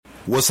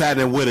What's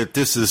happening with it?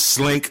 This is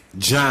Slink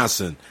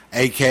Johnson,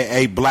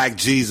 a.k.a. Black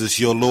Jesus,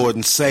 your Lord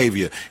and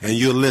Savior, and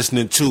you're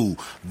listening to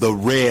the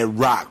Red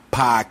Rock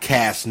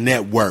Podcast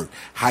Network.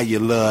 How you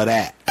love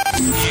that?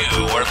 You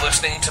are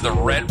listening to the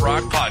Red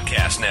Rock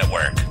Podcast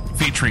Network,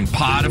 featuring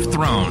Pod of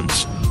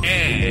Thrones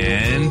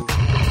and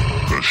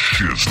the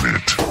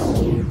Shiznit.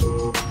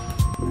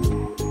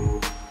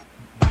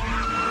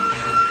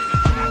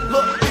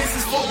 Look, this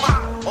is for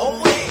my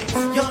old heads,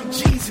 young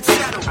G's,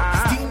 etc.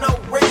 Dino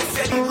Red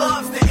said he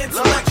loves the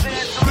intellectual.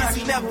 Yes,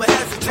 he never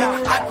hesitates.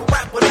 I can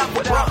rap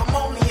whatever, bro. I'm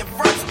only in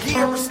first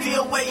gear, but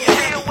still way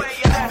ahead.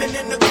 Living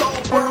in the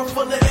cold world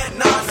full of that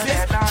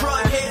nonsense.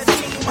 Drug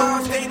heads, teen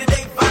moms,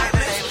 day-to-day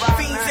violence.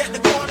 Fiends at the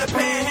corner,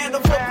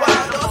 panhandle for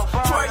bottles.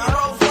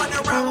 12-year-olds running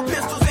around with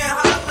pistols and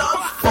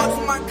hollows. Fucks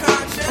with my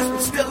conscience,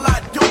 but still I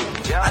do.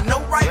 I know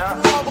right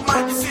from wrong, but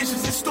my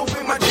decisions is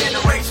stupid. My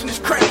generation is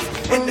crazy,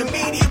 and the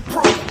media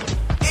proof.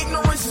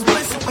 Ignorance is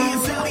bliss, and we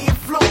is illy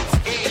influenced.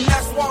 And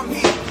that's why I'm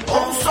here.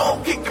 Old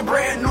soul, kick a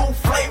brand new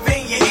flavor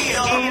in your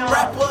ear.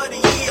 Rapper of the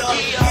year.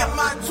 Get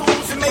my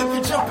tools and make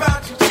you jump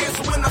out your chair.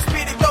 So when I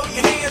spit it, throw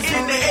your hands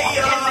in the air.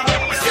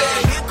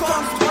 Yeah, here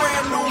comes the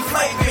brand new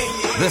flavor in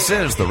your ear. This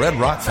is the Red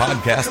Rock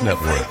Podcast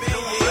Network.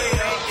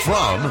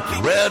 From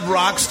Red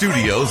Rock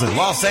Studios in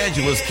Los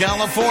Angeles,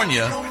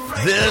 California,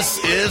 this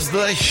is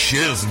the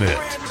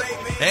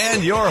Shiznit.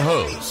 And your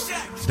hosts,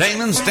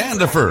 Damon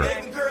Standifer,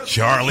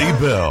 Charlie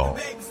Bell,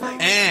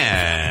 and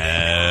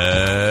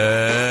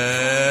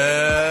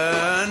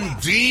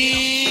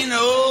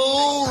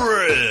Dino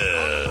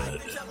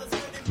Red.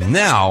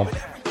 Now,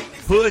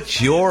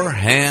 put your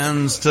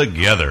hands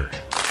together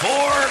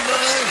for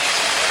the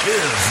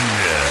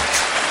Shiznit.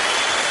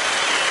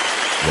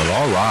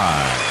 Well, all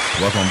right.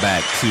 Welcome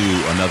back to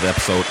another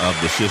episode of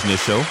the Shiznit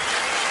Show.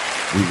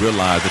 We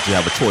realize that you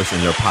have a choice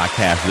in your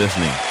podcast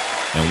listening,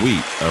 and we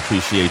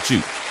appreciate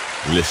you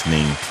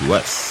listening to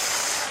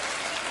us.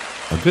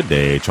 A good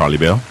day, Charlie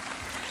Bell.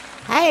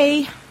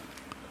 Hey.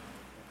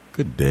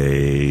 Good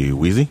day,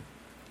 Weezy.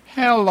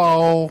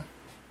 Hello.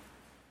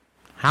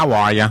 How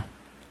are ya?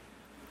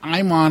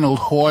 I'm Arnold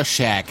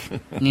Horshack.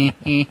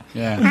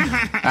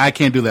 Yeah. I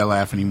can't do that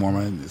laugh anymore,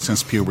 man,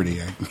 since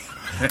puberty.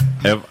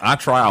 If I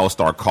try, I'll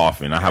start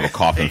coughing. I have a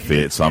coughing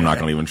fit, so I'm not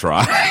going to even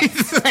try.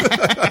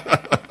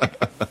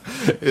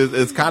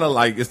 It's kind of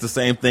like, it's the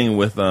same thing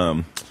with,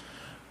 what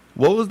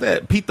was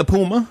that? Pete the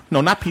Puma? No,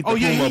 not Pete the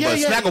Puma, but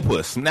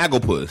Snagglepuss.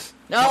 Snagglepuss.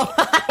 No.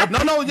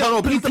 No,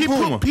 Pete the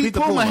Puma. Pete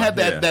the Puma had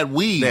that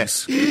wheeze. Oh,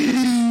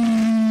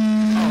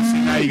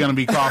 see, now you're going to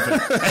be coughing.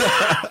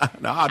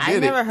 No, I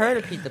never heard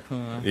of Pete the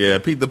Puma. Yeah,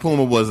 Pete the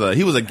Puma was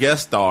he was a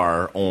guest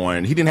star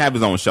on, he didn't have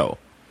his own show.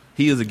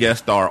 He is a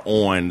guest star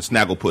on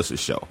Snagglepuss's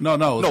show. No,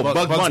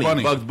 Bugs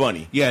Bunny. Bugs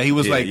Bunny. Yeah, he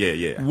was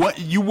Yeah. What,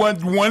 you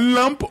want one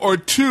lump or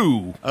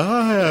two?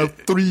 I have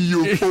 3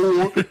 or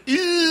 4.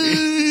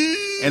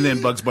 And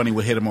then Bugs Bunny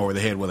would hit him over the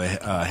head with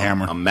a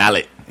hammer. A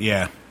mallet.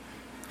 Yeah.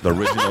 The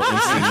original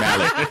MC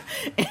mallet.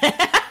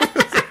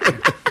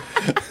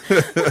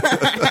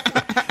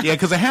 Yeah,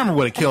 because a hammer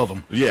would have killed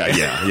him.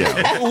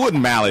 Yeah.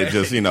 Wouldn't mallet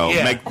just,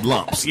 make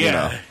lumps, you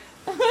know.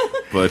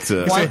 But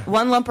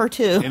one lump or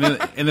two. And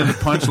then the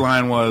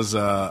punchline was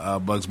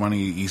Bugs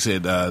Bunny. He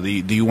said, "Do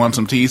you want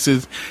some tea?" He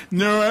says,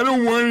 "No, I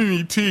don't want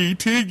any tea.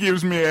 Tea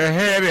gives me a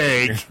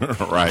headache."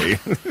 Right.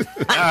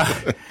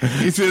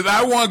 He says,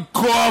 "I want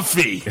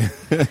coffee."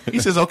 He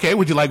says, "Okay,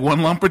 would you like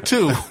one lump or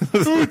two?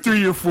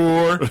 3 or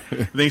 4?"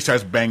 Then he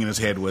starts banging his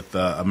head with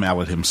a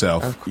mallet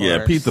himself.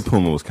 Yeah, Pete the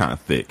Puma was kind of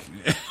thick.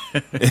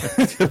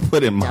 To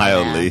put it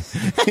mildly.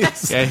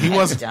 Yeah,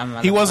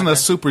 he wasn't a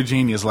super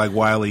genius like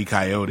Wile E.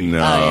 Coyote.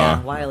 No. Oh,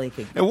 yeah, Wile E.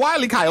 could. And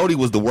Wile E. Coyote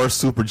was the worst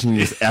super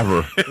genius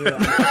ever.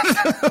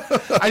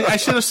 I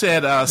should have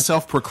said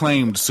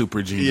self-proclaimed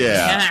super genius.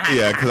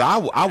 Yeah, because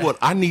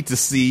I need to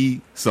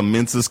see some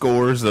Mensa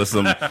scores or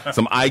some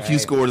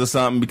IQ scores or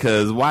something,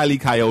 because Wile E.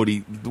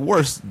 Coyote,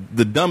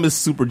 the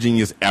dumbest super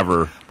genius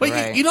ever.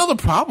 But you know the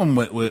problem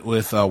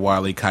with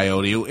Wile E.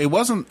 Coyote, the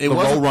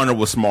Roadrunner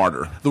was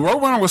smarter. The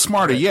Roadrunner was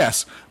smarter,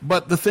 yes,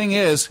 but the thing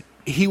is,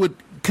 he would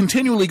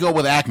continually go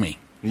with Acme.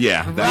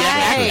 Yeah,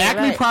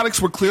 Acme products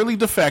were clearly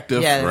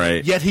defective,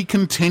 right? Yet he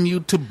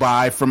continued to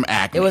buy from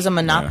Acme. It was a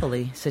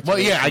monopoly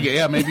situation.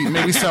 Well,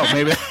 maybe so.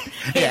 Maybe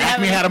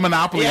Acme had a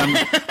monopoly on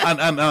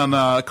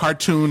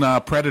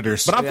cartoon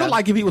predators. But I feel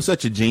like if he was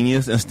such a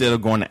genius, instead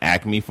of going to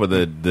Acme for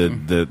the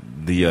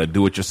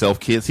do-it-yourself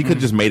kits, he could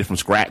have just made it from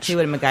scratch. He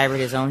would have MacGyvered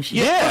his own shit.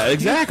 Yeah,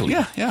 exactly.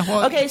 Yeah.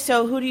 Well, okay,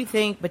 so who do you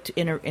think,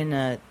 in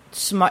a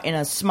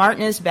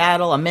smartness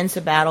battle, a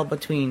Mensa battle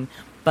between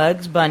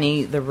Bugs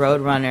Bunny, the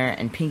Roadrunner,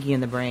 and Pinky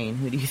and the Brain,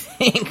 who do you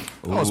think?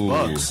 Oh, it's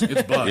Bugs.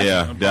 It's Bugs.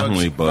 Yeah,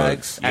 definitely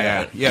Bugs.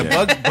 Yeah.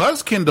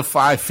 Bugs can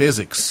defy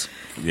physics.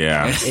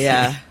 Yeah.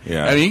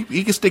 I mean,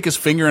 he can stick his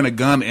finger in a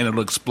gun and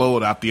it'll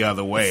explode out the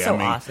other way. So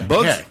awesome.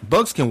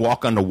 Bugs can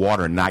walk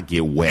underwater and not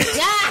get wet.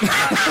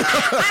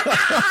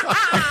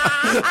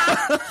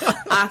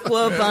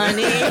 Aqua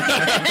Bunny.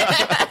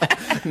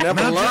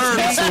 Never learned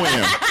to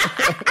swim.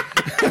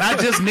 Not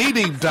just knee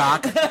deep,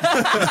 Doc.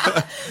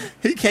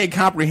 He can't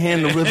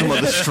comprehend the rhythm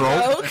of the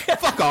stroke.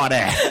 Fuck all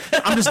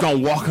that. I'm just gonna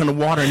walk on the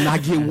water and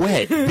not get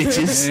wet,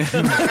 bitches.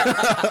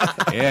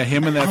 Yeah,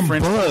 him and that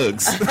French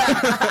bugs.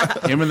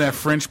 Him and that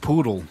French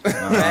poodle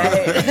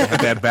had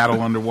that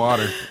battle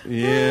underwater.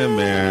 Yeah,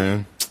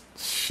 man.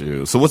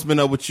 Shoot. So what's been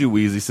up with you,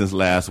 Weezy, since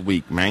last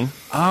week, man?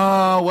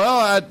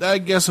 Well, I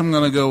guess I'm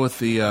gonna go with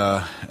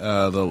the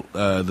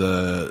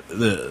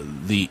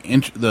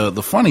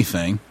funny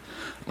thing.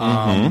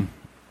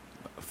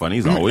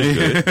 Funny's always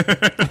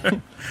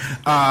good.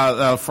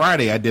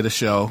 Friday, I did a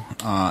show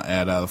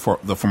at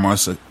the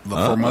Formosa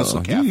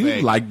Cafe.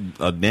 You like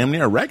damn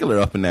near a regular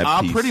up in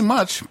that piece. Pretty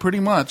much.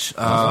 That's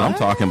what I'm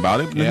talking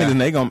about. Yeah.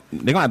 They're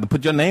gonna have to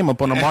put your name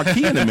up on the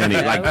marquee in a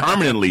minute, like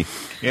permanently.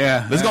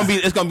 Yeah,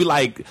 It's gonna be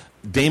like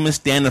Damon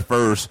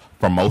Standifir's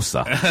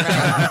Formosa.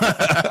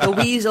 The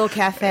Weasel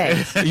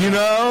Cafe. You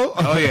know?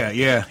 Oh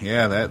yeah.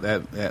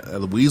 That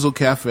the Weasel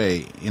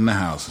Cafe in the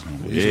house.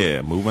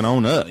 Yeah, moving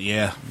on up.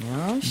 Yeah.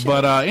 Oh, shit.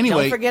 But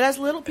anyway, don't forget us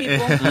little people.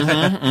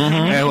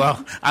 Yeah,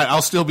 well,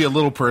 I'll still be a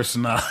little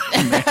person. I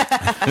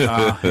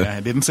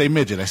didn't say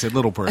midget. I said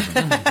little person.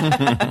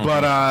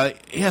 But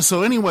yeah.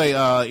 So anyway,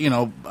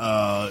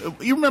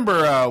 you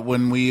remember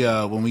when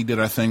we did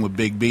our thing with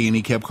Big B and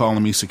he kept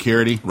calling me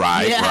security,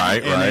 Right.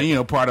 And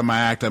then, part of my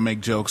act, I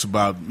make jokes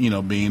about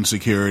being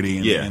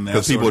security. And that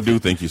because people do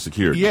think you're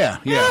security. Yeah.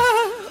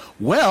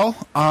 Well,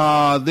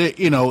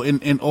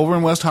 in over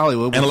in West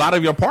Hollywood, And a lot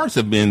of your parts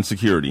have been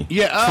security.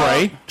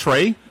 Yeah,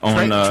 Trey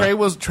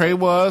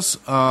was.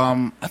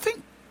 I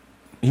think.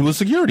 He was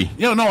security.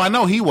 No, I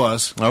know he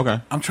was. Okay.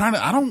 I'm trying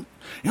to. I don't.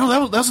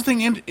 That's the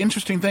thing.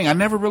 Interesting thing. I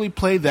never really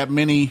played that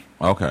many.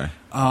 Okay.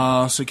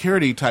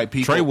 Security type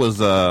people. Trey was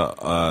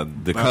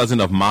the cousin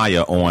of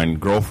Maya on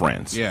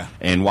Girlfriends. Yeah.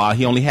 And while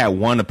he only had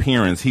one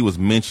appearance, he was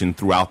mentioned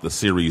throughout the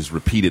series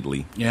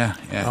repeatedly. Yeah.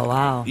 Oh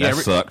wow. That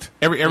sucked.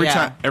 Every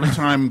Yeah.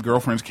 time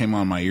Girlfriends came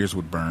on, my ears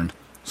would burn.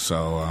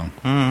 So.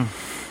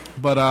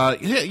 But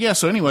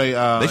so anyway,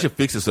 They should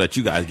fix it so that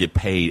you guys get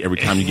paid every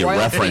time you get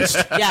Royalties. referenced.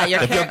 Yeah, your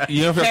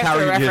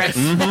character reference.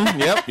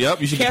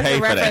 Yep. You should get Character paid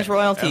for reference that.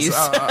 royalties.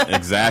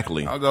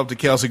 Exactly. I'll go up to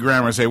Kelsey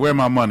Grammer and say, "Where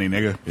my money,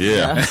 nigga?"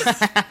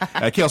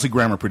 Yeah. Kelsey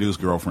Grammer produced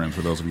Girlfriends.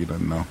 For those of you who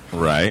don't know.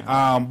 Right.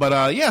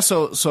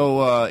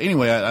 So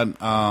anyway,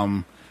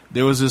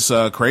 there was this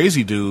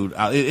crazy dude.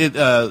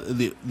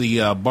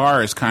 The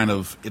bar is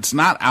it's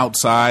not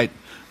outside,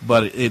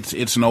 but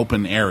it's an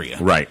open area.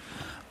 Right.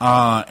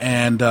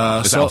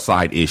 It's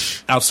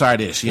outside-ish.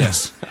 Outside-ish,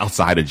 yes.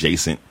 Outside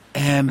adjacent.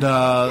 And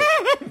so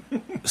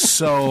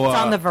It's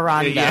on the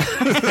veranda.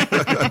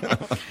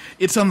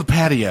 It's on the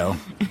patio.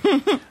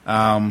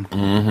 And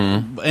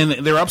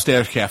their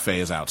upstairs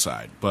cafe is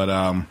outside. But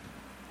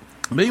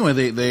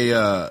anyway, they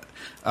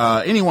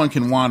anyone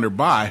can wander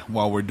by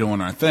while we're doing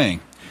our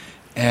thing.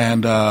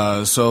 And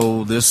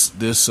so this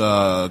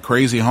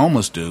crazy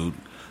homeless dude.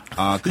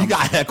 You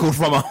got heckled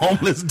from a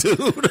homeless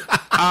dude.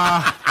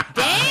 Damn.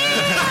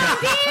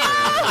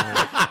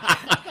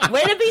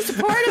 Way to be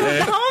supportive of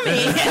the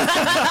homie.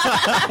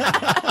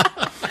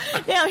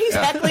 Now he's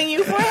heckling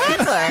you for a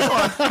heckler.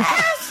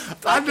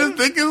 I just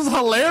think it's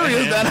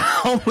hilarious that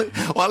homeless.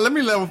 Well, let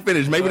me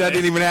finish. Maybe that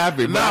didn't even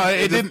happen. No,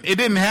 it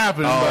didn't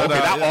happen. Oh,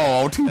 but,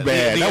 okay. Too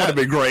bad. That would have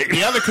been great.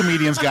 The other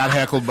comedians got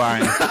heckled by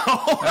him.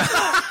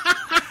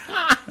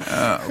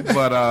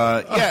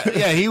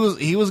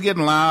 He was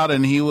getting loud,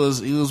 and he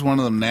was one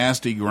of them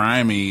nasty,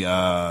 grimy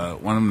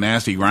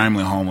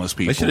homeless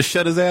people. They should have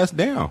shut his ass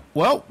down.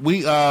 Well,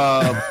 me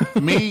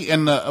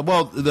and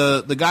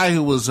the guy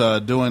who was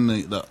doing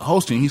the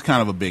hosting, he's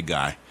kind of a big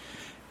guy,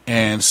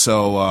 and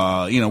so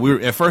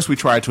at first we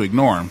tried to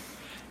ignore him,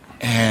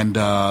 and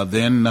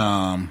then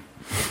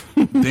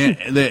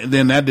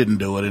that didn't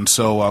do it, and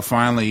so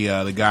finally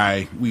the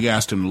guy, we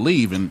asked him to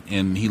leave,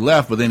 and he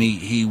left, but then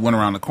he went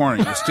around the corner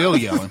and he was still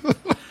yelling.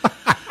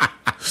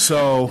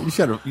 So you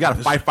got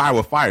to fight fire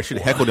with fire. Should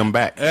have heckled him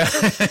back. I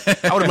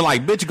would have been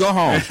like, "Bitch, go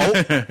home." Oh,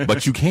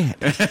 but you can't.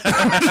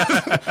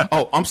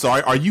 Oh, I'm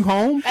sorry. Are you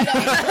home?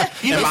 Am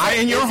I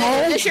in your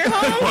home? Is this your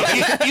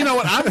home? You know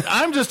what?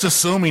 I'm just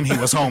assuming he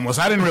was homeless.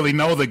 I didn't really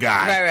know the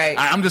guy. Right.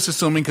 I'm just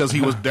assuming because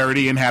he was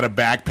dirty and had a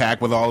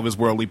backpack with all of his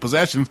worldly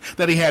possessions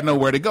that he had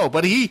nowhere to go.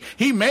 But he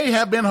may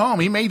have been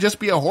home. He may just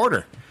be a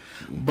hoarder.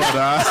 But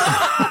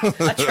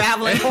a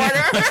traveling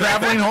hoarder. A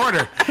traveling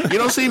hoarder. You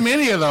don't see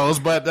many of those,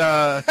 but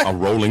a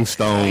Rolling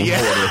Stone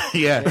hoarder.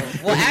 Yeah.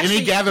 Well, and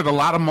he gathered a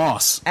lot of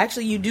moss.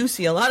 Actually, you do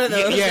see a lot of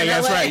those. Yeah,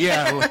 that's right.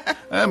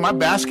 Yeah, my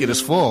basket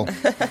is full.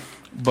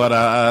 But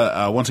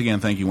once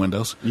again, thank you,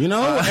 Windows.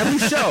 Every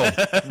show.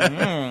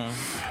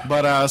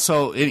 But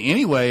so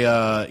anyway,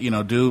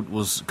 dude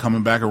was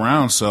coming back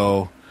around.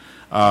 So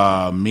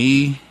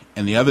me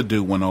and the other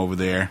dude went over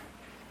there,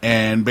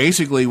 and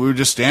basically we were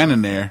just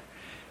standing there.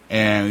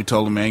 And we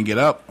told him, "Man, get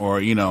up,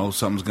 or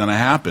something's gonna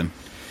happen."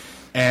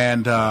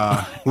 And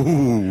the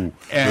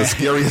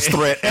scariest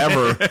threat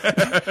ever.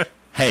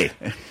 Hey,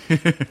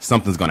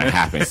 something's gonna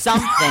happen.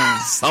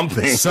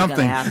 Something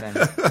Something gonna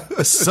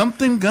happen.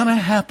 Something gonna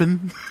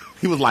happen.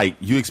 He was like,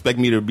 "You expect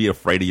me to be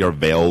afraid of your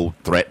veiled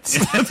threats?"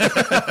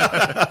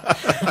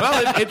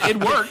 Well,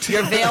 it worked.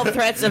 Your veiled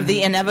threats of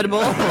the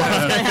inevitable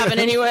that's going to happen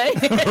anyway.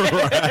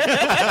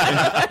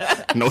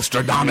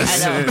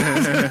 Nostradamus. I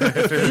know.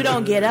 If you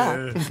don't get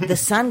up, the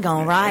sun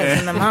gonna rise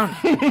in the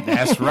morning.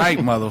 That's right,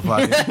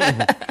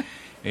 motherfucker.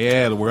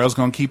 Yeah, the world's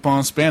gonna keep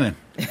on spinning.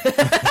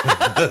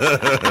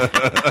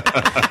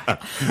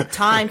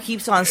 Time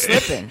keeps on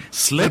slipping.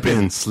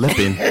 Slipping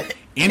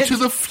Into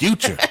the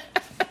future.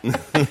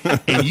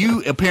 And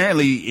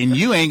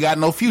you ain't got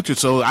no future,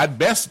 so I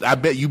bet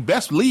you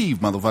best leave,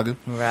 motherfucker.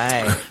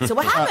 Right. So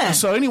what happened?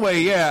 So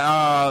anyway,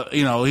 yeah,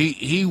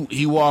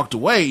 he walked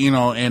away,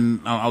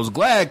 and I was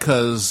glad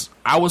because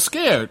I was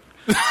scared.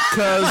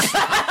 Because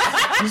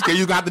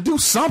you got to do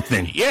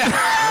something. Yeah.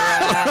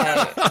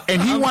 Right.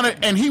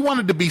 And he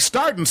wanted to be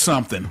starting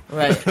something.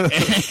 Right. And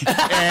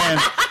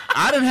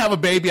I didn't have a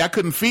baby. I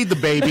couldn't feed the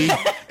baby.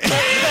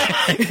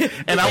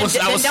 And I was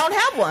don't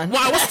have one.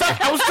 Well, I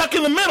was stuck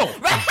in the middle.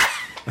 Right.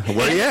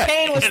 Where you at? The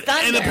pain was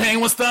thunder. And the pain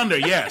was thunder.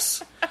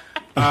 Yes.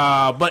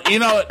 But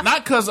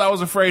not because I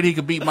was afraid he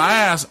could beat my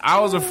ass.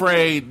 I was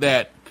afraid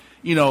that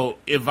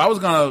if I was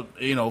gonna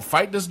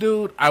fight this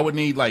dude, I would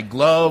need like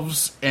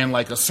gloves and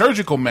like a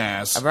surgical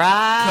mask.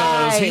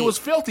 Right. Because he was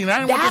filthy, and I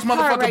didn't want this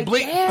motherfucker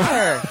bleed.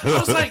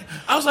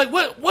 I was like,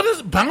 what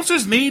is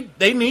bouncers need?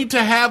 They need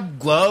to have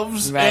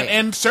gloves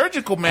and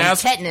surgical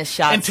masks and tetanus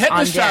shots. And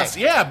tetanus shots.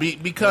 Yeah,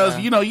 because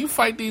you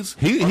fight these.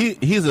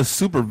 He's a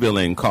super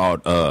villain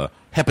called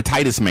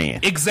Hepatitis Man.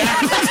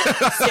 Exactly.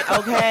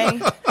 Okay.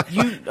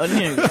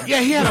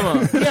 Yeah, he had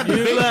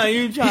a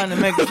you trying to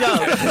make a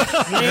joke.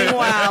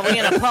 Meanwhile, we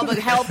in a public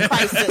health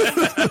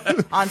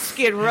crisis on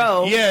Skid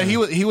Row. Yeah,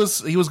 he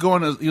was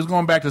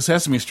going back to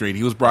Sesame Street.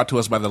 He was brought to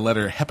us by the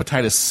letter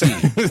Hepatitis C.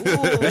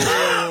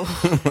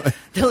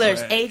 The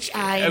letters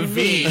HIV.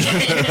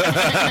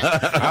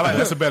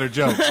 That's a better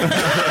joke.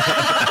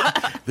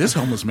 This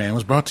homeless man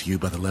was brought to you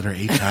by the letter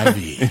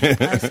HIV.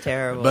 That's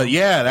terrible. But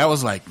yeah, that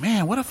was like,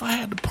 man, what if I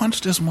had to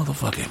punch this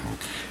motherfucker?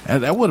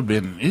 That would have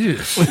been.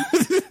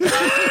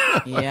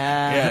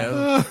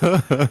 Yeah.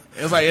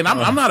 It was like, and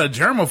I'm not a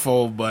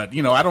germaphobe, but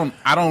I don't.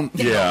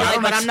 Yeah.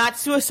 But I'm not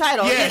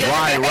suicidal. Yeah.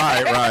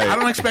 Right. I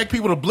don't expect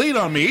people to bleed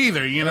on me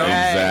either.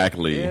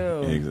 Exactly.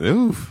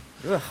 Oof.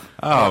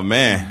 Oh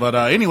man. But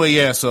anyway,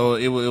 yeah. So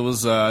it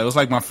was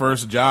like my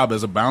first job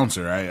as a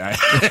bouncer.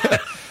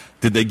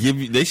 Did they give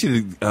you? They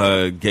should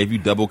have gave you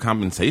double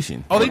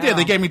compensation. Oh, they did.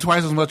 They gave me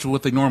twice as much as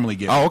what they normally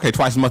give. Oh, okay.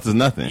 Twice as much as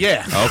nothing.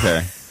 Yeah.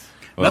 Okay.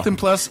 Well, nothing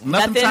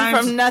times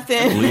from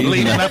nothing.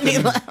 Leave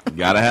nothing.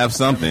 Gotta have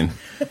something.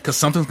 Because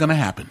something's gonna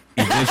happen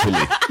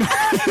eventually.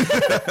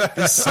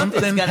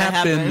 Something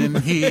happening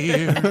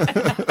here.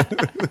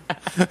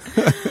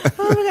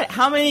 Oh my God.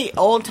 How many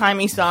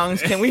old-timey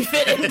songs can we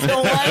fit into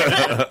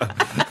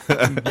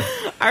one?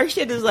 Our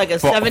shit is like a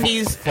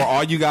 70s. For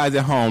all you guys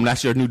at home,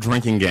 that's your new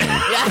drinking game.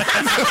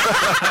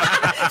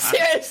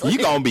 Seriously. You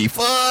gonna be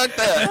fucked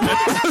up.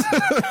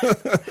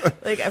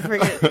 Like, I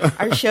forget.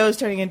 Our show's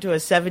turning into a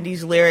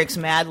 70s lyrics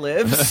Mad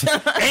Libs.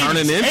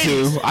 Turning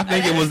into. I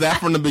think it was that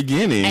from the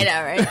beginning. I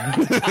know, right?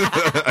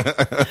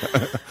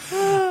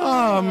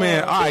 Oh,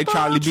 man. All right,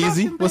 Charlie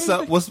Beezy. What's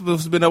up? What's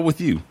been up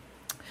with you?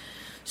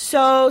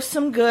 So,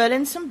 some good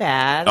and some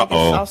bad. I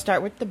guess I'll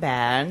start with the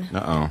bad.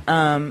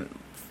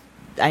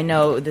 I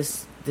know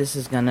this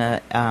is going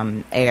to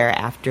air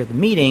after the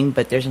meeting,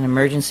 but there's an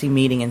emergency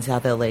meeting in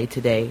South LA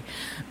today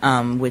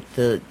with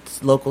the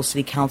local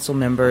city council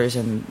members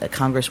and the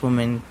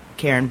Congresswoman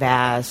Karen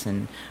Bass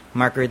and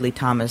Mark Ridley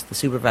Thomas, the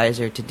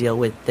supervisor, to deal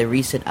with the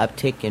recent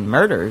uptick in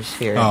murders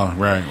here. Oh,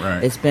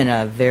 right. It's been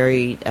a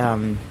very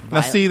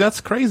now, see,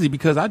 that's crazy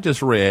because I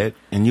just read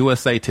in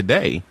USA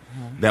Today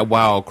that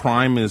while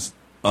crime is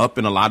up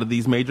in a lot of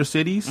these major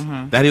cities,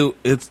 that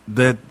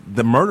that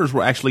the murders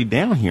were actually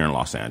down here in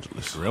Los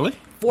Angeles. Really?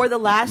 For the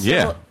last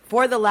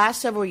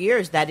several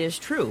years, that is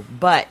true,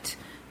 but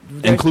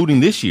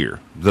including this year.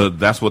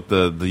 That's what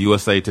the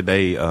USA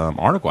Today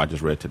article I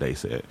just read today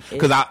said.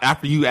 Because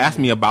after you asked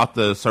me about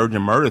the surge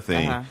in murder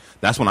thing,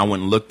 that's when I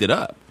went and looked it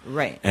up.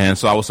 Right. And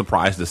so I was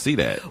surprised to see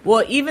that.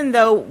 Well, even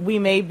though we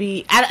may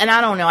be, and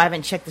I don't know, I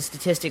haven't checked the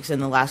statistics in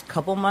the last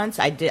couple months.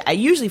 I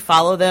usually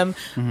follow them,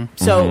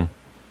 so.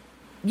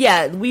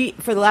 Yeah,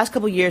 for the last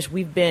couple of years,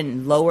 we've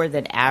been lower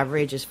than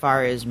average as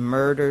far as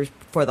murders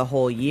for the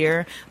whole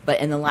year.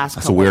 But in the last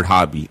That's a weird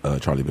hobby,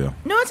 Charlie Bell.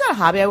 No, it's not a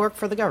hobby. I work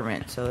for the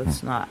government, so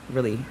it's not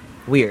really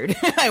weird.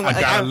 I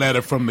got a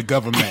letter from the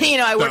government the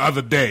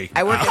other day.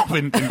 I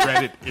opened and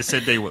read it. It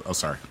said they were,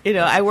 sorry.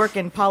 I work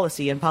in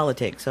policy and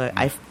politics, so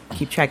I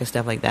keep track of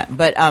stuff like that.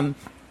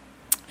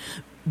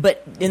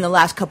 But in the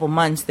last couple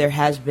months, there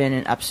has been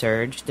an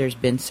upsurge. There's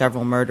been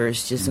several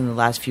murders just in the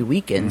last few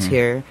weekends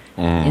here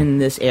in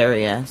this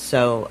area.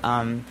 So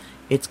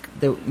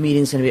the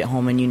meeting's going to be at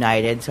home and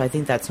united. So I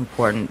think that's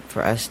important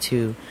for us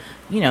to,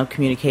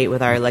 communicate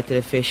with our elected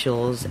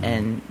officials.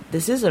 And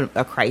this is a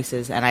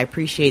crisis, and I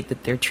appreciate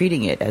that they're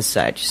treating it as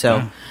such.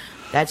 So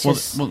That's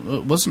just...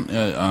 wasn't,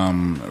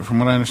 from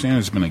what I understand,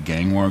 there's been a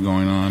gang war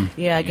going on.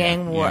 Yeah, a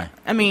gang war. Yeah.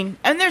 I mean,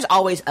 and there's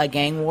always a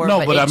gang war.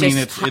 No, but I mean,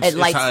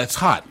 it's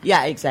hot.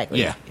 Yeah,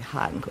 exactly. Yeah.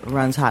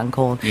 Runs hot and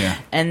cold. Yeah.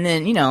 And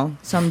then,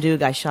 some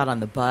dude got shot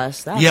on the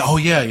bus.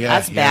 Yeah,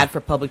 That's bad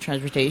for public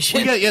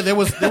transportation. Well, there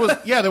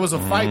was a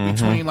fight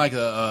between like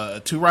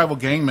two rival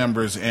gang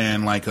members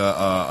and like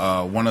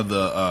one of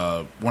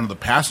the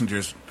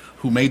passengers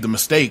who made the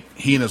mistake.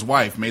 He and his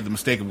wife made the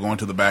mistake of going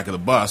to the back of the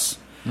bus.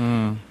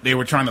 They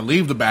were trying to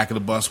leave the back of the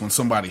bus when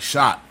somebody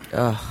shot,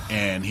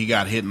 and he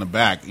got hit in the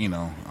back. It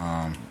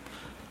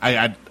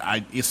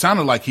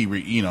sounded like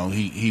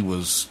he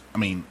was. I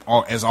mean,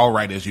 as all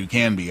right as you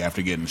can be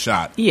after getting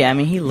shot. Yeah, I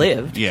mean, he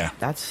lived. Yeah,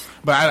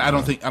 But I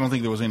don't think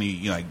there was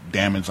any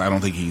damage. I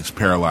don't think he's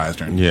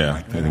paralyzed or anything.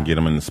 Yeah, they didn't get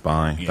him in the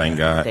spine. Yeah. Thank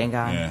God.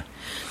 Yeah.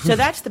 So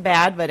that's the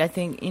bad, but I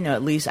think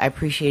at least I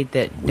appreciate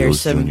that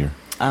there's some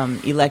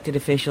elected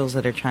officials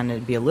that are trying to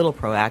be a little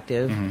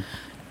proactive.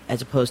 As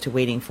opposed to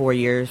waiting 5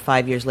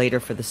 years later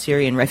for the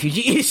Syrian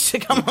refugees to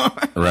come on.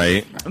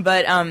 Right.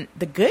 But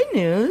the good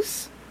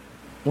news,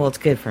 well, it's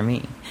good for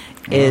me,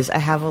 is I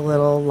have a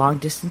little long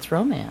distance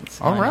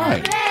romance. All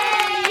right.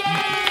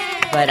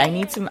 But I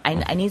need some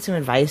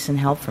advice and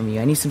help from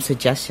you. I need some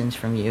suggestions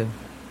from you.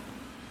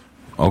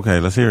 Okay,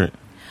 let's hear it.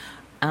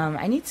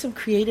 I need some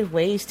creative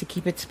ways to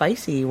keep it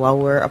spicy while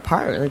we're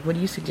apart. Like, what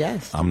do you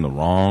suggest? I'm the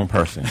wrong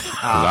person because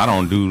I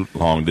don't do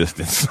long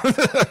distance.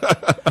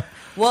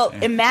 Well,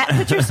 Matt,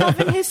 put yourself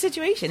in his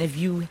situation. If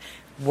you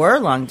were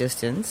long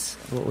distance,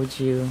 what would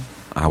you?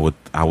 I would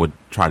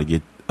try to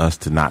get us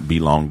to not be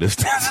long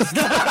distance.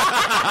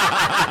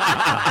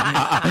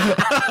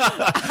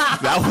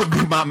 That would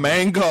be my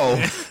main goal.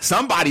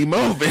 Somebody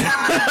moving.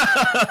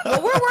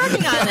 Well, we're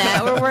working on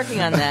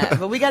that.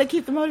 But we got to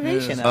keep the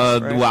motivation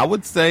up. Right? Well, I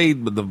would say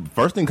the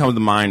first thing comes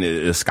to mind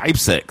is Skype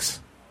sex.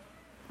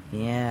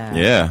 Yeah.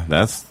 Yeah,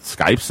 that's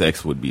Skype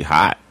sex would be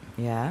hot.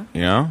 Yeah.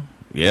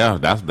 Yeah,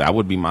 that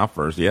would be my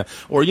first. Yeah,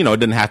 or it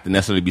doesn't have to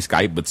necessarily be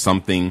Skype, but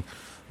something.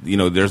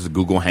 There's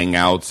Google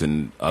Hangouts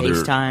and other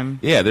FaceTime.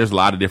 Yeah, there's a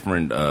lot of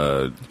different.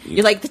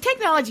 You're like, the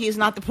technology is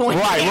not the point.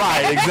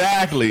 Right,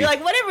 exactly. You're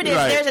like, whatever it is,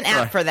 there's an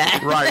app for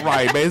that.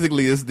 Right.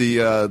 Basically, it's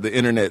the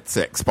internet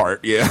sex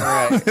part. Yeah.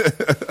 Right.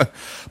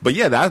 But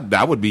yeah,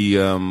 that would be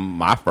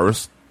my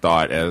first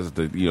thought as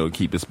the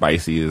keep it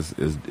spicy is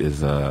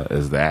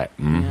that.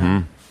 Mm-hmm.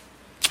 Yeah.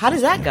 How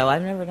does that go?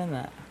 I've never done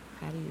that.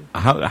 How do you?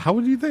 How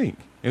would you think?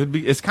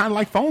 It's kind of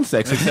like phone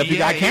sex, except you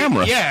got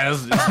camera. Yeah,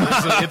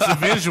 it's a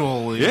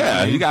visual.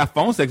 Yeah, you got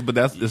phone sex, but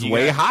it's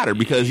way hotter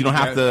because you don't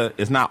have to.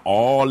 It's not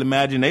all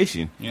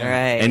imagination, yeah.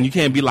 Right? And you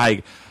can't be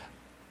like,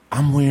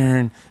 I'm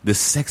wearing this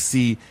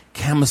sexy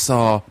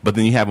camisole, but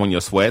then you have on your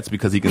sweats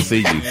because he can see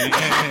you.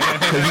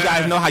 Because you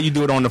guys know how you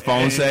do it on the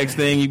phone sex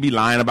thing. You be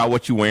lying about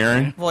what you're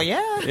wearing. Well,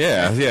 yeah.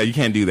 Yeah. You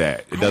can't do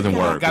that. It doesn't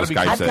work with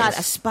Skype sex. I've got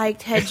a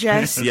spiked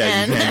headdress.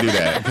 Yeah, you can't do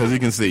that because he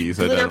can see you.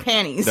 So glitter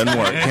panties. Doesn't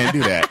work. Can't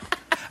do that.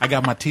 I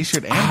got my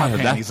T-shirt and my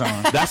panties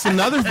on. That's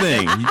another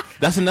thing.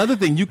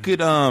 You could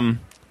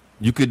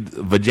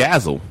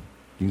vajazzle.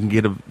 You can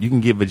get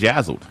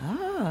vajazzled.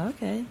 Oh,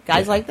 okay.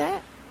 Guys like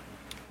that?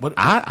 What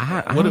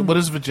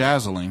is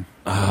vajazzling?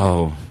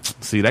 Oh,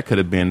 see, that could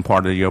have been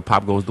part of your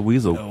Pop Goes the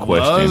Weasel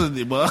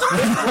question. Well,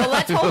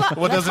 let's hold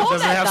that. Does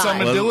it have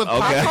something to do with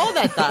Let's hold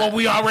that thought. Well,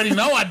 we already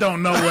know I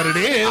don't know what it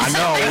is. I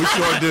know, we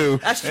sure do.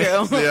 That's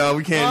true. Yeah,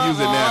 we can't use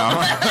it now.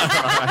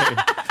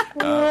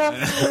 I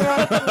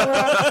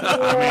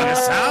mean, it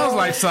sounds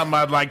like something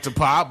I'd like to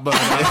pop, but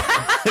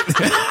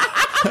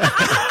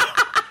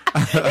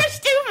you're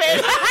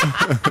stupid.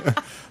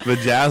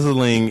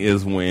 Vajazzling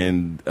is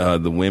when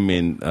the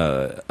women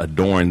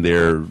adorn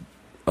their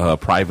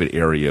private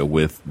area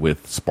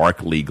with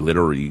sparkly,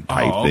 glittery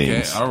type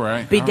things. All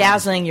right.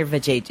 Bedazzling your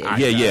vajayjay.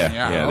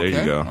 Yeah. There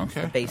you go.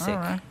 Okay. The basic. All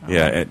right.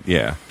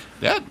 Yeah.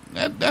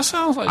 That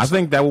sounds like. I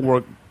think that would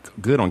work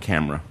good on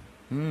camera.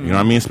 You know what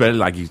I mean?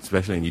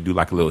 Especially when you do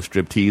like a little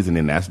strip tease and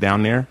then that's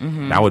down there.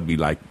 Mm-hmm. That would be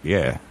like,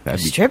 that'd be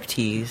strip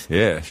tease.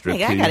 Yeah, strip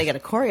tease. I gotta get a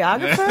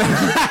choreographer.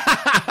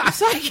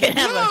 So I can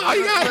have all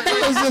you gotta do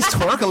is just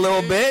twerk a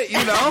little bit,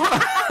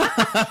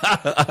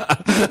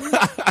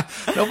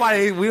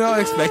 We don't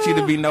expect you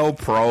to be no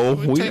pro.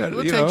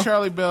 We'll take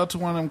Charlie Bell to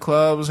one of them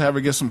clubs, have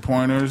her get some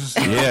pointers.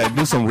 Yeah,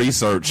 do some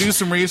research.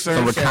 Some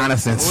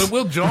reconnaissance.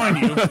 We'll join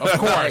you, of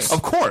course.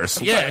 Of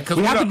course. Yeah, because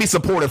we have to be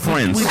supportive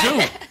friends. We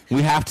do.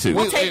 We have to.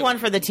 We'll take one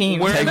for the team.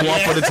 Take one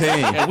for the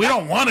team. And we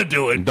don't want to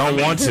do it. Don't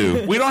want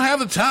to. We don't have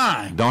the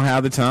time. Don't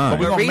have the time. But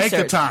we're going to make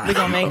the time. We're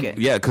going to make it.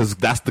 Yeah, because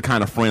that's the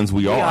kind of friends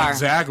we are.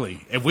 Exactly.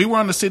 If we were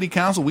on the city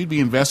council, we'd be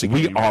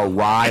investigating. We are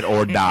ride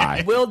or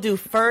die. We'll do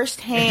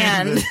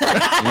first-hand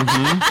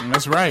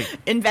That's right.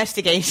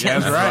 investigation.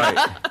 That's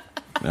right.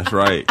 That's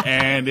right.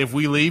 And if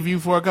we leave you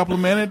for a couple of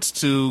minutes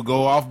to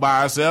go off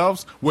by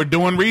ourselves, we're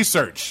doing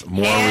research.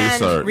 More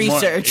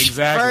research.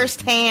 Exactly.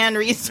 First-hand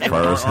research.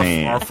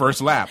 First-hand. Our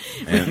first lap.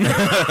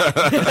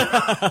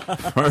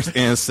 First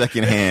and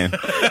second hand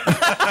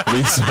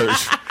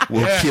research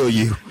will kill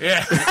you.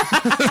 Yeah.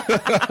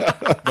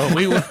 But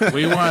we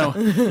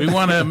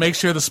want to make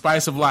sure the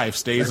spice of life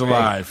stays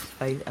alive.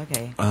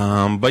 Okay.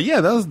 But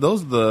yeah, those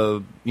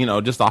the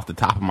just off the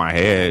top of my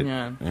head.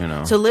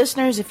 Yeah. So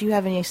listeners, if you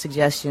have any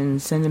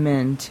suggestions, send them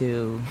in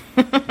to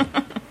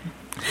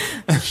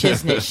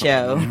Shiznit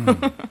Show.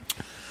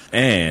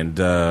 And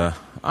all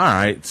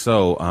right,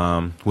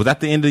 so was that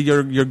the end of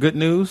your good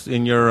news?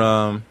 In your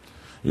are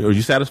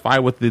you satisfied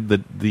with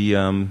the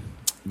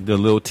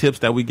little tips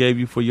that we gave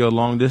you for your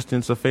long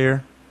distance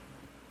affair?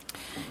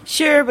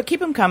 Sure, but keep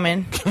them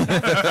coming. Keep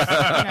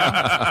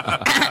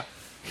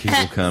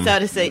them coming, so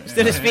to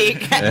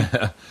speak.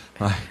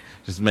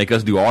 Just make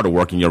us do all the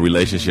work in your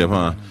relationship,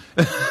 huh?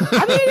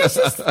 I mean,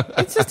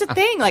 it's just a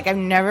thing. Like, I've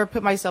never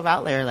put myself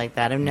out there like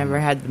that. I've never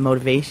had the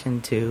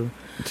motivation to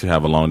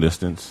have a long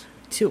distance.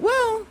 To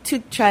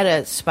try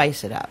to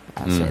spice it up.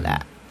 I'll say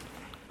that.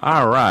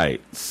 All right.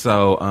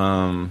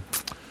 So,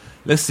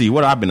 let's see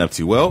what I've been up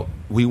to. Well,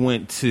 we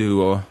went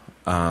to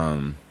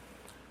a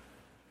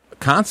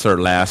concert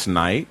last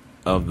night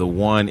of the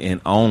one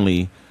and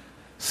only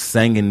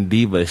singing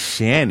diva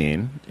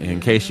Shannon.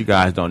 In case you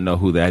guys don't know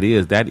who that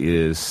is Dino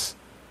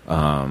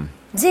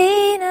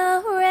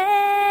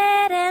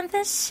Red and the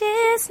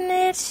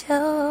Shiznit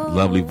Show.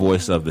 Lovely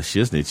voice of the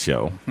Shiznit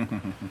Show.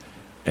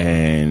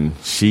 And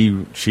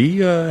she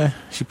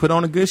put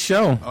on a good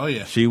show. Oh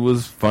yeah, she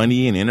was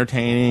funny and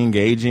entertaining,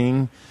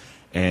 engaging,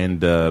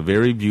 and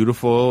very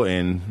beautiful,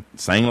 and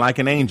sang like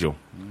an angel.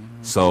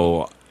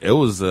 So it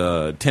was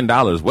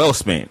 $10 well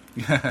spent.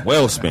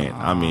 Well spent.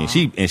 I mean,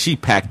 she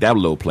packed that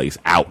little place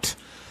out.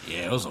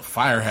 Yeah, it was a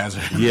fire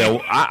hazard. Yeah,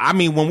 I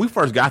mean, when we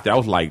first got there, I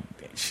was like,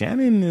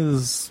 Shannon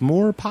is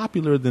more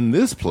popular than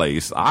this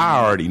place. I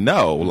already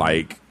know.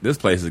 Like, this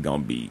place is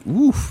going to be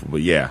woof.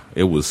 But yeah,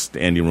 it was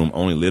standing room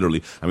only,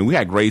 literally. I mean, we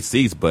had great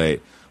seats,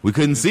 but we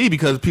couldn't see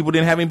because people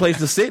didn't have any place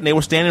to sit, and they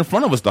were standing in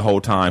front of us the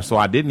whole time. So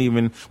I didn't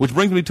even, which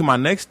brings me to my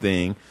next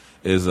thing,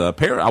 is I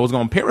was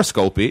going to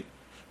Periscope it,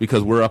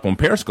 because we're up on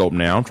Periscope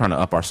now. I'm trying to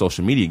up our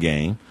social media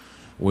game.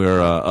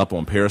 We're up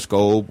on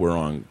Periscope. We're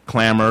on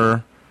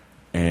Clamor.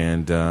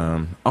 And,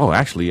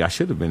 actually, I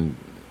should have been,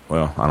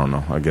 well, I don't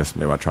know. I guess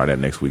maybe I'll try that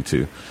next week,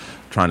 too.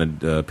 Trying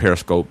to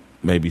Periscope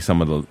maybe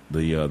some of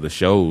the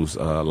shows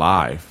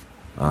live.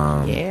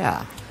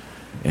 Yeah.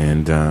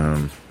 And,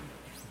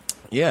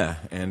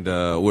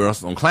 we're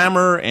also on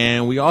Clamor.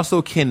 And we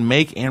also can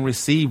make and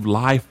receive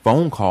live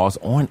phone calls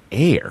on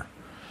air.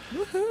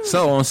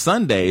 So on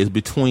Sundays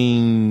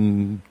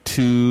between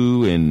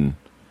 2 and,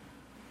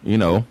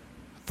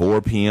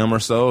 4 p.m. or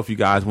so, if you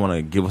guys want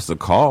to give us a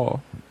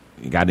call,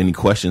 you got any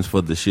questions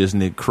for the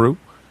Shiznit crew,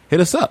 hit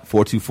us up,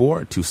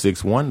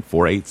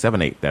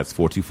 424-261-4878. That's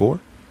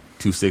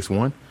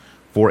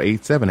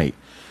 424-261-4878.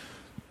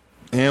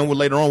 And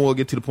later on, we'll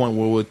get to the point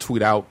where we'll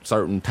tweet out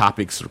certain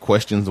topics or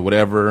questions or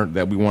whatever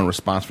that we want a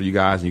response for you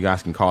guys. And you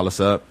guys can call us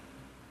up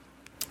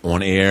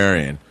on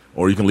air,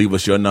 or you can leave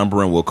us your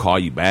number and we'll call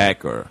you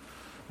back or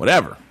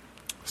whatever.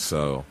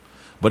 So,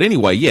 but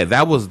anyway, yeah,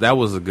 that was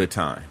a good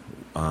time.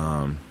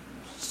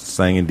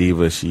 Singing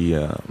diva, she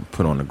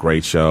put on a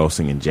great show,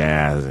 singing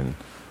jazz and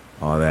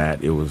all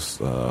that. It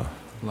was a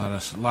lot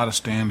of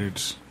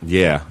standards.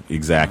 Yeah,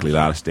 exactly, a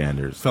lot of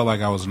standards. Felt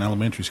like I was in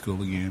elementary school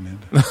again,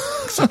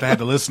 except I had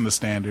to listen to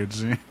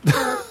standards.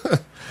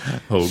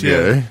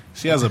 Okay.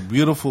 She has a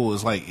beautiful.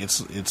 She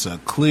has a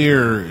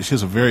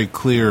very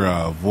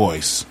clear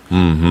voice.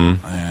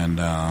 Mm-hmm.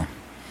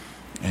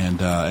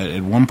 And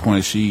at one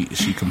point she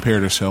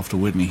compared herself to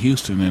Whitney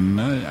Houston, and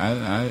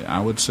I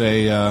would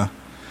say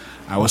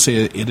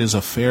it is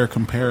a fair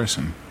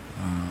comparison.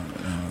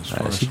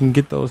 She can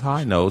get those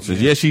high notes.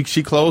 Yeah,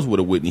 she closed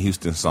with a Whitney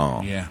Houston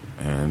song. Yeah,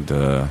 and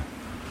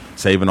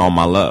Saving All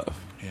My Love.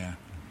 Yeah.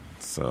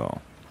 So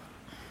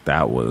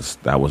that was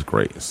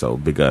great. So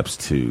big ups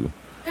to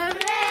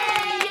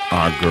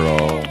our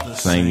girl,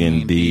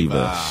 singing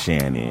diva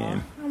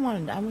Shannon.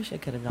 I wish I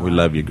could have gone. We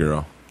love you,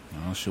 girl.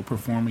 Oh, she'll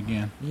perform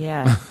again.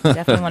 Yeah,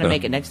 definitely want to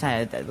make it next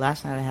time.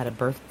 Last night I had a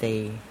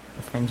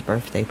friend's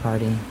birthday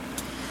party.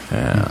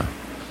 Yeah.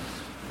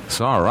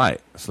 So, all right.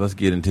 So let's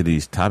get into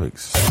these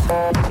topics.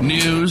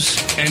 News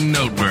and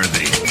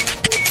noteworthy.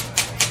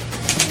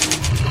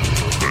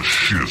 The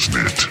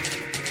Shiznit.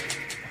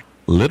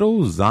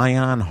 Little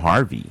Zion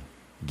Harvey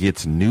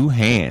gets new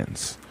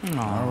hands.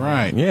 All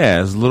right.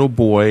 Yeah, it's a little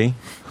boy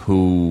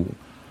who,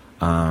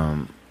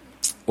 well,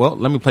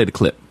 let me play the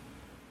clip.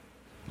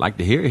 Like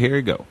to hear it? Here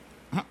you go.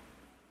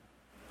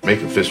 Make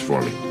a fist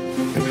for me.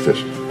 Make a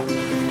fist.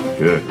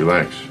 Good,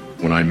 relax.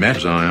 When I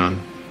met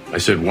Zion, I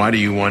said, why do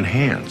you want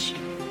hands?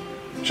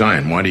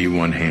 Zion, why do you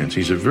want hands?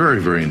 He's a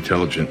very, very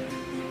intelligent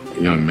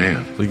young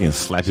man. So you can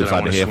slap you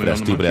upside the head for that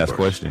stupid-ass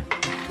question.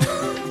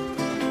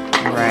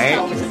 Right.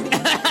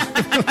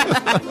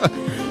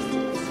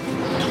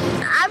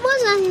 I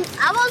wasn't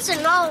I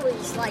wasn't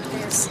always like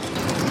this.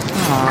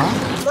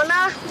 Aww.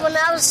 When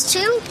I was 2,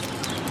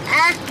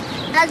 I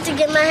had to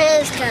get my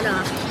hands cut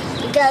off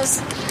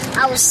because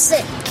I was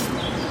sick.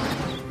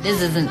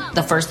 This isn't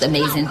the first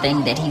amazing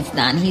thing that he's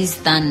done. He's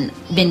been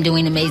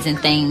doing amazing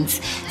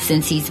things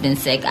since he's been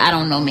sick. I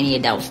don't know many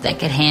adults that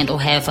could handle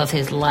half of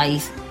his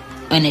life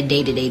on a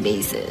day-to-day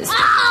basis.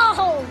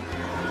 Oh!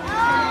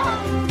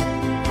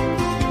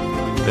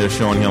 They're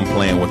showing him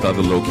playing with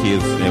other little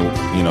kids, and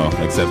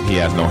except he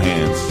has no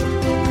hands.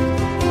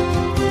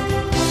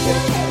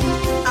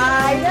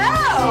 I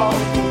know.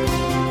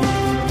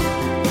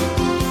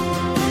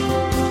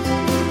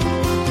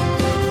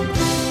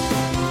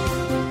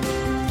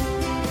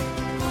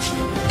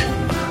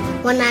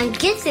 When I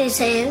get these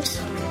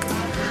hands,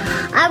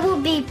 I will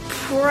be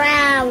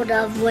proud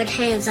of what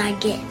hands I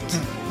get.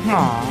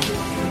 Aww.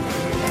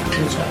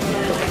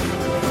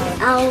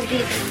 I will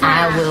be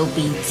proud. I will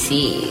be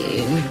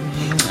too.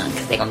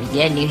 Because they're going to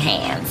get new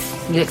hands.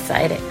 You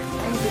excited?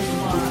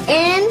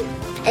 And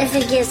if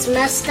it gets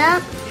messed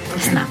up,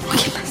 It's not going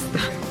to get messed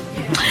up.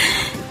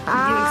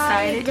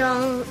 I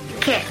don't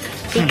care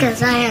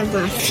because I have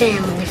my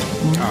family.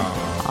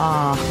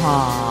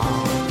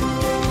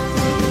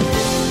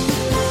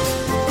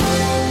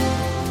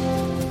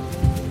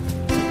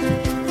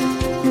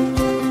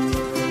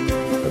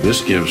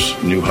 This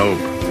gives new hope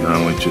not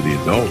only to the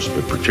adults,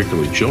 but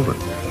particularly children.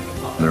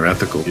 There are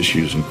ethical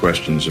issues and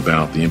questions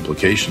about the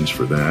implications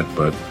for that,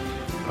 but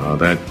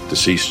that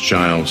deceased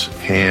child's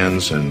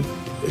hands and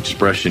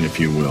expression, if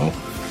you will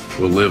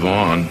live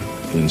on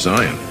in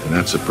Zion. And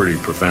that's a pretty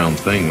profound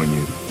thing when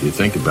you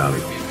think about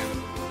it.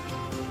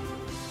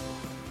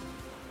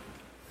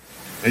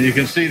 And you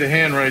can see the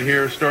hand right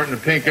here starting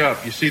to pink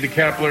up. You see the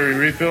capillary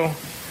refill?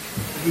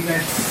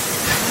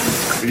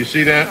 You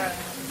see that?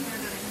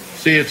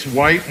 See, it's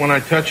white when I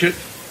touch it,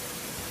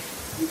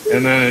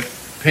 and then it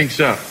pinks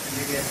up.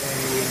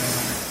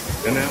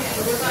 And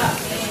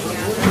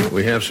now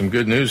we have some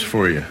good news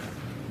for you.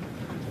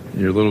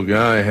 Your little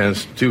guy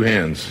has 2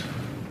 hands.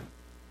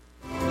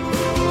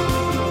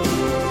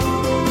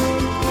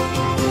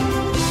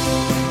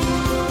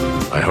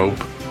 I hope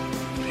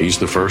he's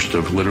the first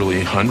of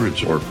literally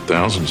hundreds or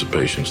thousands of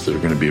patients that are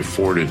going to be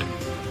afforded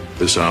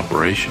this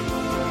operation.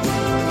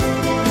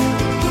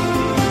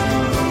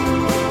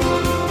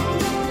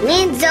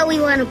 Me and Zoe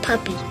want a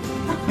puppy.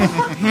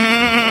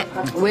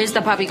 Where's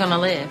the puppy going to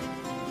live?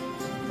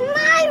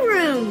 My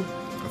room.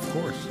 Of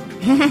course.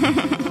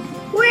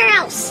 Where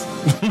else?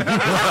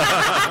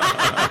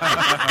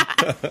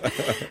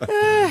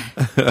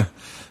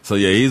 So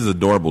yeah, he's an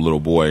adorable little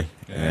boy,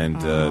 and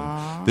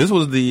this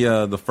was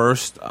the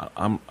first.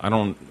 I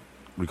don't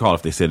recall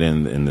if they said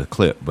in the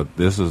clip, but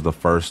this is the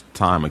first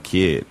time a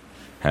kid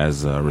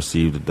has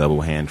received a double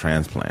hand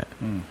transplant.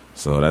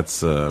 So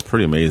that's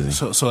pretty amazing.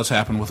 So it's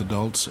happened with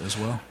adults as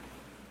well?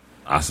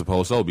 I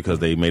suppose so, because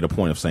they made a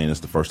point of saying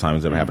it's the first time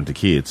it's ever happened to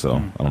kids. So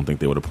I don't think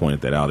they would have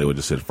pointed that out. They would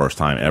just say the first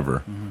time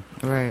ever.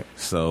 Right.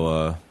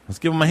 So let's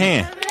give him a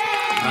hand.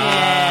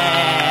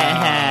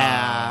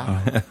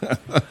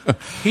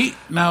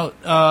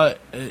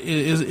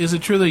 Is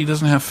it true that he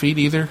doesn't have feet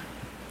either?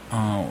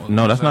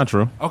 No, that's not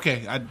true.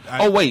 Okay.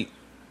 Oh, wait.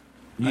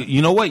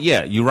 You know what?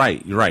 Yeah, you're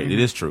right. It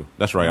is true.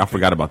 That's right. I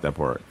forgot about that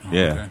part.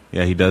 Yeah.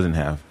 Yeah, he doesn't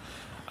have.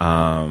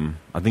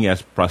 I think he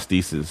has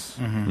prosthesis.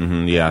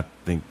 Yeah, I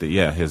think that.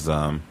 Yeah,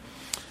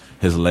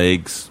 his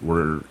legs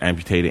were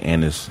amputated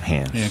and his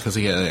hands. Yeah, because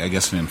he had, I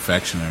guess, an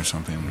infection or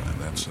something.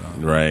 That's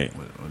right.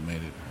 What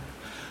made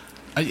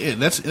it.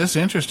 That's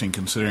interesting,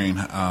 considering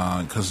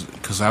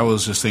because I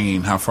was just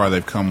thinking how far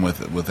they've come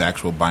with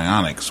actual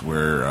bionics,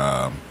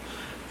 where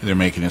they're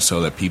making it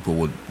so that people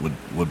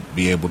would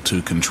be able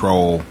to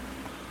control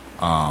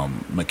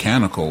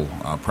mechanical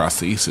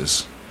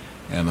prosthesis.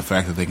 And the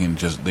fact that they can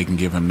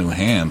give him new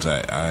hands,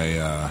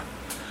 I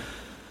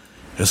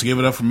just give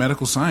it up for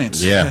medical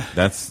science. Yeah,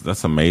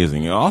 that's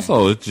amazing.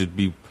 Also, it should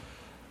be.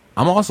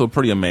 I'm also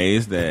pretty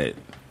amazed that.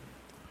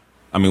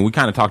 I mean, we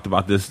kind of talked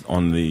about this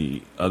on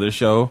the other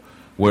show,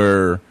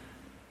 where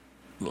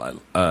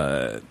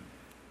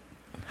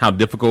how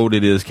difficult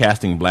it is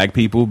casting black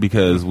people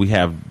because we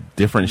have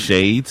different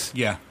shades.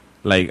 Yeah,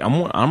 like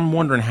I'm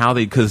wondering how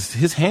because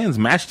his hands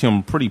matched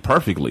him pretty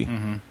perfectly.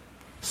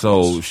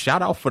 So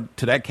shout out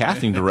to that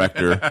casting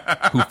director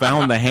who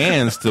found the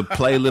hands to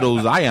play little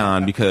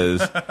Zion,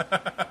 because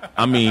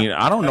I mean,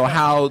 I don't know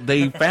how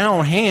they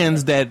found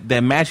hands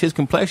that match his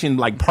complexion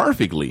like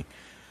perfectly.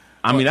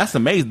 I mean, that's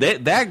amazing.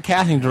 That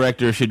casting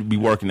director should be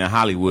working in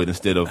Hollywood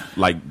instead of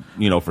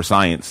for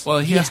science.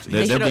 Well,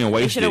 they're being wasted.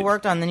 They should have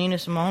worked on the Nina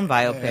Simone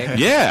biopic.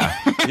 Yeah,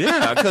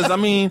 because I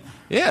mean,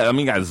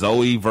 got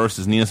Zoe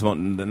versus Nina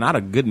Simone, not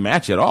a good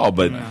match at all.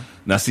 But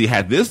now, see,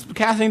 had this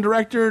casting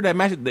director that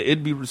match,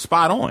 it'd be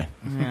spot on.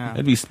 Yeah.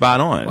 It'd be spot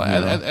on.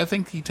 Well, I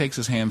think he takes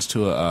his hands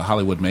to a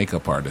Hollywood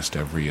makeup artist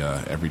every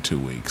 2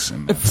 weeks,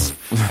 and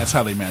that's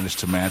how they manage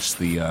to match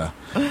the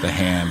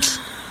hands.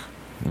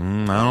 I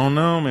don't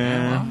know,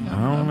 man.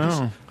 I don't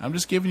know. I'm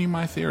just giving you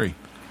my theory.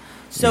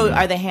 So,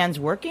 are the hands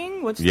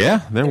working?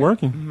 They're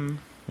working.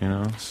 You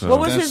know. So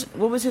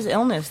what was his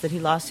illness that he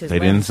lost his? They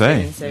didn't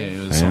say. Yeah,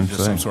 it was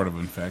just some sort of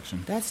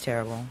infection. That's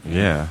terrible.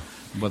 Yeah.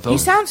 But he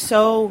sounds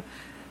so.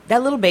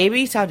 That little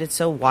baby sounded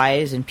so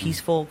wise and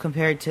peaceful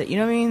compared to, you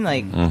know what I mean?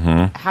 Like,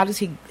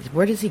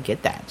 where does he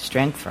get that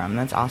strength from?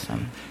 That's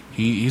awesome.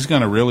 He's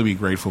going to really be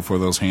grateful for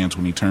those hands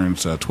when he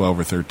turns 12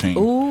 or 13.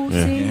 Ooh,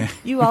 see?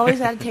 You always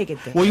got to take it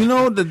there. Well, you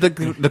know,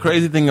 the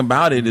crazy thing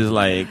about it is,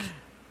 like,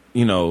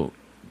 you know,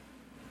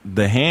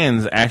 the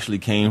hands actually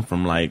came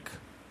from, like,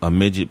 a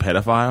midget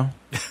pedophile.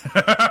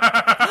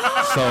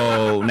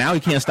 So now he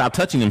can't stop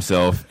touching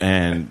himself,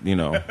 and, you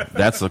know,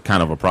 that's a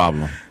kind of a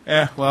problem.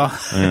 Yeah, well.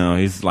 You know,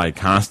 he's, like,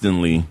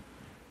 constantly,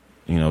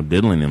 you know,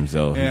 diddling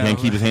himself. Yeah, he can't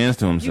keep his hands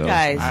to himself. You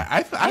guys,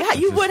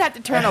 you would have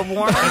to turn a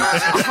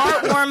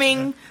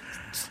heartwarming,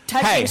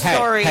 touching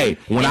story. Hey,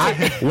 when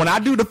I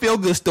do the feel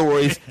good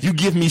stories, you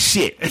give me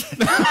shit.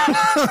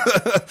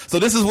 So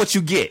this is what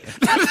you get.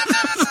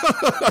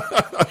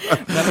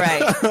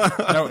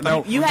 Right.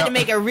 No, you had to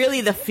make it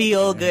really the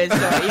feel good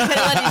story. You couldn't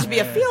let it just be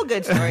a feel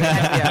good story. It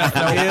had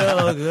to be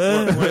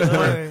a feel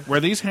good. Were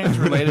these hands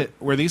related?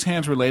 Were these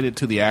hands related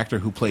to the actor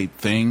who played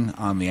Thing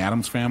on The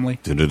Addams Family?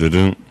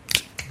 Drink.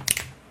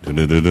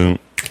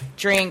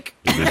 Drink.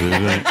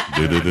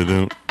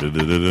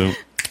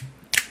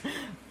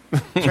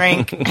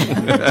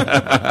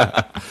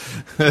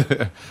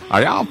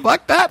 Are y'all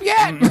fucked up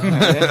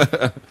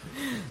yet?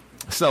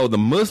 So the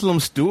Muslim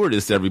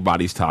Stewardess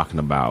everybody's talking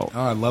about.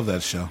 Oh, I love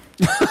that show.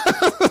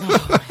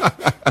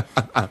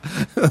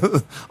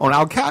 On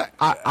Al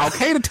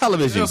Qaeda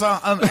television. It was on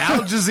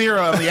Al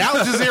Jazeera, on the Al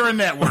Jazeera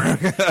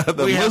network.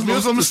 We have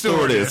Muslim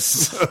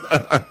Stewardess.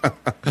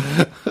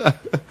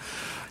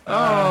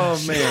 Oh,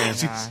 man.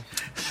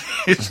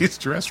 She's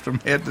dressed from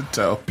head to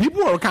toe.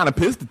 People are kind of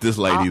pissed at this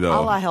lady, though.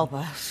 Allah help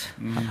us.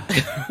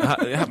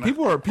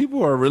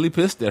 People are really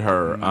pissed at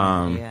her.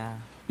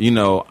 You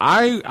know,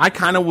 I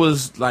kind of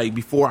was like,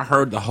 before I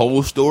heard the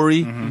whole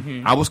story,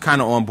 I was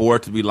kind of on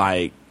board to be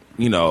like,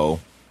 you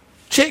know,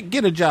 chick,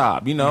 get a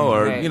job, you know,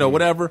 or, you know,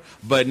 whatever.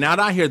 But now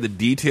that I hear the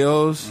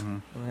details,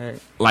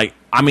 like,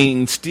 I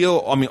mean,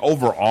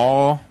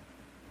 overall,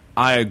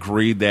 I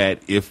agree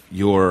that if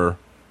your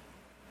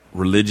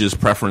religious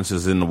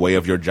preferences in the way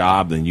of your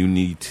job, then you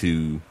need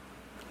to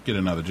get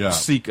another job,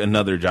 seek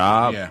another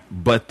job. Yeah.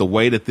 But the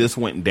way that this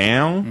went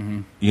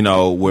down, you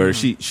know, where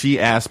she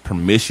asked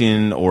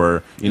permission,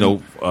 or, you know,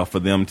 for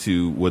them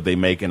to, would they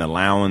make an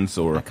allowance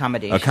or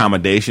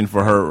accommodation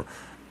for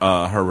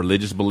her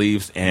religious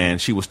beliefs, and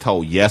she was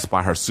told yes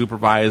by her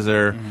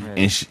supervisor,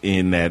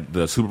 and that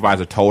the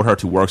supervisor told her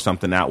to work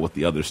something out with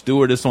the other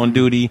stewardess on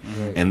duty,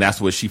 and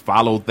that's what she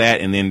followed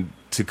that, and then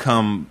to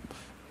come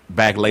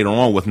back later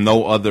on with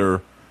no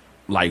other,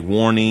 like,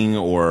 warning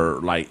or,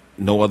 like,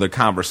 no other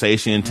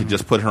conversation to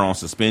just put her on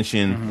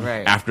suspension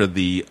after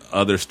the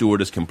other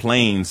stewardess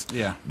complains,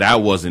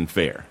 that wasn't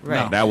fair.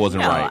 Right. No, that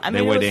wasn't right. I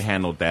mean, the way they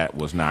handled that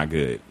was not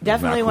good.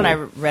 Definitely, when I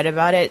read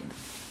about it,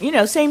 you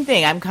know, same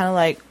thing. I'm kind of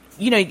like,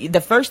 you know,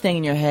 the first thing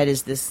in your head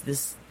is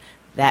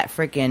that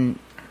freaking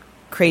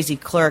crazy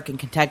clerk in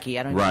Kentucky.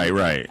 I don't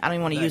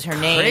even want to use her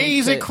name.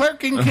 Crazy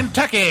clerk in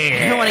Kentucky.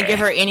 I don't want to give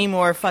her any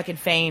more fucking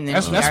fame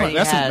than she already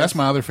has. That's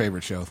my other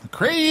favorite show. The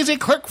Crazy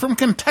Clerk from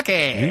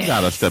Kentucky. You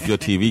gotta step your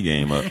TV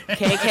game up.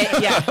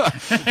 KK, yeah.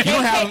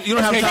 You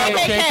don't have time.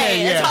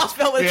 KK, it's all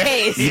spelled with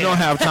K's. You don't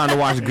have time to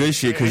watch good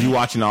shit because you're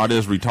watching all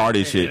this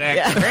retarded shit.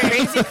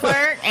 Crazy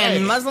clerk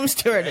and Muslim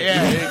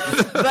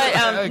stewardess.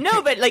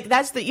 But like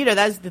that's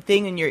the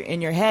thing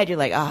in your head. You're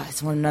like,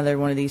 it's another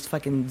one of these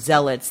fucking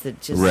zealots that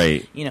just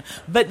you know.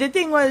 But the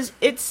thing was,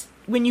 it's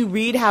when you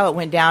read how it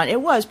went down, it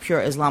was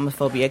pure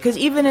Islamophobia. Because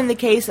even in the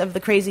case of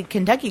the crazy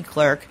Kentucky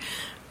clerk,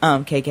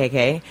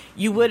 KKK,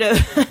 you would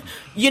have,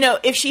 you know,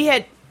 if she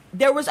had,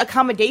 there was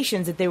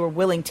accommodations that they were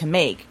willing to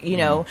make. You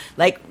know,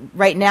 like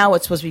right now,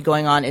 what's supposed to be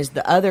going on is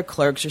the other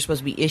clerks are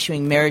supposed to be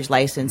issuing marriage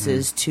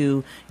licenses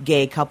to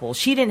gay couples.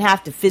 She didn't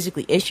have to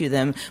physically issue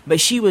them,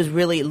 but she was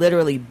really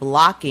literally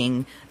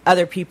blocking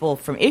other people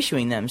from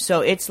issuing them.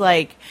 So it's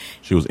like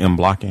she was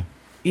blocking.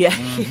 Yeah,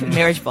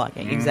 marriage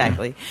blocking,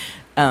 exactly.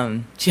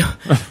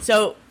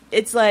 So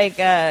it's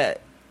like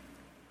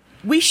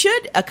we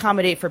should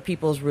accommodate for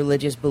people's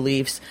religious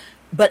beliefs,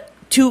 but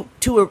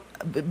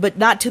but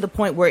not to the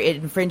point where it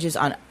infringes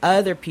on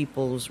other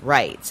people's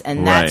rights,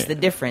 and that's the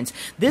difference.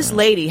 This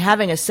lady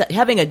having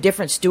a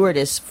different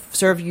stewardess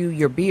serve you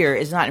your beer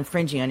is not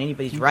infringing on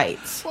anybody's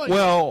rights.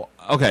 Well,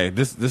 okay,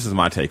 this is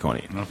my take on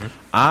it.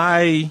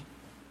 Okay.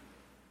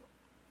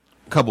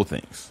 Couple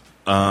things.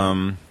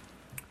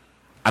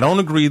 I don't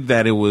agree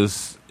that it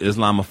was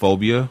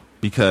Islamophobia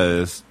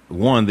because,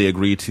 one, they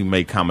agreed to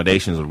make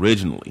accommodations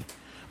originally,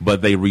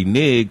 but they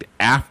reneged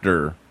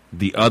after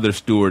the other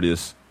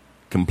stewardess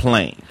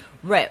complained.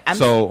 Right.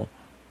 Go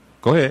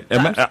ahead.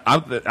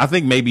 I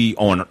think maybe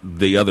on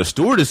the other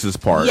stewardess's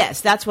part.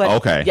 Yes, that's what.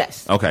 Okay.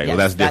 Yes. Okay. Well,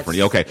 that's different.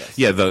 Okay. Yes.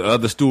 Yeah, the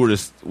other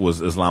stewardess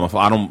was Islamophobic.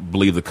 I don't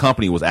believe the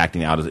company was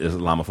acting out as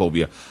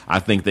Islamophobia.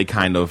 I think they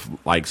kind of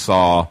like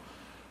saw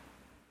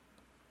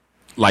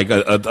like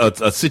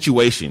a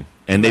situation.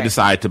 and they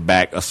decide to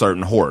back a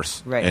certain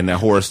horse, Right. and that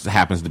horse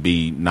happens to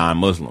be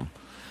non-Muslim.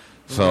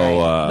 So,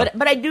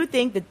 but I do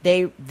think that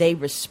they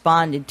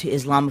responded to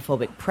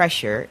Islamophobic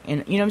pressure,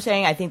 and you know what I'm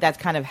saying. I think that's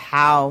kind of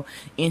how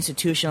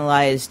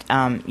institutionalized,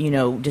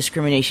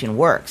 discrimination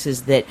works.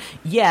 Is that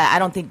I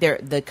don't think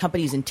the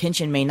company's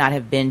intention may not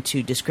have been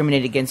to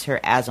discriminate against her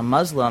as a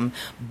Muslim,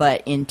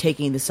 but in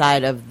taking the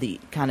side of the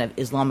kind of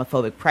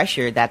Islamophobic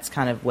pressure, that's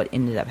kind of what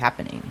ended up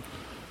happening.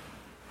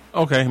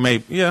 Okay,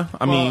 maybe, yeah.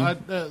 I mean,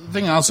 the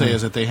thing I'll say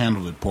is that they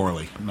handled it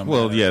poorly.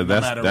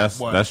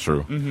 That's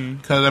true.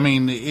 Because I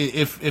mean,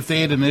 if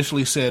they had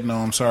initially said, "No,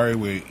 I'm sorry,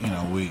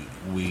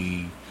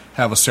 we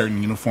have a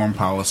certain uniform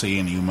policy,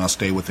 and you must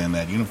stay within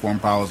that uniform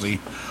policy,"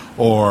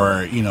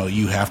 or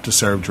you have to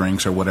serve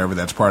drinks or whatever,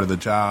 that's part of the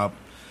job,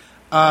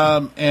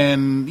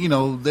 then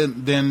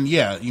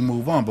you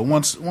move on. But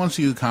once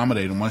you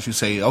accommodate them, once you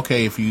say,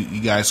 "Okay, if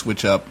you guys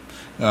switch up.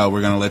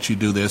 We're going to let you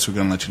do this, we're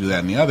going to let you do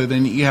that and the other,"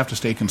 then you have to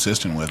stay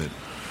consistent with it.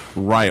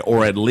 Right,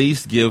 or at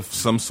least give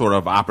some sort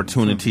of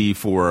opportunity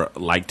for,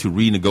 to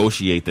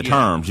renegotiate the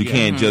terms. You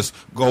can't just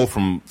go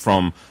from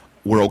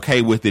we're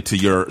okay with it to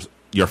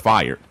you're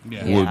fired.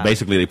 Well,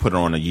 basically, they put her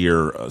on a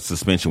year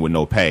suspension with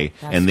no pay,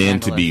 and then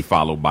to be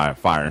followed by a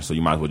fire. So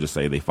you might as well just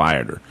say they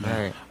fired her.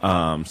 Right.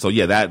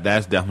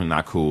 That's definitely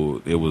not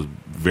cool. It was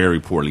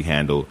very poorly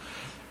handled.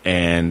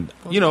 And,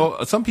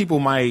 some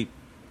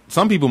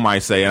people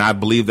might say, and I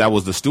believe that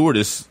was the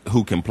stewardess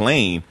who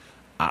complained,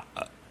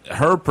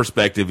 her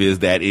perspective is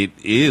that it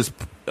is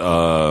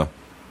part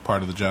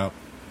of the job.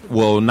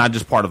 Well, not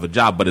just part of the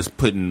job, but it's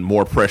putting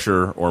more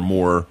pressure or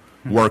more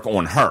work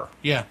on her.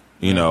 Yeah.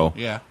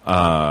 Yeah.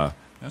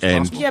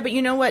 But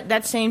you know what?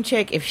 That same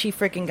chick, if she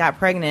freaking got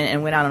pregnant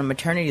and went out on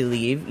maternity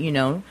leave,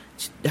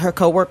 her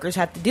coworkers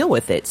have to deal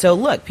with it. So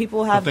look,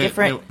 people have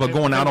different. But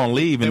going out on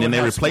leave and then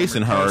they're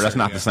replacing her, that's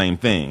not the same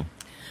thing.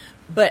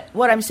 But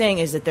what I'm saying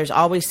is that there's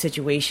always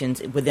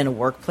situations within a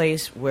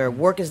workplace where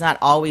work is not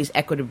always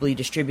equitably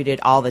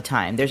distributed all the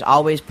time. There's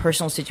always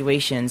personal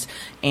situations,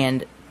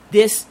 and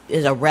this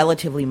is a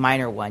relatively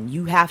minor one.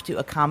 You have to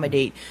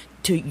accommodate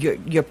to your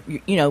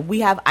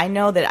I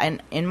know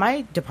that in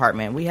my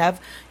department we have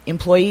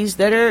employees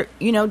that are,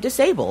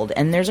 disabled,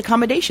 and there's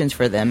accommodations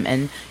for them.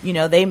 And,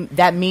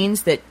 that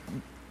means that,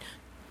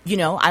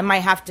 I might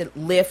have to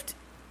lift.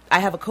 I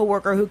have a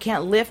coworker who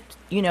can't lift,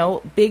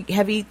 big,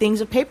 heavy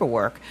things of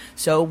paperwork.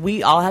 So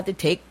we all have to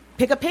pick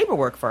up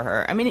paperwork for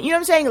her. I mean, you know what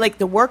I'm saying? Like,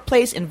 the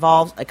workplace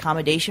involves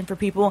accommodation for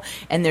people,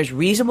 and there's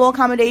reasonable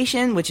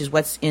accommodation, which is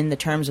what's in the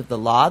terms of the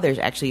law. There's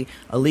actually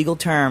a legal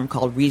term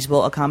called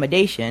reasonable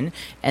accommodation,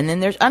 and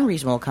then there's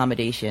unreasonable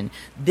accommodation.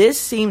 This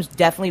seems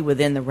definitely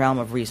within the realm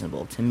of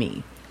reasonable to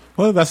me.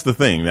 Well, that's the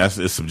thing.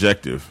 It's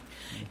subjective.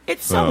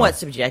 It's somewhat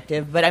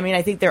subjective, but I mean,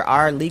 I think there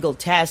are legal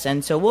tests,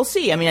 and so we'll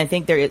see. I mean, I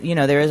think there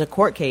is a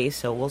court case,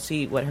 so we'll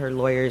see what her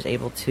lawyer is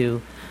able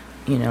to,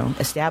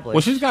 establish.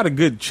 Well, she's got a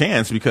good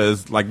chance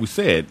because, like we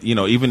said,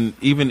 even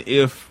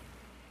if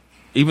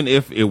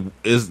it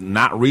is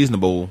not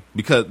reasonable,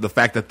 because the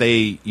fact that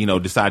they,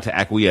 decide to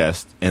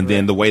acquiesce and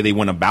then the way they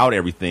went about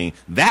everything,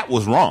 that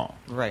was wrong.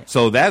 Right.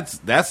 So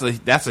that's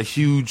a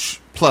huge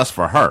plus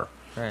for her.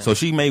 Right. So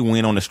she may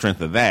win on the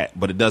strength of that,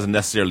 but it doesn't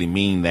necessarily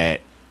mean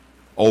that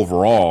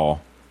overall,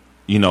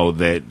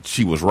 that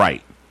she was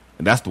right.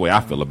 And that's the way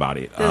I feel about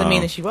it. Doesn't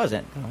mean that she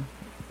wasn't.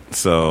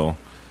 So,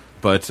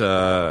 but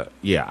I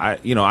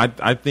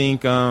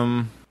think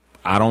I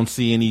don't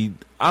see any.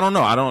 I don't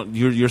know.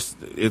 You're.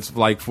 It's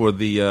like for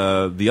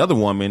the other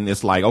woman,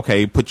 it's like,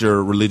 okay, put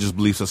your religious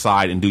beliefs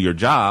aside and do your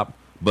job.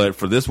 But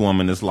for this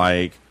woman, it's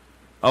like,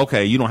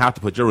 okay, you don't have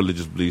to put your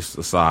religious beliefs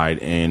aside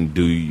and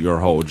do your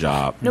whole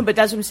job. No, but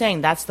that's what I'm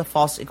saying. That's the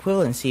false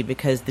equivalency,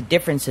 because the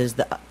difference is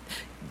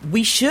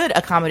we should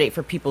accommodate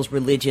for people's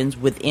religions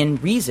within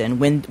reason.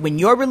 When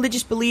your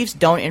religious beliefs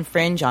don't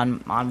infringe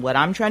on what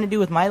I'm trying to do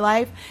with my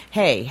life,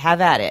 hey, have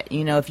at it.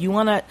 If you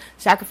want to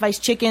sacrifice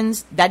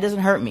chickens, that doesn't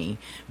hurt me.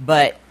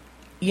 But,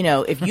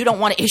 if you don't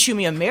want to issue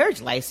me a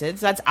marriage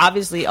license, that's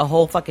obviously a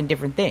whole fucking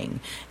different thing.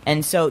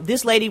 And so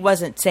this lady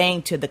wasn't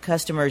saying to the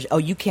customers, oh,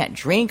 you can't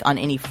drink on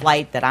any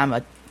flight that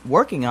I'm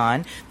working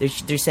on.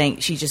 She's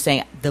just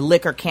saying the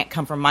liquor can't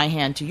come from my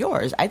hand to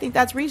yours. I think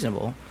that's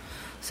reasonable.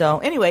 So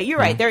anyway, you're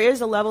right. There is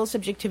a level of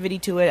subjectivity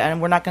to it,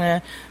 and we're not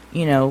going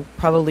to,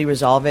 probably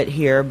resolve it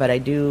here. But I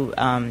do.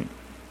 I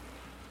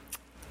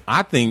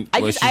think.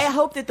 I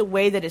hope that the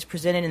way that it's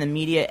presented in the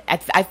media,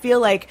 I feel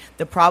like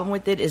the problem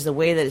with it is the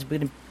way that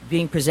it's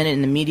being presented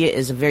in the media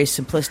is a very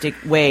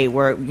simplistic way,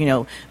 where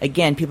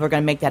again, people are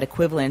going to make that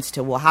equivalence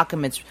to, well, how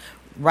come it's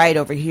right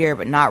over here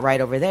but not right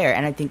over there?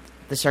 And I think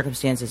the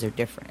circumstances are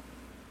different.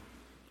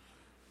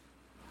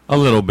 A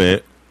little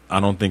bit. I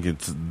don't think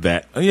it's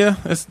that. Yeah,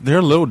 they're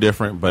a little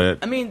different, but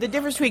I mean, the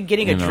difference between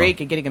getting a drink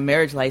and getting a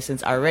marriage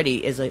license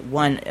already is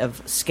one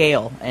of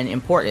scale and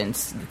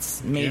importance.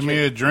 It's major. Give me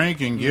a drink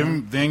and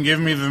give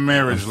me the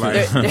marriage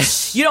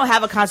license. You don't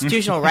have a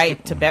constitutional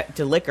right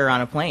to liquor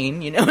on a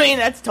plane. I mean,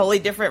 that's totally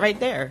different right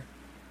there.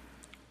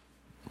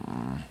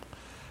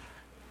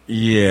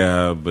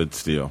 Yeah, but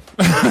still,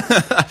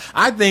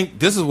 I think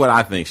this is what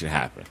I think should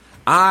happen.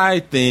 I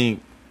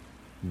think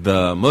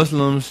the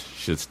Muslims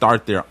should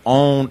start their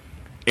own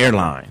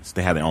airlines.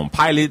 They have their own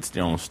pilots,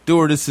 their own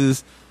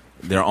stewardesses,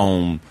 their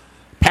own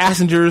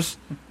passengers,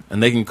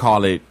 and they can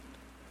call it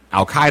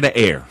Al Qaeda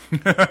Air.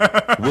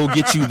 We'll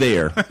get you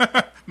there,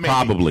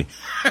 probably.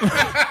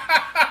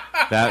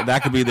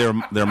 That could be their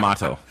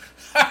motto.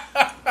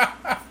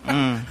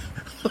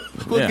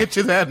 We'll get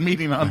you that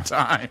meeting on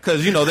time.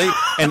 Because they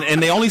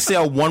and they only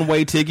sell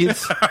one-way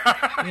tickets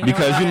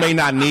because you may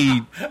not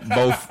need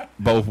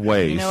both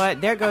ways. You know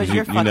what? There goes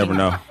your you never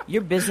know.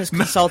 Your business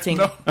consulting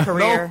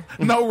career.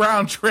 No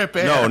round trip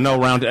air. No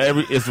round.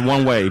 It's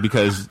one way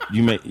because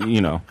you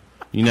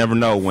never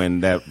know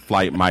when that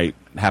flight might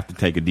have to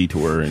take a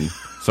detour and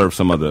serve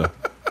some other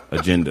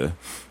agenda.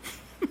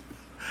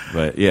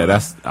 But yeah,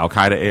 that's Al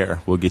Qaeda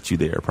Air. We'll get you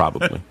there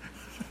probably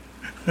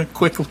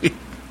quickly.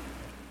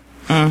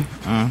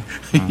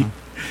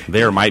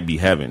 There might be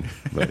heaven,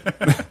 but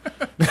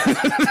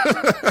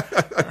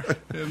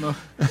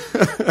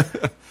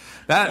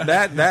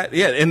that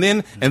yeah, and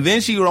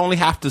then she would only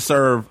have to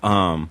serve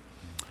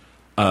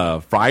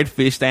fried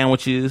fish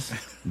sandwiches,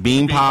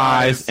 bean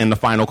pies, and the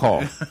final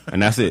call,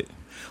 and that's it.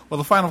 Well,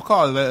 the final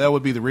call that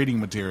would be the reading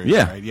material.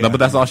 Yeah, right? Yeah. But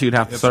that's all she would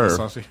have to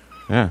serve.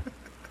 Yeah,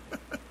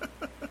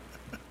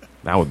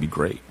 that would be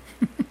great.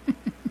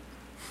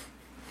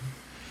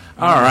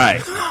 All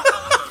right.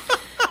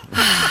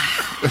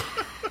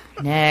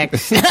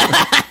 Next.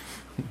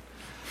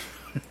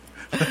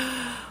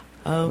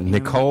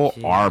 Nicole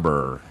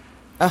Arbour.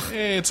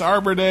 Hey, it's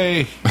Arbour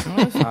Day.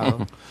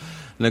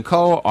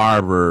 Nicole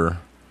Arbour.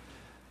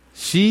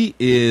 She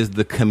is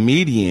the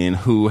comedian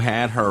who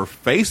had her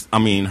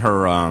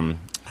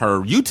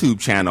YouTube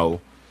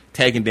channel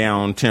taken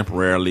down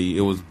temporarily.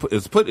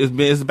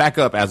 It's back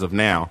up as of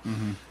now.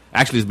 Mm-hmm.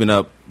 Actually, it's been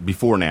up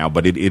before now,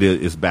 but it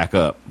is back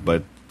up.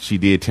 But she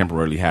did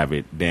temporarily have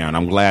it down.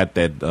 I'm glad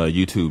that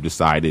YouTube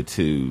decided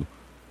to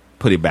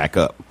put it back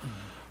up.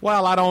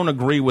 While I don't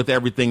agree with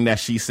everything that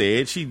she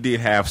said, she did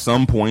have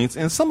some points,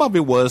 and some of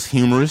it was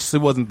humorous. It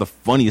wasn't the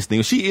funniest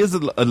thing. She is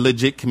a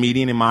legit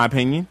comedian, in my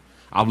opinion.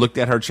 I've looked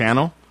at her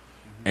channel,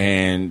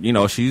 and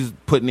she's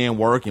putting in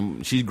work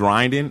and she's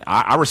grinding.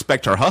 I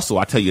respect her hustle.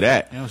 I tell you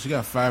that. Yeah, she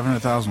got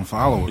 500,000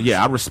 followers.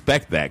 Yeah, I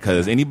respect that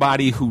because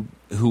anybody who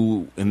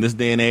in this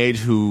day and age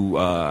who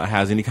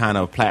has any kind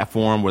of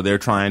platform where they're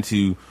trying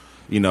to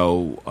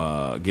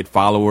get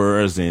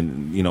followers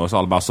and it's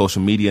all about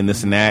social media and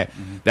this and that.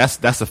 Mm-hmm.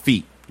 That's a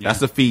feat. Yeah.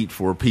 That's a feat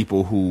for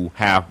people who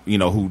have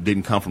who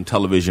didn't come from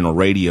television or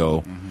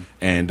radio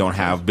and don't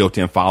have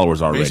built-in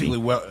followers already.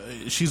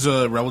 Basically, she's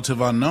a relative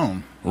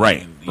unknown.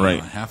 Right.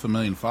 Right.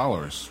 500,000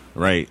 followers.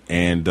 Right.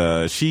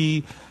 And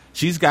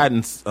she's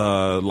gotten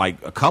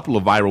like a couple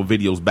of viral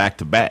videos back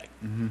to back.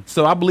 Mm-hmm.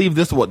 So I believe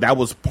that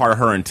was part of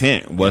her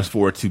intent was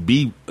for it to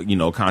be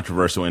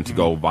controversial and to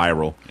go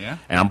viral. Yeah.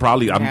 And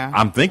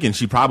I'm thinking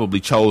she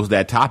probably chose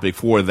that topic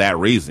for that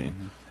reason.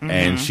 Mm-hmm.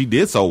 And she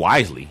did so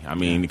wisely. I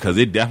mean, because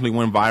it definitely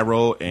went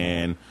viral,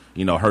 and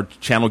her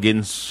channel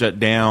getting shut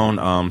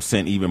down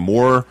sent even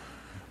more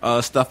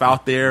stuff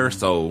out there.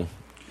 So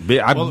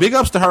big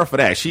ups to her for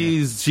that. She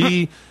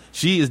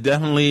is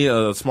definitely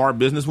a smart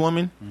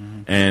businesswoman,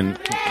 and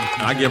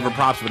I give her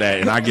props for that,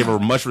 and I give her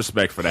much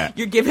respect for that.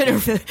 You're giving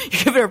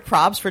her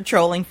props for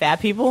trolling fat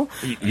people?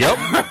 Yep,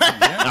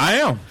 I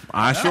am.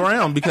 I sure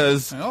am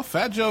because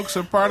fat jokes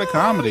are part of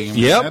comedy. I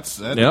mean, yep. That's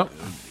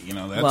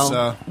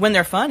when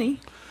they're funny.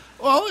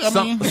 Well,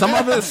 I mean,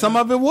 some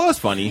of it was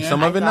funny,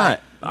 some of it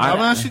not. I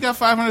mean, she got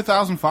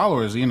 500,000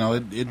 followers.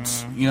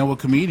 It's with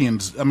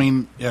comedians. I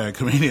mean,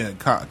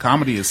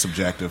 comedy is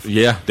subjective.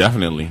 Yeah,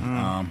 definitely.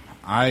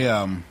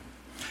 I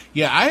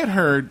had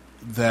heard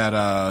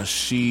that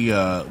she.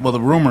 The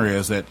rumor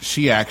is that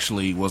she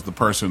actually was the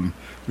person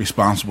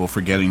responsible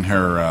for getting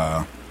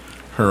her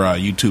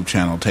YouTube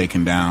channel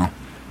taken down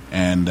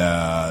and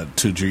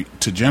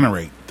to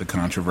generate the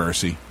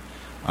controversy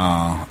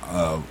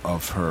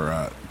of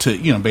her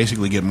to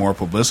basically get more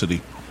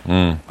publicity.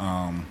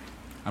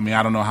 I mean,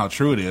 I don't know how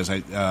true it is.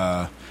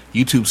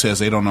 YouTube says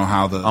they don't know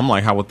how I'm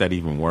like, how would that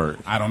even work?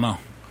 I don't know.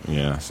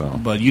 Yeah. So,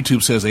 but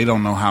YouTube says they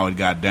don't know how it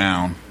got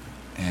down.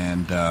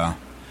 And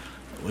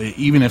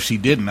even if she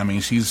didn't, I mean,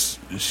 she's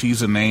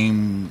a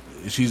name.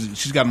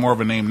 She's got more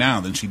of a name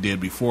now than she did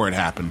before it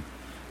happened.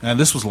 And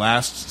this was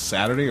last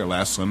Saturday or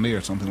last Sunday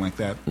or something like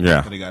that.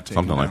 Yeah, that it got taken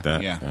something down. like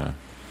that. Yeah.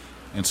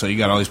 And so you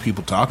got all these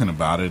people talking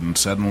about it, and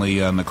suddenly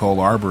Nicole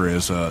Arbour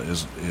is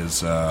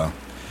well,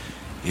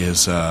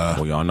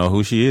 y'all know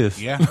who she is.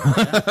 Yeah.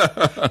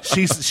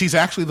 She's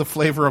actually the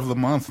flavor of the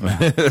month now.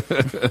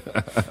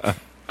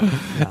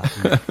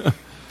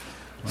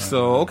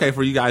 So, okay,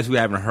 for you guys who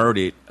haven't heard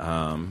it,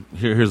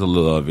 here's a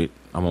little of it.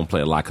 I'm gonna play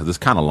a lot because it's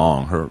kind of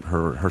long.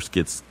 Her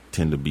skits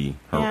tend to be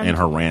and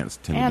her rants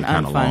tend to be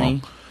kind of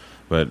long.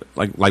 But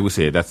like we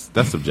said, that's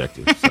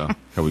subjective. So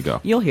here we go.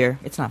 You'll hear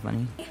it's not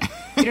funny.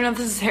 You don't know if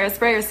this is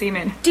hairspray or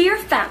semen. Dear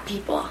fat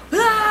people.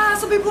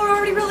 Some people are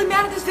already really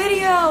mad at this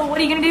video. What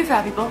are you gonna do,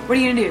 fat people? What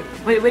are you gonna do?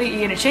 What are you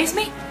gonna chase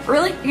me?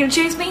 Really? You're gonna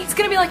chase me? It's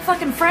gonna be like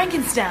fucking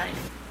Frankenstein.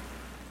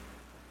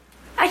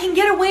 I can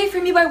get away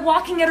from you by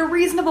walking at a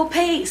reasonable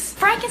pace.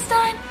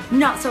 Frankenstein?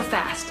 Not so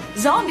fast.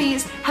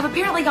 Zombies have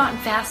apparently gotten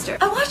faster.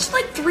 I watched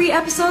like 3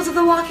 episodes of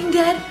The Walking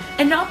Dead,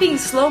 and not being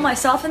slow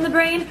myself in the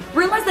brain,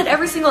 realized that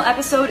every single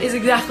episode is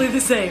exactly the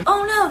same.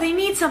 Oh no, they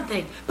need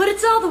something, but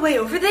it's all the way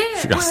over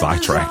there. She got where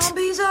sidetracked. The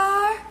zombies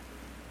are.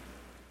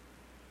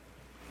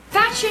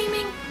 Fat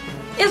shaming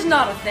is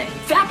not a thing.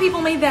 Fat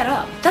people made that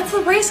up. That's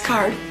the race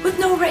card with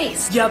no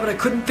race. Yeah, but I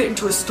couldn't fit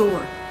into a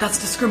store. That's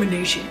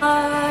discrimination.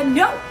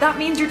 No. That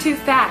means you're too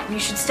fat and you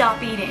should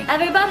stop eating.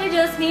 Everybody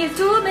just needs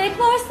to make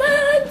more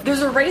sense.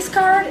 There's a race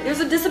card, there's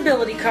a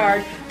disability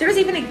card, there's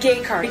even a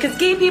gay card, because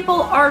gay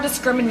people are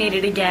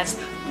discriminated against.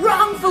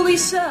 Wrongfully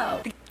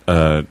so.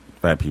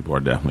 Fat people are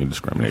definitely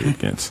discriminated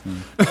against.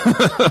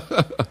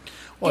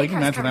 Well, you can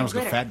imagine that was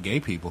the fat gay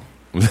people.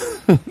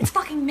 It's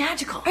fucking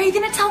magical. Are you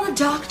gonna tell the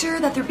doctor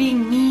that they're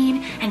being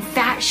mean and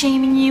fat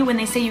shaming you when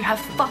they say you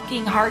have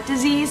fucking heart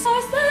disease?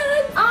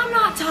 I'm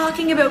not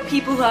talking about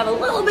people who have a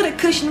little bit of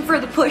cushion for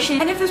the pushing.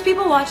 And if there's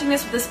people watching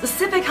this with a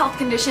specific health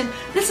condition,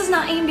 this is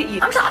not aimed at you.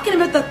 I'm talking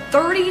about the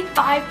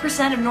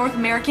 35% of North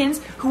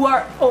Americans who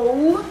are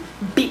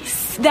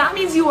obese. That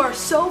means you are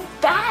so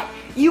fat,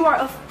 you are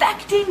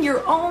affecting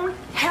your own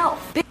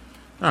health.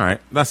 All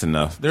right, that's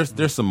enough.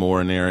 There's some more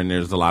in there, and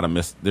there's a lot of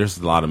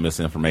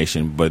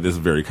misinformation, but this is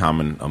very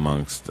common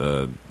amongst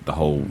the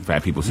whole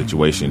fat people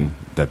situation,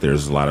 that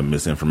there's a lot of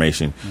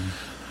misinformation,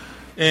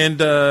 and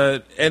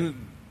a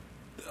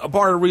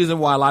part of the reason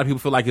why a lot of people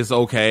feel like it's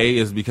okay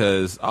is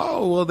because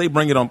they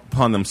bring it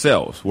upon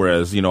themselves,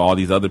 whereas all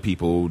these other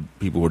people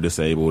who are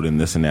disabled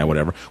and this and that,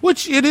 whatever,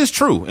 which it is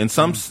true in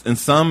some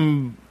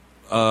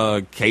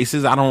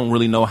cases. I don't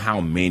really know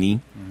how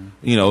many.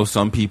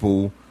 Some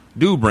people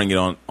do bring it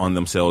on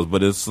themselves,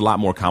 but it's a lot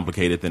more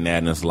complicated than that,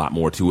 and there's a lot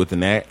more to it than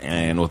that.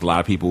 And with a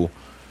lot of people,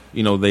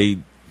 they're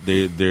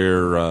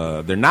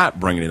not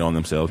bringing it on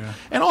themselves. Yeah.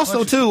 And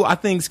also too, I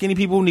think skinny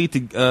people need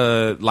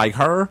to like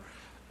her.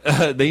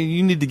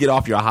 You need to get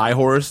off your high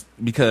horse,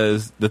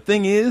 because the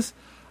thing is,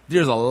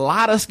 there's a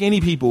lot of skinny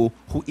people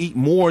who eat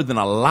more than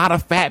a lot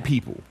of fat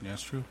people. Yeah,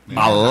 that's true.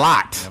 A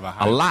lot.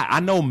 I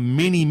know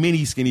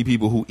many skinny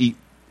people who eat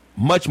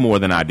much more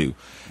than I do.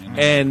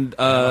 And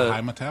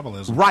high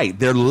metabolism. Right.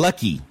 They're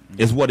lucky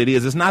is what it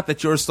is. It's not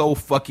that you're so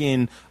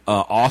fucking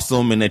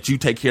awesome and that you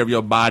take care of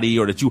your body,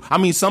 or that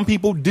some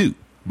people do,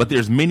 but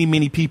there's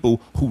many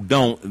people who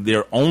don't.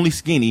 They're only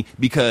skinny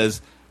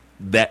because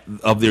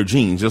of their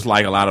genes, just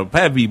like a lot of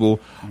fat people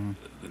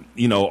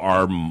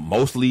are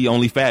mostly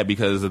only fat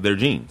because of their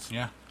genes.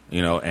 Yeah.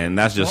 And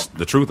that's just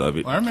the truth of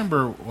it. I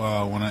remember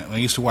when I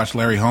used to watch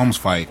Larry Holmes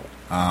fight.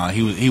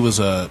 He was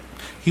the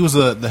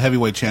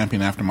heavyweight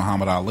champion after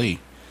Muhammad Ali.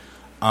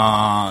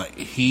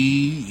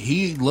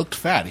 He looked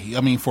fat.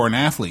 For an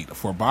athlete,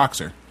 for a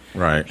boxer,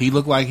 right? He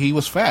looked like he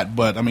was fat.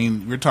 But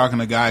you're talking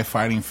a guy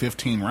fighting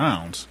 15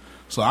 rounds,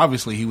 so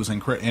obviously he was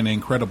in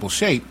incredible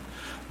shape.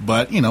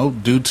 But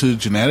due to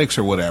genetics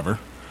or whatever,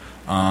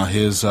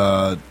 his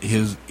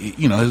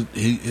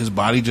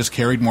body just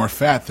carried more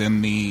fat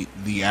than the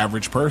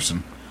average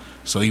person.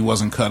 So he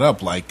wasn't cut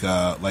up like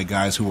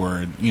guys who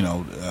were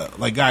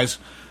like guys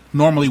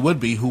normally would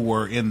be, who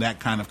were in that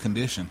kind of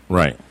condition.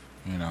 Right.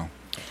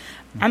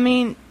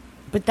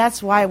 But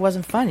that's why it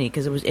wasn't funny,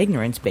 because it was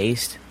ignorance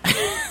based.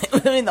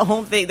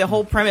 The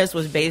whole premise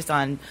was based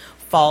on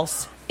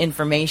false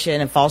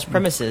information and false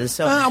premises.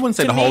 So I wouldn't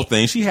say the whole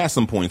thing. She has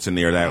some points in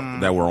there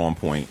that were on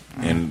point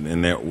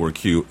and that were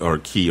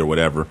key or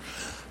whatever.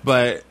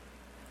 But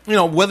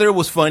whether it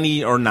was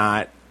funny or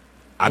not,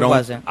 I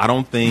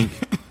don't think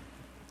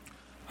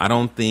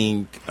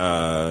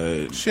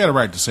she had a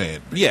right to say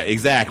it. Yeah,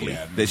 exactly.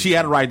 Yeah. That she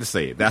had a right to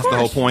say it. That's the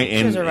whole point.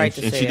 And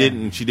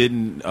she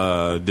didn't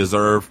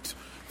deserve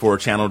for a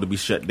channel to be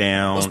shut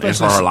down, and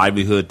for her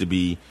livelihood to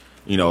be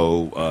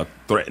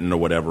threatened or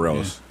whatever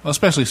else. Yeah. Well,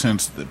 especially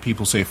since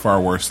people say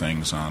far worse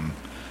things on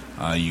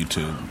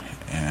YouTube,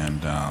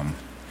 and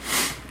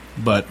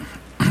but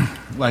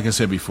like I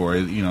said before,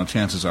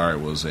 chances are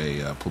it was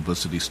a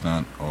publicity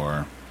stunt,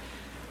 or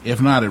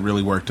if not, it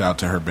really worked out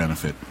to her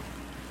benefit.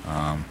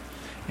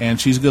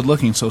 And she's good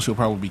looking, so she'll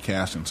probably be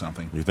cast in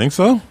something. You think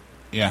so?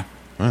 Yeah.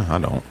 I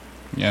don't.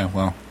 Yeah,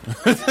 well.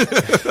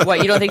 What,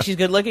 you don't think she's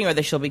good looking, or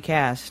that she'll be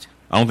cast?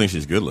 I don't think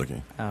she's good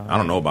looking. Oh, I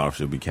don't know about if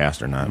she'll be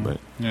cast or not, but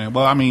yeah.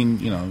 Well,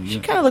 she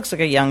kind of looks like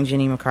a young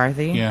Jenny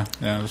McCarthy. Yeah,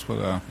 that's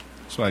what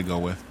I go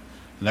with.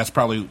 And that's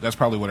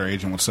probably what her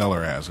agent would sell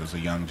her as a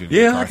young Jenny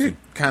McCarthy. I could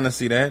kind of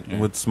see that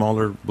with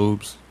smaller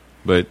boobs,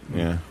 but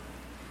yeah.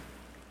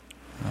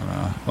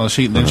 Well,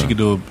 she could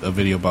do a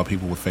video about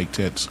people with fake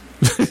tits.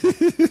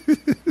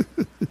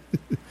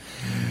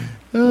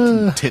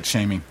 Tit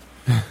shaming.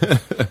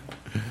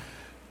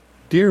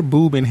 Dear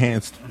boob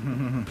enhanced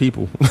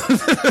people.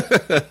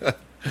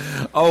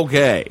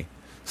 Okay,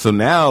 so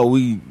now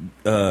we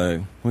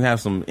have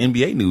some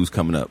NBA news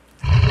coming up.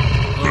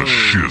 The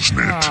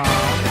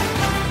Shiznit.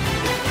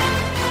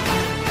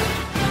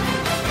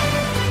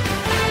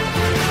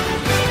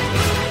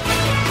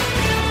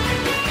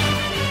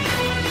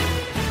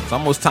 It's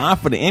almost time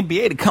for the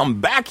NBA to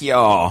come back,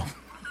 y'all.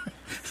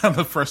 on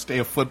the first day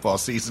of football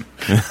season.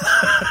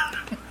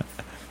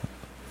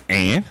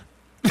 And?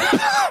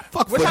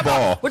 Fuck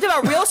football. We're talking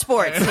about real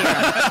sports here.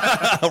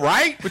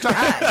 Right?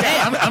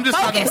 I'm just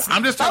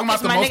talking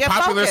about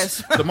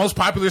the most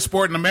popular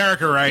sport in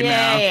America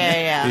now.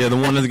 Yeah. The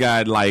one that's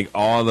got like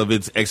all of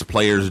its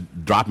ex-players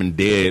dropping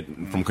dead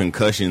from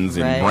concussions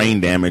and brain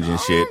damage and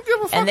shit.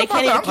 I'm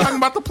talking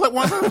about the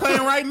ones that are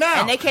playing right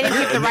now. And they can't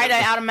even keep the right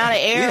amount of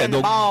air in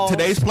the ball.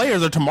 Today's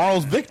players are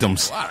tomorrow's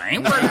victims. Well, I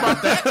ain't worried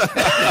about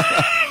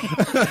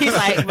that. He's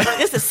like,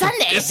 this is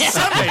Sunday. It's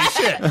Sunday,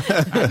 shit.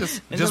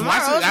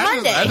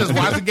 I just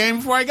watched the game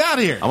before I got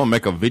here. I'm gonna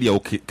make a video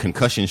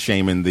concussion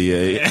shaming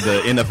the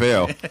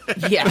NFL.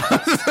 Yeah,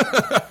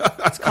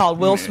 it's called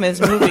Will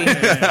Smith's movie.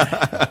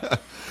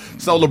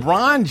 So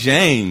LeBron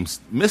James,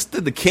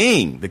 Mr. The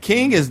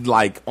King is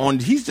like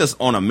he's just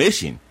on a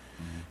mission.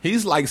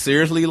 He's like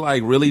seriously,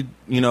 like really,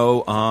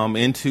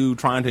 into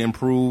trying to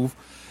improve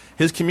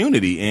his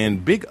community,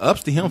 and big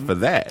ups to him for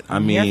that.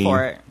 I'm here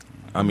for it.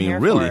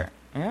 Really.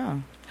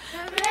 Yeah.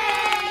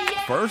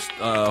 First,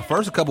 a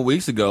couple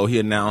weeks ago, he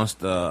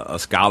announced a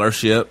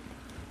scholarship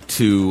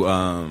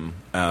to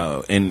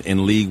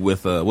in league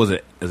with is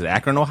it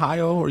Akron,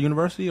 Ohio, or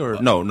University, or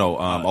no,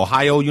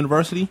 Ohio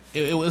University?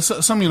 It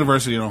was some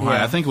university in Ohio.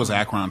 Yeah. I think it was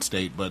Akron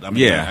State, but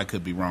I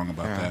could be wrong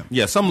about that.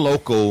 Yeah, some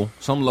local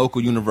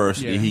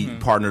university he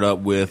partnered up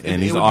with,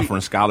 and he's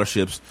offering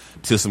scholarships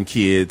to some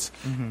kids,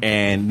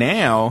 and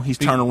now he's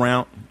turning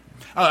around.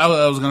 I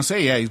was going to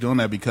say, he's doing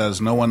that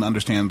because no one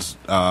understands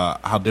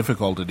how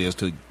difficult it is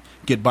to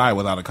get by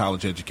without a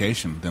college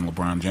education than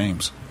LeBron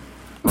James.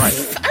 Right.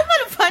 I'm going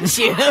to punch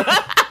you.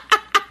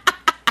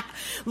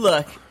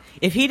 Look,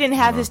 if he didn't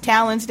have his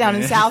talents down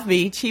in South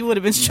Beach, he would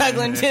have been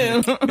struggling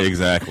too.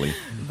 Exactly.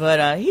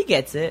 But he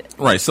gets it.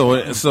 Right.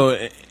 So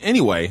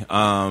anyway,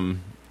 in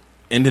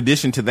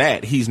addition to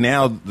that, he's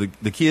now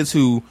the kids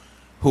who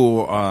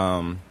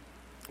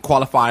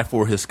qualify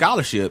for his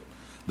scholarship.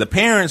 The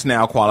parents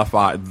now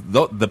qualify.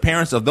 The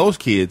parents of those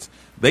kids,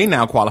 they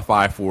now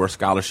qualify for a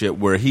scholarship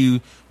where he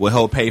will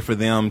help pay for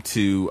them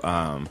to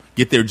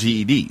get their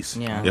GEDs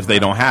if they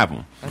don't have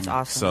them. That's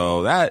awesome.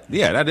 So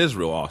that is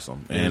real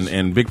awesome,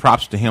 and big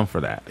props to him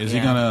for that. Is he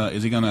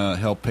gonna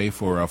help pay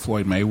for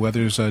Floyd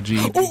Mayweather's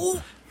GED?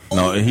 Ooh.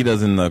 No, he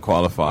doesn't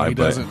qualify. He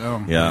doesn't.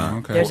 Oh, yeah.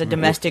 Okay. There's a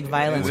domestic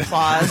violence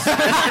clause.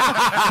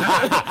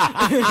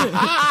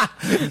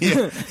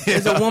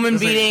 There's a woman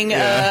beating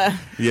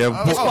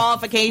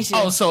disqualification.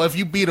 Oh, so if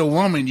you beat a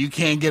woman, you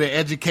can't get an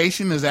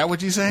education? Is that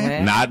what you're saying?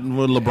 Yeah. Not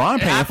with LeBron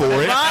paying for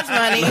it. LeBron's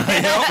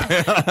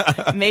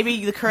money.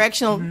 Maybe the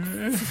correctional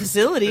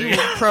facility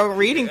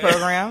reading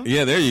program.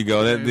 Yeah, there you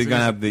go. They're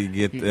gonna have to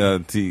get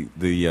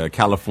the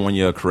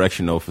California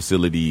Correctional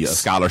Facility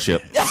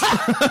scholarship.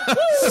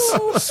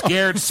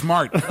 Scared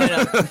smart.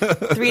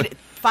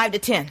 5 to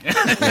 10.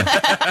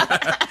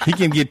 He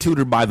can get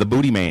tutored by the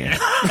booty man.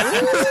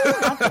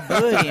 Not the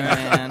booty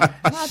man.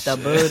 Not the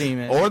booty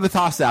man. Or the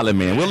toss salad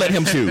man. We'll let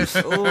him choose.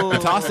 The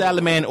toss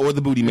salad man or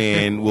the booty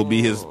man will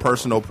be his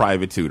personal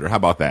private tutor. How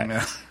about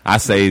that? I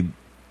say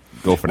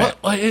go for that.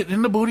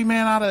 Isn't the booty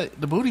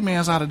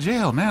man's out of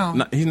jail now?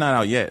 No, he's not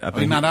out yet. I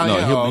think he's not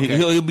out yet?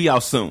 He'll be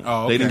out soon.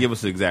 Oh, okay. They didn't give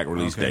us the exact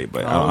release date,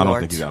 but I don't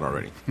think he's out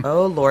already.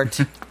 Oh, Lord.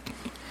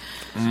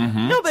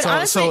 Mm-hmm. No, but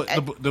honestly,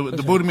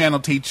 the booty man will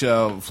teach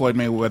Floyd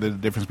Mayweather the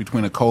difference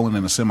between a colon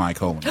and a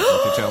semicolon. That's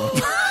what you tell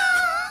him.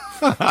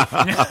 Oh, no,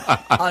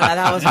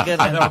 that was a good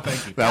one.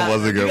 That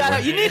was a good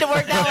one. You need to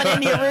work that one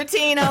into your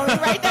routine.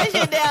 Write that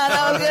shit down.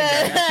 That was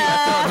good.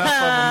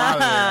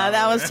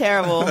 That was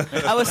terrible.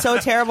 I was so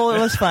terrible, it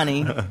was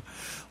funny.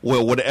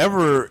 Well,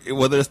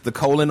 whether it's the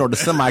colon or the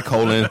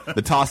semicolon,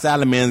 the toss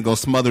salad man's gonna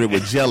smother it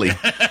with jelly and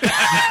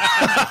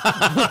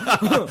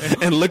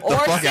lick the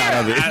fuck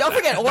out of it. Don't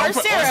forget,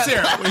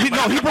 syrup. He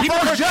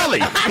prefers jelly.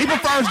 He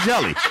prefers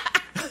jelly.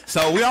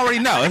 So we already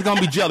know it's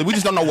gonna be jelly. We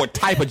just don't know what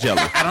type of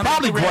jelly.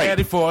 Probably grape.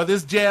 Ready for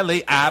this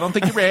jelly? I don't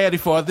think you're ready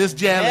for this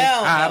jelly.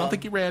 I don't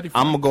think you're ready.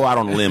 I'm gonna go out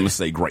on a limb and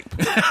say grape.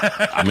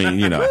 I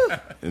mean,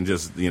 and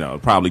just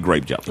probably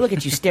grape jelly. Look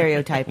at you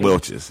stereotyping.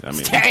 Welch's. I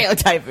mean,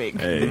 stereotyping.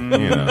 Hey,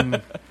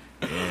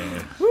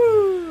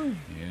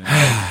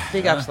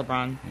 Big ups,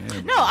 LeBron.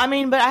 Yeah, no, I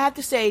mean, but I have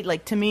to say,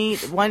 like, to me,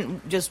 one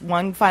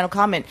final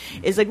comment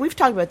is, like, we've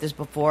talked about this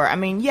before. I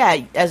mean,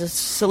 as a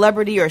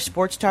celebrity or a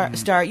sports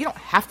star, you don't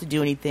have to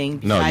do anything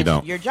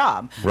besides your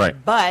job. Right.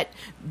 But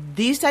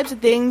these types of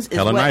things is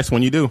hella nice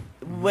when you do.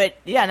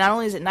 Not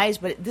only is it nice,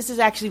 but this is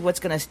actually what's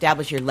going to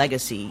establish your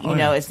legacy. You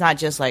know, it's not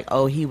just like,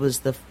 he was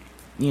the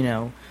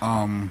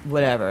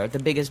whatever, the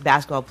biggest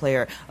basketball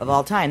player of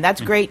all time.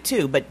 That's great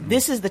too, but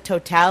this is the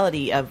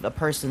totality of a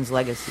person's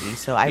legacy.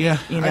 So he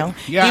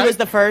was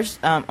the first.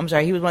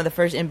 He was one of the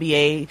first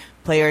NBA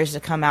players to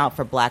come out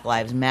for Black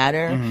Lives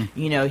Matter.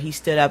 Mm-hmm. He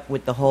stood up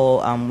with the whole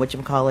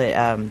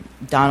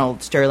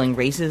Donald Sterling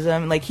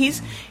racism. Like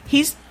he's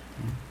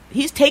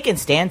taken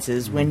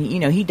stances when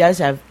he does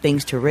have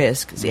things to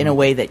risk in a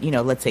way that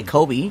let's say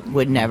Kobe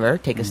would never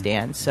take a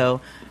stance.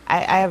 So I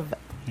have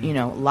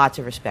lots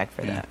of respect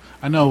for that.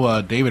 I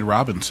know David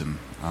Robinson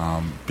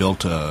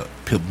built a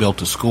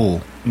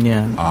school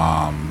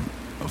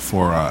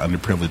for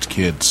underprivileged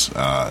kids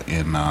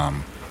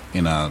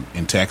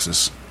in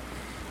Texas.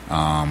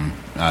 And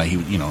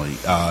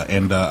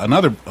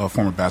another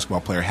former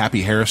basketball player,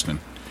 Happy Harrison,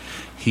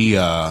 he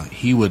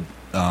would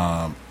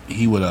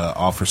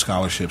offer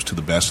scholarships to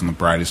the best and the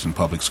brightest in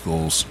public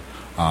schools,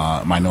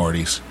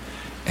 minorities,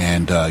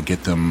 and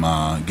get them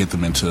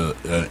into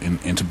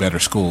better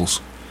schools.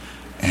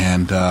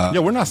 And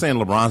we're not saying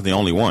LeBron's the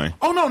only one.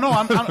 Oh no,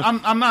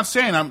 I'm not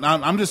saying.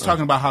 I'm just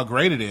talking about how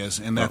great it is,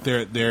 and that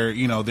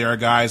there are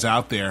guys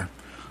out there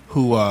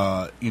who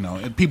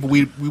people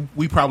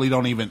we probably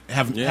don't even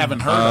haven't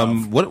heard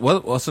of.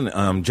 What's the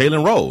name?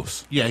 Jalen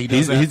Rose. Yeah, he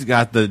does. He's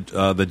got the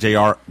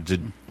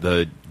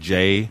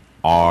JRLA,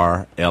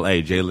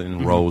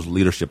 Jalen Rose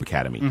Leadership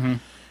Academy,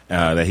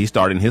 that he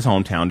started in his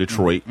hometown,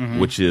 Detroit,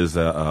 which is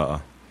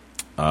a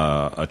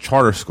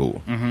charter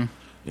school.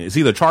 It's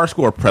either a charter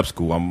school or prep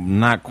school. I'm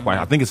not quite.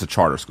 I think it's a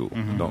charter school.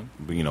 But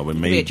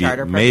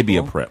maybe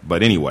a prep.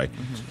 But anyway,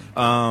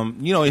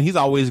 and he's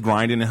always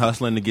grinding and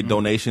hustling to get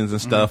donations and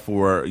stuff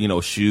for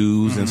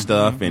shoes and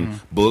stuff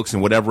and books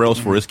and whatever else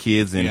for his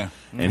kids and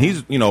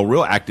he's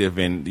real active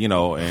and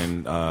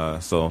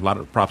so a lot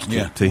of props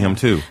to him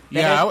too.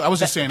 Yeah, I was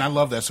just saying I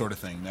love that sort of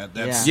thing. That's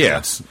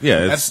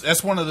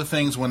one of the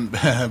things when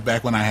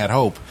back when I had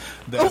hope.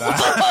 When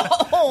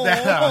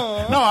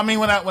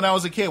I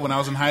was a kid, when I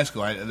was in high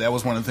school, that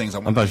was one of the things I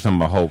wanted. I thought you were talking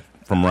about Hope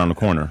from around the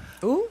corner.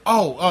 Ooh.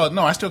 Oh,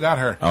 no, I still got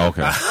her. Oh,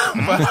 okay.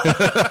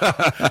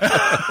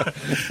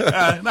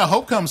 No,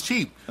 Hope comes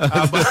cheap.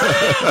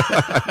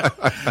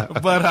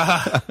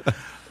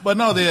 But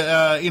no,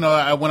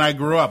 when I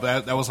grew up,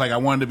 that was like I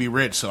wanted to be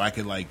rich so I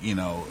could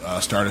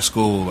start a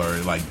school or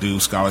do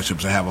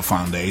scholarships or have a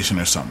foundation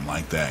or something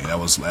like that.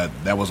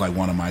 That was like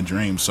one of my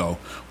dreams. So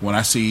when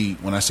I see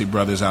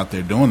brothers out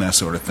there doing that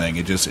sort of thing,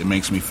 it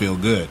makes me feel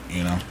good.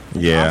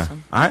 Yeah.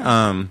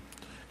 Awesome.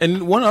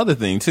 And one other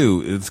thing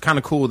too, it's kind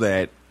of cool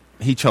that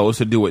he chose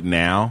to do it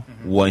now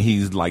when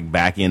he's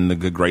back in the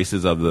good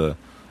graces of the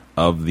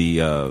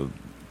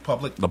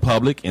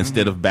public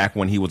instead of back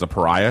when he was a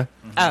pariah.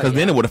 Because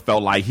then it would have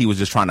felt like he was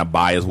just trying to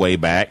buy his way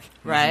back.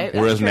 Right.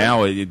 Whereas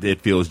now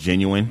it feels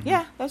genuine.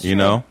 Yeah, that's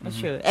true. That's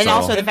true. And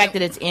also the fact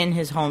that it's in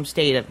his home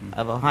state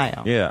of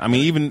Ohio. Yeah. I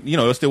mean, even,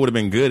 it still would have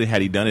been good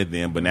had he done it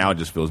then, but now it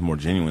just feels more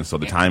genuine. So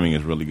the timing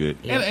is really good.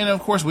 Yeah. And of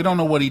course, we don't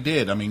know what he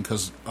did. I mean,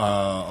 because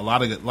a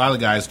lot of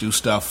guys do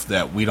stuff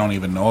that we don't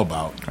even know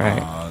about.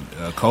 Right.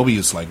 Kobe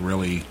is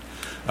really,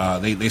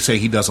 they say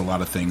he does a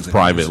lot of things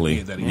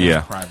privately. That he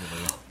does privately.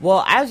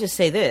 Well, I'll just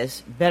say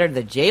this. Better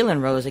the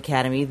Jalen Rose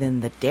Academy than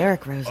the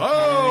Derrick Rose Academy.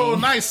 Oh,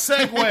 nice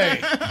segue.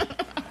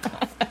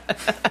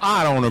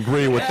 I don't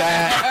agree with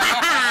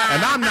that.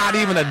 And I'm not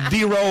even a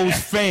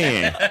D-Rose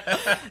fan.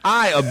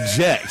 I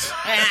object.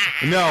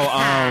 No,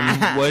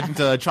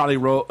 Charlie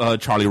Rose.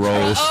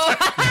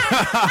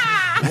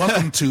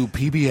 Welcome to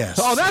PBS.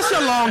 Oh, that's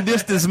your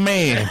long-distance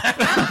man.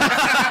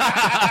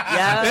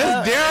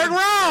 It's Derrick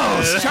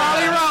Rose.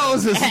 Charlie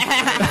Rose is...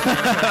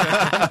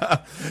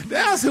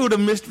 That's who the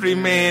mystery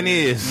man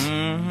is.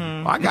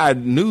 I got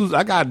news.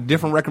 I got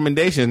different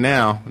recommendations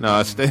now.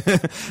 What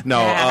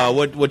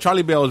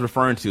Charlie Bell is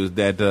referring to is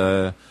that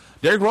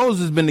Derrick Rose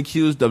has been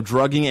accused of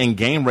drugging and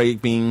gang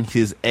raping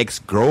his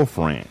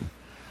ex-girlfriend.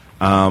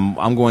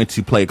 I'm going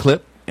to play a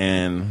clip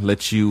and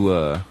let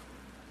you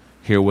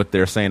hear what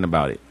they're saying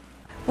about it.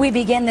 We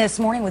begin this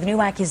morning with new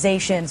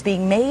accusations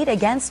being made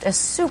against a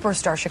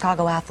superstar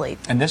Chicago athlete.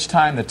 And this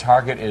time the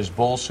target is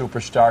Bull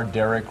superstar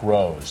Derrick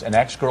Rose, an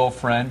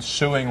ex-girlfriend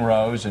suing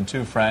Rose and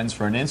two friends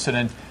for an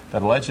incident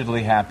that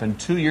allegedly happened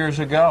 2 years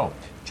ago.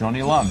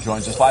 Joni Lum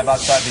joins us live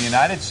outside the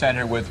United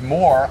Center with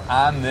more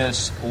on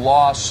this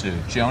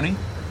lawsuit. Joni?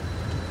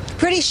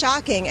 Pretty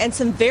shocking and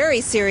some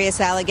very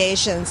serious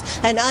allegations.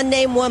 An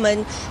unnamed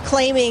woman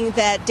claiming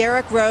that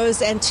Derrick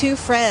Rose and two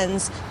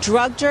friends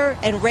drugged her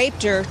and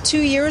raped her 2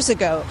 years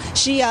ago.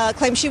 She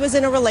claimed she was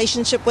in a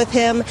relationship with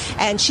him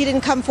and she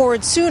didn't come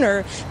forward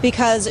sooner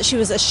because she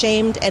was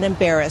ashamed and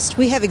embarrassed.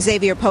 We have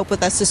Xavier Pope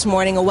with us this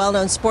morning, a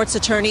well-known sports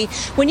attorney.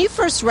 When you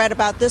first read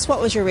about this, what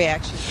was your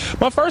reaction?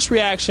 My first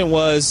reaction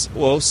was,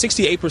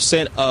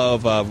 68%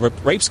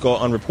 of rapes go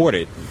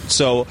unreported.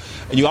 So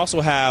you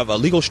also have a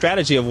legal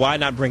strategy of why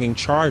not bringing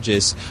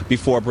charges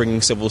before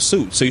bringing civil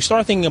suit. So you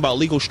start thinking about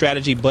legal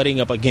strategy butting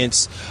up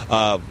against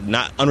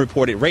not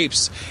unreported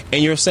rapes,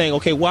 and you're saying,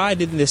 okay, why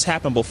didn't this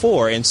happen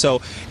before? And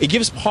so it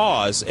gives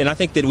pause, and I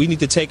think that we need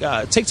to take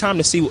time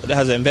to see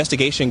how the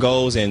investigation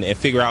goes and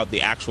figure out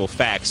the actual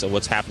facts of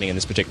what's happening in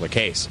this particular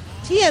case.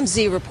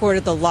 TMZ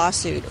reported the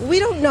lawsuit. We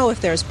don't know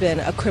if there's been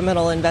a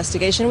criminal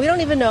investigation. We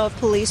don't even know if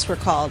police were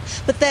called,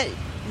 but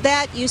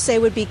that you say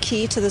would be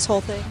key to this whole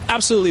thing?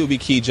 Absolutely would be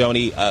key,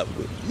 Joni.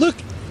 Look,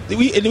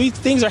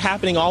 things are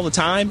happening all the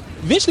time.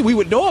 Eventually we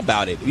would know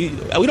about it.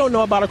 We don't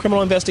know about a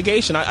criminal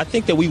investigation. I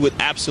think that we would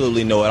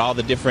absolutely know it. All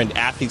the different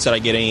athletes that are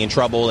getting in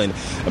trouble, and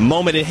the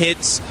moment it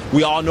hits,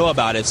 we all know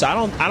about it. So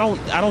I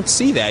don't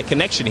see that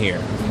connection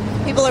here.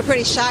 People are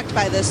pretty shocked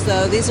by this,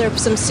 though. These are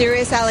some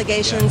serious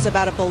allegations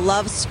about a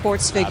beloved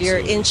sports figure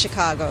in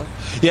Chicago.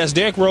 Yes,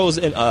 Derrick Rose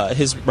and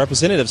his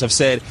representatives have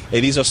said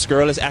these are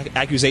scurrilous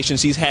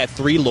accusations. He's had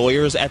 3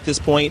 lawyers at this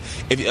point.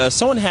 If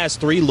someone has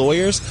 3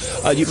 lawyers,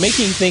 you make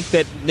me think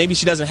that maybe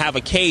she doesn't have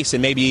a case,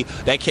 and maybe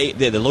that case,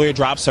 the lawyer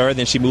drops her,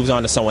 then she moves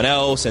on to someone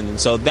else, and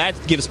so that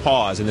gives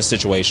pause in this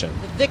situation.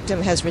 The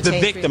victim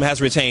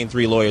has retained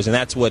 3 lawyers, and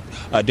that's what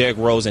Derrick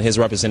Rose and his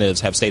representatives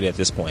have stated at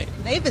this point.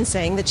 They've been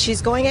saying that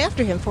she's going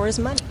after him for his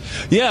money.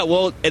 Yeah,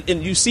 well,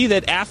 and you see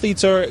that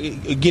athletes are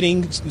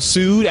getting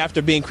sued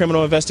after being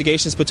criminal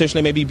investigations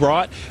potentially may be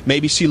brought.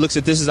 Maybe she looks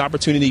at this as an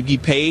opportunity to be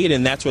paid,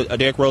 and that's what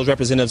Derrick Rose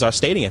representatives are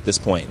stating at this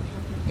point.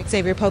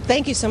 Xavier Pope,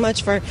 thank you so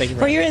much for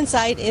your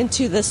insight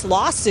into this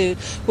lawsuit,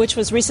 which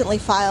was recently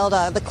filed,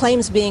 the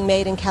claims being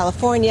made in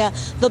California.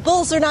 The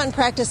Bulls are not in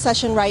practice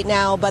session right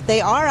now, but they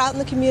are out in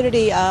the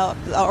community.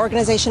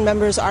 Organization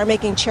members are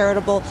making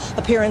charitable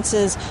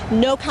appearances.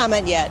 No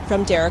comment yet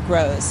from Derrick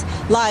Rose.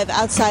 Live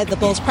outside the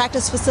Bulls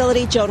practice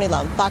facility, Joni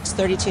Lum, Fox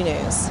 32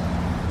 News.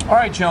 All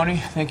right, Joni,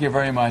 thank you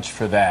very much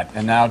for that.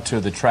 And now to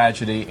the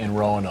tragedy in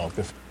Roanoke.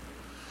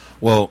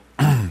 Well,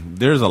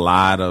 there's a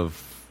lot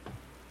of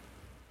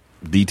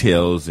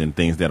details and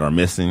things that are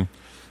missing.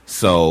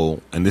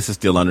 So, and this is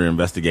still under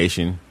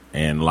investigation,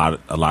 and a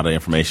lot of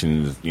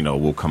information,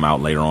 will come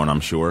out later on, I'm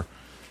sure.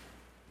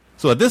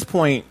 So at this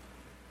point,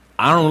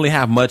 I don't really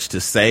have much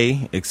to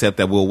say except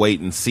that we'll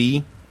wait and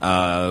see.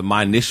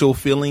 My initial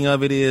feeling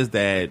of it is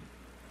that,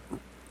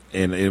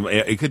 and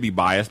it could be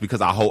biased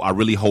because I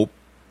really hope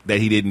that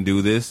he didn't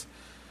do this,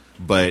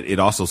 but it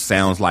also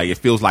it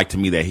feels like to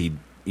me that he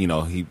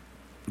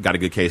got a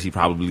good case. He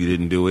probably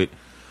didn't do it.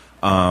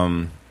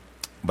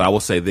 But I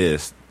will say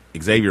this: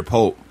 Xavier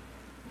Pope,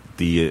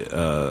 the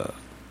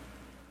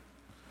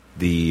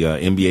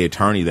NBA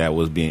attorney that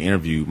was being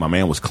interviewed, my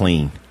man was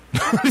clean.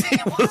 He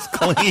was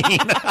clean.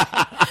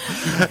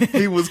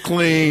 He was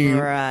clean.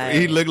 Right.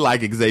 He looked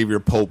like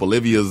Xavier Pope,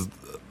 Olivia's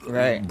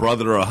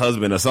brother or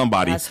husband or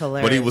somebody. That's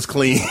hilarious. But he was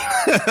clean.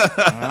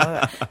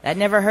 That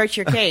never hurts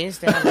your case.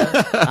 To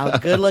have a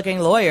good-looking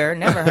lawyer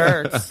never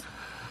hurts.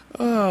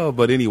 Oh,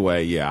 but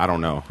anyway, yeah, I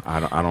don't know. I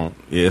don't.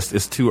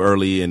 It's too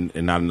early and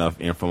not enough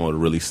info to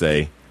really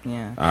say.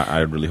 Yeah,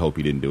 I really hope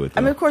he didn't do it, though.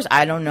 I mean, of course,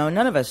 I don't know.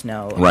 None of us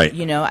know. Right.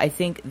 I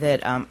think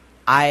that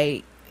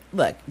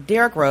look,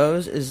 Derrick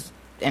Rose is,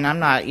 and I'm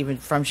not even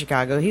from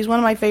Chicago. He's one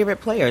of my favorite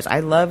players.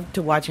 I love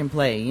to watch him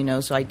play.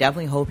 So I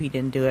definitely hope he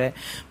didn't do it.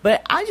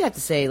 But I just have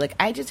to say,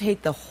 I just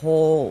hate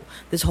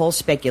this whole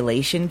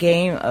speculation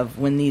game of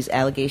when these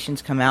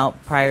allegations come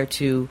out prior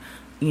to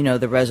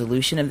the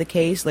resolution of the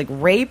case.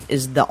 Rape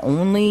is the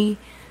only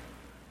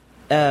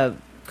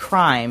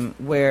crime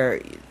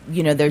where,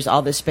 there's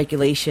all this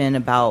speculation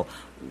about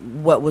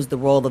what was the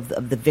role of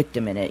the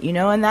victim in it,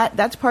 and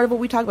that's part of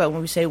what we talk about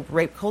when we say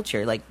rape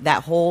culture.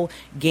 That whole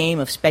game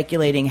of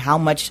speculating how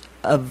much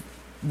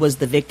was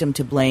the victim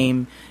to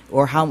blame,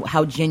 or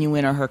how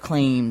genuine are her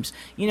claims.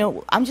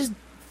 I'm just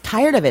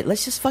tired of it.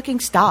 Let's just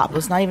fucking stop.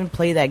 Let's not even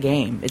play that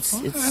game. It's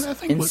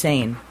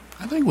insane.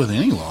 I think with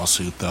any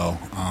lawsuit, though,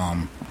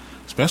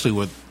 especially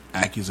with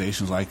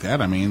accusations like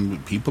that, I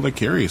mean, people are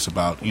curious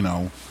about,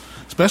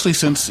 especially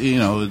since,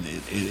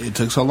 it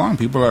took so long.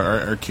 People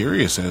are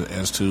curious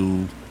as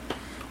to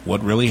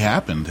what really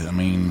happened. I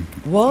mean...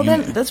 Well,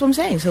 then, that's what I'm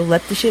saying. So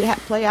let the shit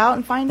play out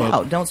and find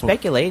out. Don't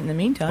speculate in the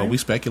meantime. But we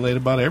speculate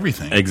about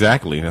everything.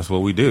 Exactly. That's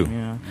what we do.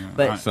 Yeah.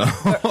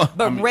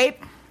 But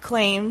rape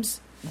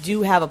claims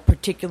do have a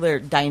particular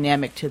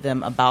dynamic to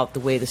them about the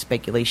way the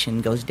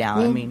speculation goes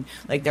down. I mean,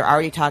 they're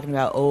already talking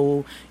about,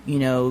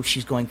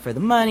 she's going for the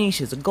money,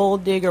 she's a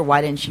gold digger, why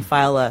didn't she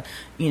file a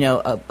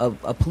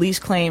police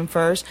claim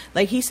first?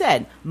 Like he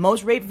said,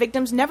 most rape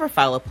victims never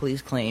file a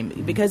police claim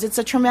because it's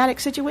a traumatic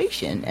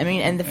situation. I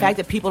mean, and the fact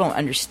that people don't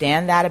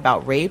understand that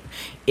about rape,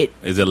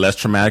 is it less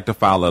traumatic to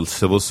file a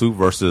civil suit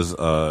versus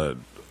a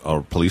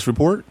police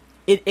report?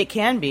 It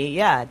can be,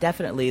 yeah,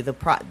 definitely.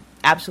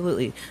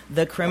 Absolutely.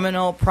 The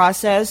criminal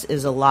process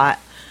is a lot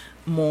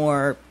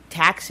more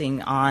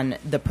taxing on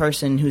the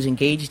person who's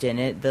engaged in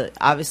it.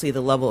 Obviously,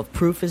 the level of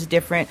proof is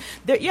different.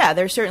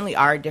 There certainly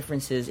are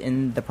differences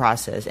in the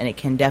process, and it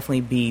can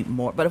definitely be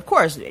more. But, of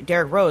course,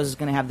 Derrick Rose is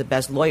going to have the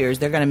best lawyers.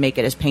 They're going to make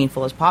it as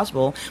painful as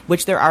possible,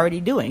 which they're already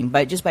doing.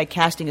 But just by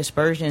casting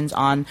aspersions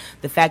on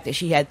the fact that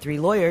she had 3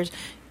 lawyers,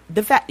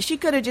 she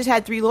could have just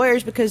had 3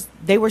 lawyers because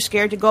they were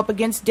scared to go up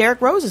against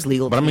Derrick Rose's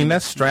legal team. But I mean,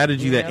 that's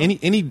strategy that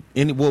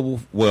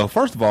well,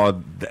 first of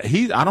all,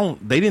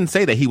 they didn't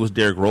say that he was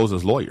Derrick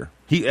Rose's lawyer.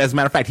 As a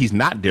matter of fact, he's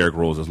not Derrick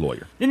Rose's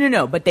lawyer.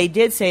 No. But they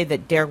did say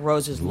that Derrick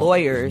Rose's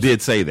lawyers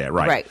did say that,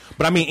 right?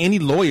 But I mean, any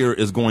lawyer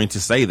is going to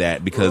say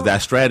that because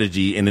that's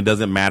strategy, and it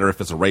doesn't matter if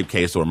it's a rape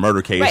case or a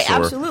murder case. Right, or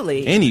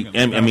absolutely. They're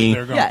going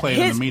to play it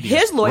in the media.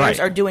 His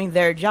lawyers are doing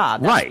their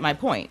job. That's my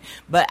point.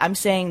 But I'm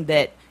saying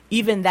that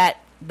even that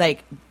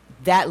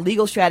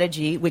legal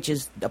strategy, which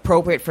is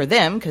appropriate for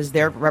them because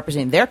they're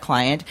representing their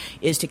client,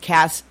 is to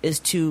cast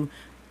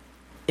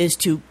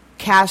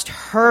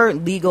her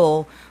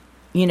legal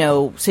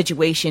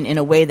situation in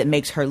a way that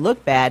makes her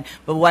look bad.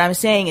 But what I'm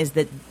saying is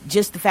that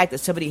just the fact that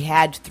somebody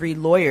had 3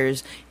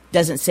 lawyers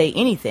doesn't say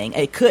anything.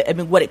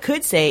 What it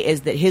could say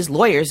is that his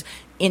lawyers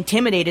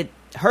intimidated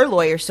her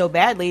lawyer so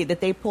badly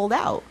that they pulled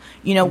out,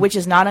 which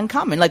is not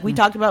uncommon. Like we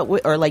talked about,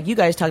 or like you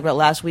guys talked about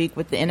last week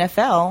with the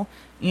NFL,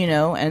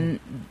 and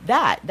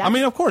that. I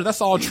mean, of course,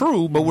 that's all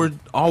true, but what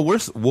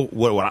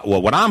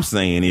I'm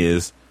saying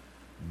is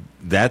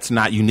that's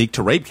not unique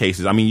to rape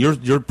cases. I mean,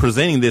 you're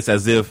presenting this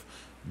as if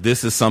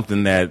this is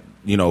something that,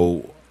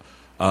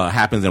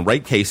 happens in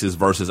rape cases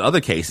versus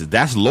other cases.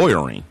 That's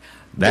lawyering.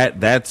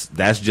 That's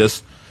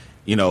just,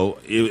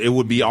 it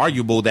would be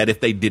arguable that if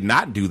they did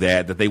not do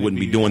that they wouldn't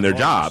be doing their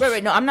jobs.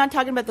 Right. No, I'm not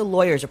talking about the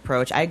lawyer's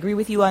approach. I agree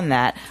with you on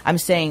that. I'm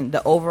saying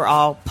the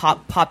overall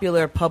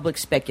popular public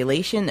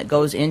speculation that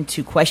goes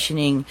into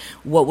questioning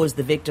what was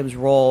the victim's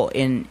role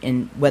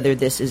in whether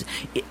this is,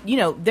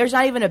 there's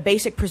not even a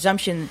basic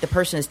presumption that the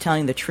person is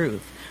telling the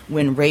truth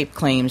when rape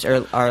claims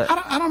are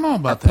I don't know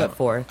about that. Put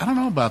forth. I don't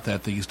know about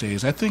that these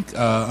days. I think,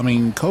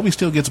 Kobe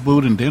still gets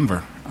booed in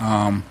Denver.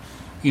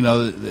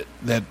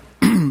 That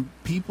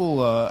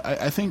people,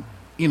 I think,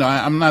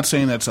 I'm not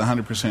saying that's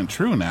 100%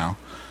 true now,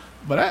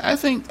 but I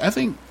think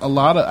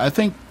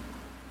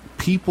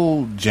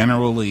people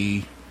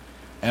generally,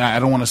 and I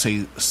don't want to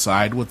say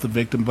side with the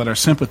victim, but are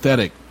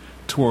sympathetic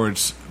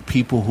towards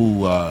people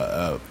who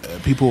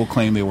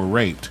claim they were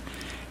raped.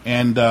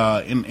 And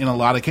in a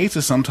lot of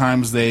cases,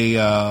 sometimes they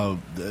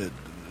Did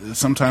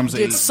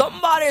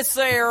somebody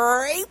say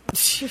rape?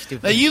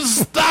 Now you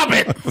stop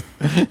it!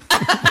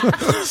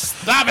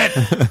 Stop it!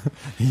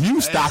 You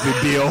stop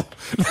it, Bill.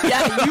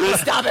 Yeah, you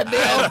stop it,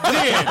 Bill.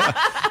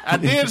 I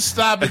did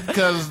stop it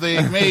because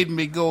they made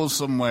me go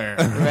somewhere.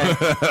 Right.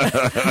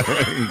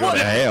 Go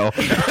to hell.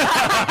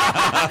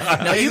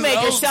 No, you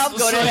make yourself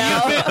go to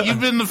hell.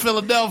 You've been to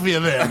Philadelphia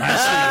then.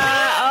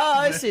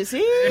 I see.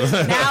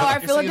 Now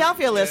our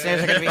Philadelphia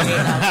listeners are going to be hating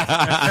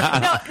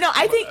us. No,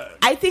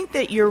 I think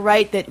that you're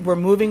right that we're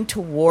moving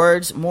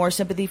towards more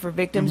sympathy for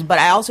victims, but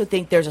I also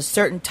think there's a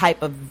certain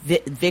type of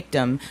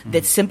victim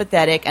that's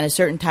sympathetic and a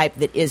certain type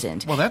that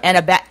isn't. Well,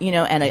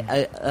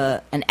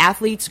 an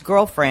athlete's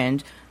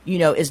girlfriend,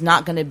 is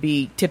not going to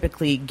be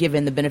typically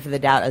given the benefit of the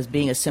doubt as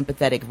being a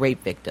sympathetic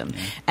rape victim.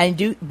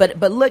 And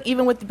but look,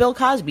 even with the Bill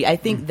Cosby, I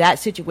think that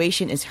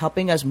situation is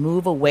helping us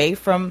move away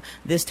from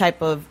this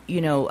type of,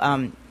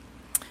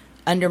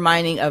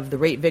 undermining of the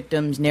rape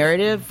victim's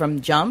narrative from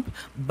jump.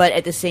 But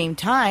at the same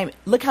time,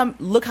 look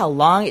how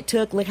long it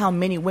took. Look how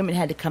many women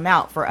had to come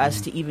out for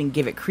us to even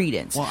give it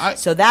credence.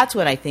 So that's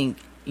what I think.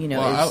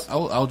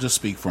 I'll just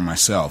speak for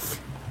myself.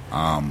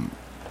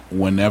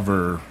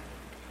 Whenever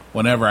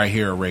I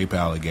hear a rape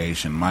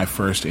allegation, my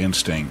first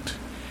instinct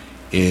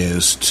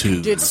is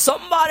to... Did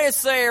somebody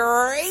say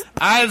rape?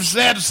 I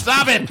said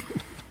stop it!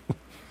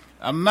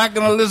 I'm not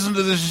going to listen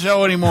to this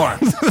show anymore.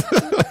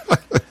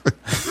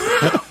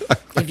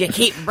 If you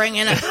keep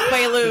bringing up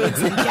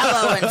Quaaludes and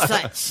Jello and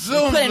such,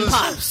 putting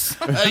pops.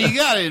 You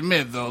got to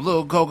admit, though, a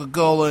little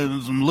Coca-Cola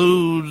and some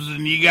Ludes,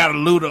 and you got a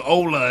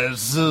Luda-Ola.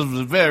 It's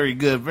very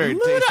good, very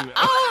tasty.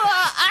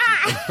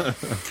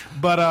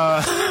 But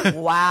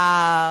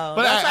wow,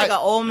 but that's like an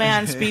old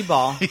man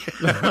speedball.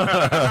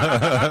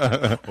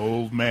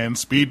 Old man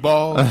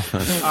speedball.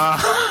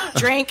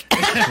 Drink.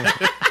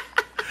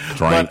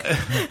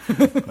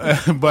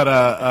 But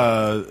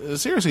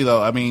seriously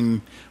though, I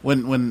mean,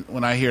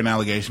 when I hear an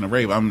allegation of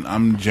rape,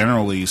 I'm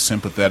generally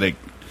sympathetic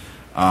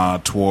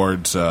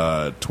towards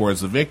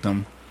the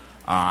victim.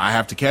 I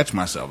have to catch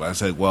myself. I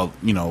say, well,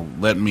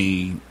 let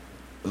me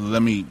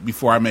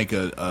before I make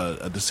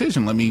a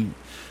decision, let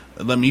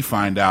me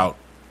find out,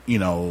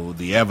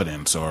 the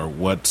evidence or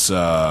what's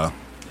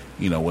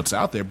what's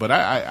out there. But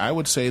I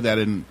would say that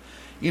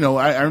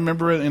I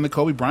remember in the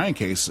Kobe Bryant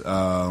case,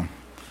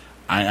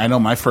 I know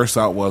my first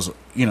thought was,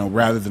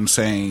 rather than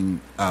saying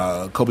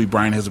Kobe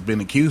Bryant has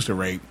been accused of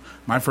rape,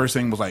 my first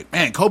thing was like,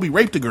 man, Kobe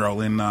raped a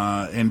girl in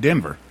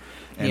Denver.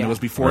 And it was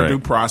before due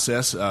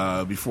process,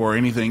 before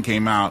anything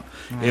came out.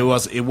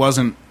 Right. It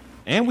wasn't.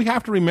 And we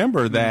have to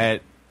remember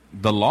that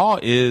the law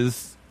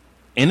is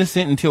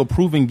innocent until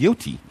proven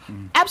guilty.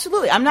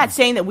 Absolutely. I'm not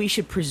saying that we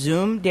should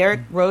presume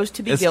Derrick Rose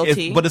to be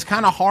guilty. But it's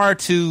kind of hard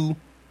to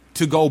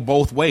go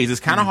both ways.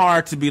 It's kind of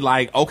hard to be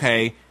like,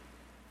 okay,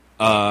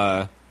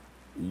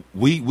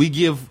 we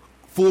give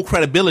full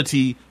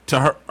credibility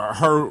to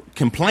her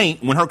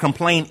complaint when her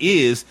complaint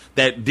is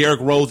that Derrick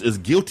Rose is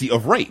guilty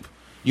of rape.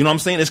 You know what I'm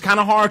saying? It's kind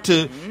of hard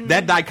to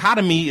that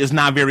dichotomy is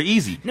not very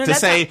easy to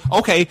say.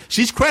 Okay,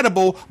 she's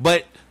credible,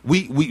 but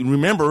we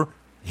remember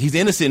he's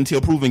innocent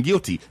until proven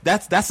guilty.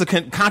 That's a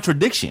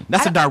contradiction.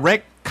 That's a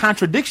direct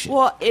contradiction.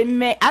 Well,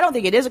 I don't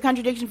think it is a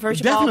contradiction.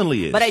 First of all,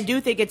 definitely is. But I do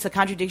think it's a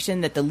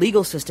contradiction that the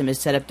legal system is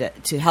set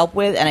up to help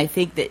with, and I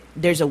think that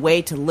there's a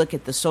way to look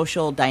at the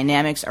social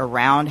dynamics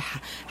around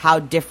how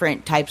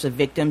different types of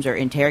victims are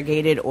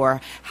interrogated or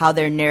how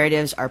their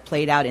narratives are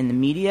played out in the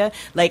media.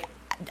 Like,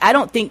 I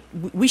don't think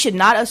we should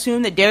not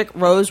assume that Derrick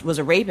Rose was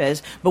a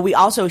rapist, but we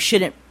also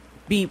shouldn't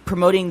be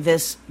promoting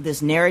this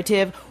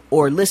narrative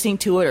or listening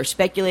to it or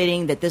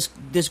speculating that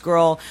this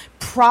girl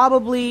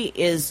probably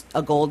is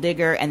a gold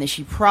digger and that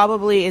she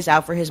probably is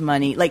out for his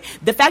money. Like,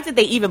 the fact that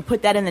they even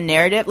put that in the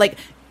narrative, like,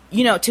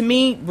 you know, to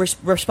me,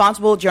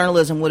 responsible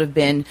journalism would have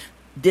been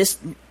this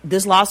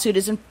lawsuit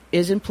is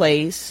in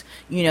place.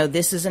 You know,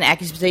 this is an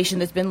accusation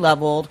that's been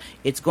leveled.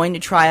 It's going to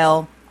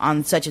trial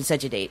on such and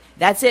such a date.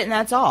 That's it, and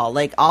that's all.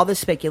 Like, all the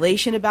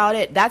speculation about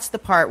it, that's the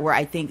part where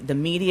I think the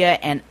media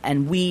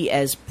and we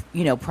as,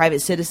 you know, private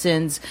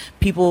citizens,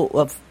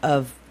 people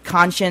of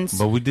conscience.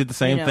 But we did the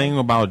same thing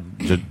about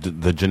the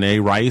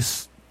Janae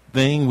Rice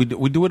thing. We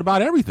do it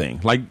about everything,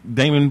 like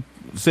Damon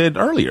said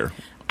earlier.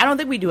 I don't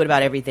think we do it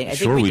about everything. I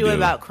think we do it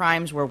about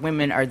crimes where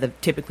women are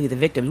typically the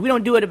victims. We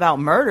don't do it about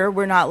murder.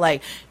 We're not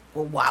like,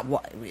 well, why,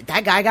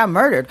 that guy got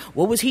murdered.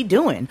 What was he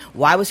doing?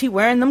 Why was he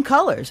wearing them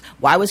colors?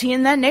 Why was he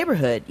in that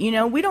neighborhood? You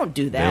know, we don't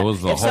do that. There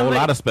was a whole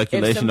lot of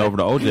speculation over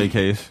the OJ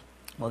case.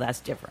 Well, that's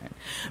different.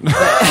 But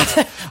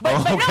actually,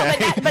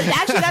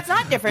 that's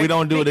not different. We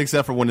don't do it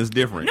except for when it's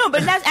different. No,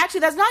 but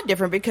that's not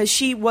different because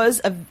she was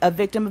a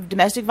victim of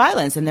domestic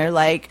violence, and they're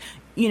like,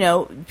 you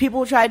know,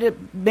 people tried to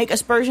make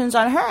aspersions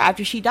on her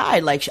after she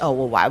died. Like, oh,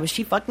 well, why was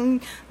she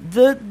fucking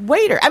the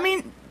waiter? I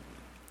mean,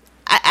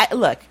 I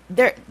look,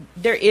 there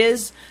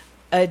is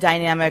a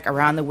dynamic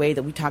around the way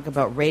that we talk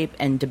about rape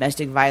and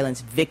domestic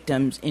violence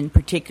victims in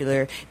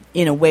particular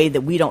in a way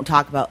that we don't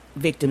talk about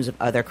victims of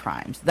other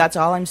crimes. That's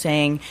all I'm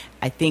saying.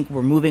 I think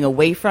we're moving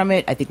away from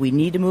it. I think we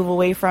need to move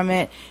away from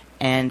it.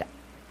 And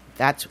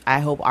I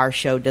hope our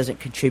show doesn't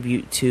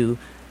contribute to,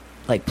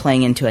 like,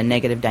 playing into a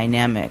negative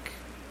dynamic.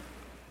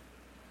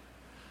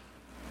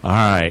 All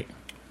right.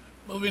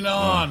 Moving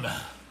on.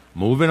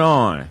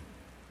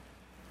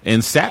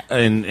 And some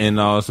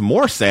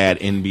more sad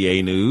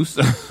NBA news.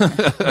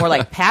 More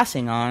like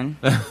passing on.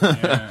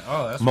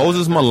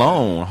 Moses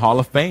Malone, Hall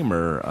of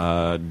Famer,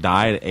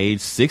 died at age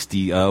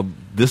 60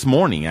 this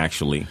morning,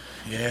 actually.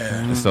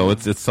 Yeah. So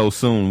it's so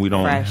soon we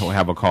don't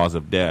have a cause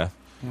of death.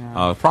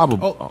 Yeah.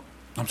 Probably. Oh,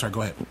 I'm sorry.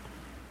 Go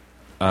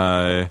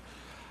ahead.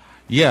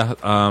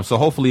 So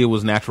hopefully it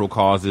was natural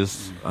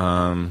causes.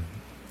 And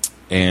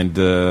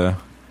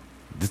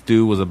this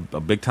dude was a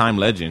big-time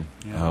legend.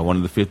 Yeah. One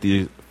of the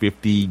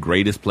 50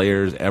 greatest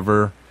players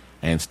ever,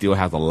 and still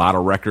has a lot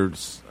of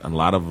records and a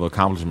lot of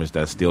accomplishments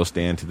that still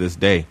stand to this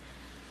day.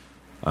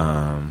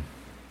 John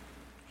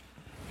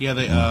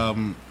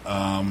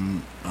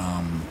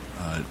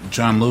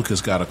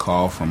Lucas got a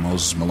call from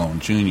Moses Malone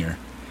Jr.,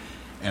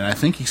 and I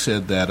think he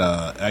said that,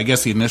 I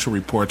guess the initial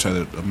reports are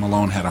that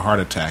Malone had a heart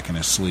attack in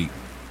his sleep.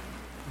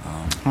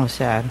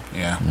 Sad.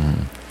 Yeah.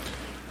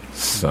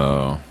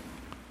 So...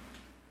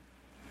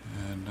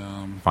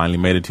 finally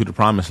made it to the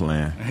promised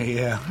land.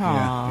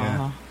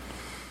 Yeah.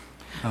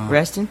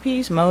 Rest in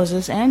peace,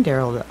 Moses and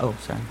Darrel. Oh,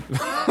 sorry.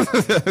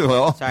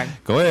 Well, sorry.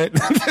 Go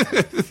ahead.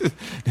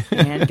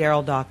 And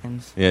Darrel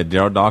Dawkins. Yeah,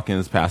 Darrel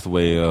Dawkins passed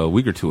away a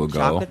week or two ago.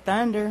 Chocolate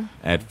Thunder.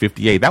 At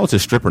 58. That was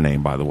his stripper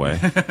name, by the way.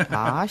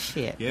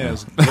 Shit. Yeah, it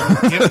was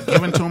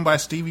given to him by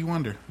Stevie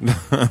Wonder.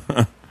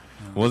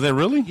 Was it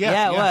really?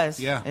 Yeah, it was.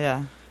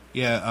 Yeah.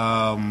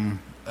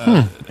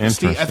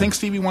 Interesting. I think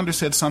Stevie Wonder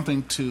said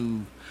something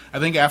to... I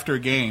think after a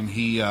game,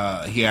 he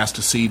asked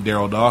to see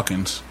Darrel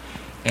Dawkins,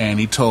 and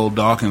he told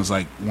Dawkins,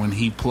 like, when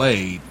he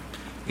played,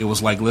 it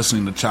was like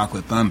listening to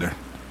Chocolate Thunder.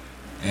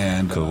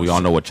 And because we all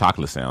know what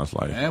chocolate sounds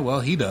like. Yeah, well,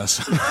 he does.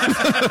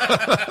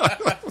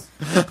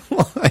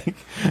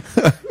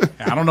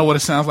 I don't know what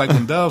it sounds like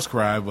when doves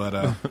cry,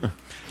 but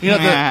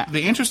the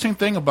interesting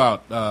thing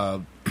about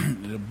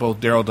both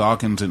Darrel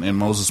Dawkins and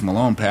Moses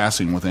Malone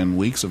passing within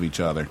weeks of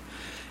each other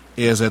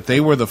is that they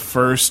were the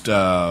first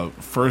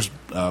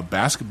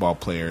basketball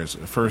players,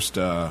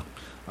 professional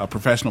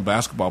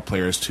basketball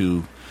players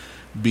to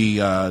be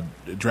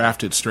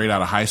drafted straight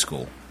out of high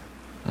school.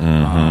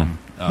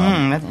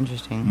 Mm-hmm. That's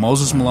interesting.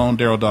 Moses Malone,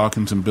 Darrel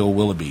Dawkins, and Bill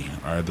Willoughby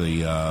are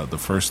the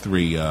first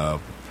three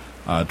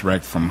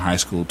direct from high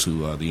school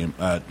to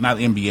not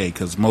the NBA,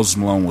 because Moses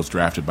Malone was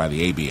drafted by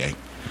the ABA,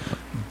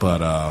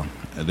 but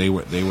they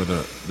were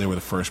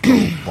the first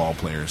pro ball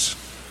players.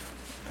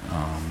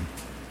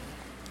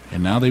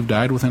 And now they've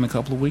died within a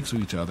couple of weeks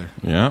of each other.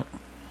 Yeah.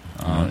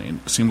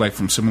 It seemed like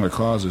from similar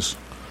causes.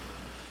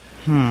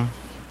 So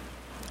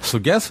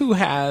guess who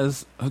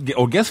is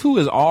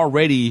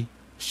already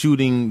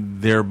shooting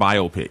their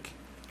biopic?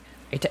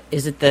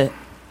 Is it the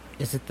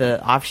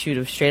offshoot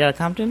of Straight Outta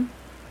Compton?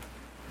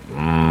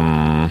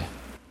 It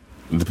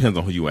depends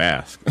on who you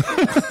ask.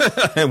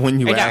 When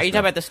you ask, are you talking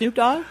about the Snoop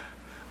Dogg?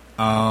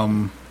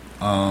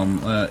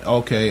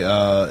 Okay.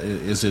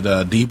 Is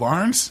it D.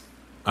 Barnes?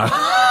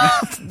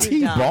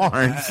 D.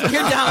 Barnes.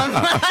 You're dumb.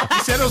 He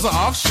said it was an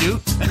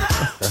offshoot.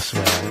 That's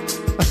right.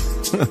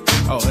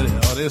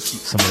 It is.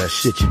 Some of that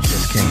shit you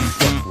just can't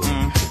fuck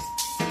with.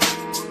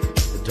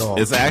 The dog.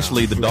 It's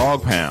actually the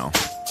Dog Pound.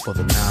 For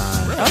the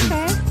 9.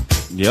 Okay.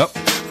 Yep.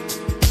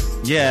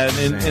 Yeah,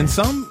 in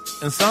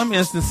some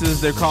instances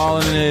they're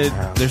calling it.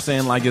 They're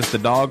saying like it's the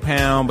Dog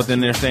Pound, but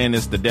then they're saying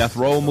it's the Death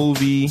Row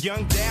movie.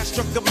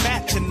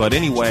 But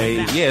anyway,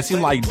 yeah, it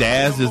seems like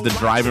Daz is the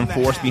driving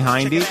force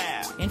behind it.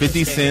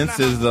 50 Cent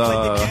is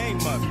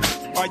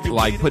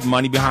like putting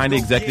money behind it,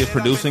 executive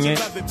producing it.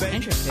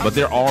 Interesting. But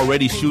they're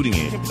already shooting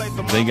it.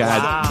 They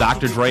got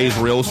Dr. Dre's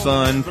real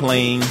son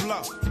playing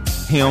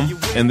him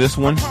in this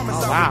one.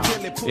 Oh, wow.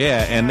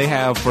 Yeah, and they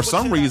have, for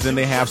some reason,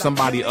 they have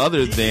somebody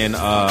other than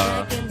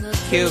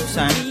Cube's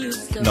son.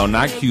 No,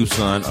 not Cube's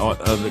son,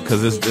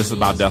 because this is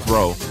about Death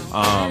Row.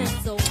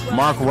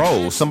 Mark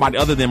Rose, somebody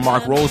other than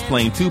Mark Rose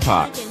playing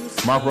Tupac.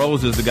 Mark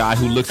Rose is the guy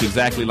who looks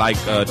exactly like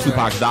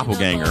Tupac's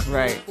doppelganger.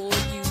 Right.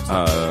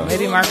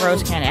 Maybe Mark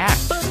Rose can't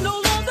act.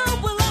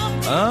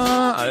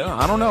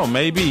 I don't know,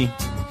 maybe.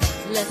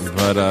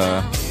 But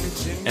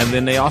and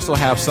then they also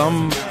have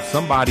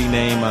somebody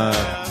named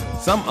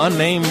some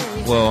unnamed.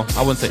 Well,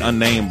 I wouldn't say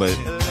unnamed, but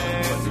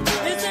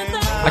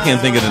I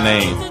can't think of the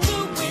name.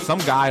 Some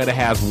guy that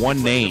has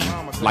one name,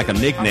 like a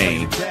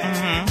nickname,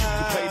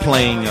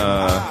 playing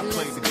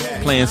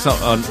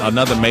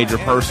another major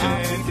person.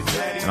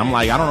 And I'm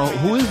like, I don't know,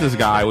 who is this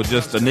guy with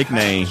just a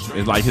nickname?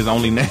 It's like his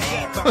only name.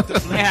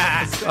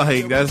 Yeah.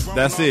 Like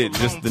that's it,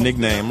 just the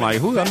nickname. I'm like,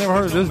 who? I never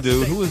heard of this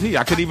dude. Who is he?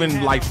 I couldn't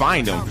even like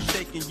find him.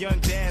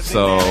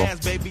 So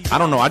I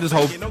don't know. I just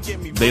hope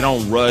they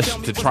don't rush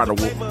to try to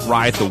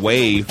ride the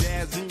wave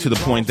to the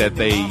point that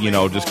they,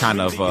 just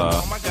kind of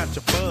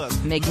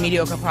make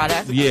mediocre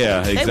products.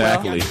 Yeah,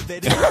 exactly.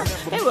 They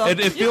will.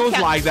 It feels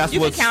like that's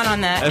you what's. can count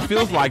on that. It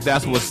feels like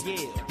that's what's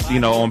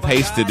on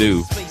pace to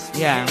do.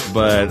 Yeah.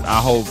 But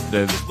I hope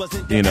that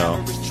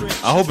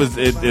I hope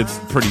it's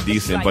pretty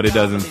decent, but it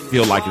doesn't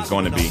feel like it's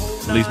going to be.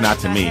 At least not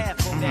to me.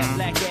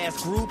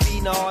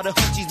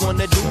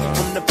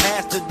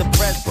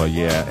 But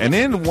yeah, and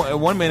then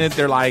one minute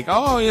they're like,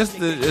 "Oh,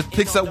 it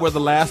picks up where the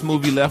last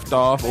movie left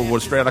off, or where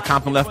Straight Outta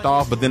Compton left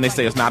off," but then they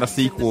say it's not a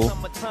sequel.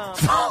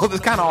 So it's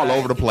kind of all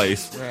over the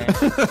place.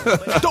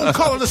 Don't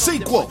call it a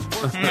sequel.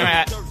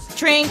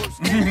 Trink.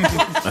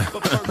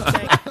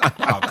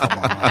 Oh, come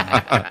on.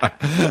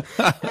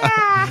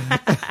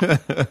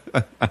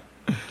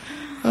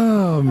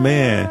 Oh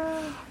man.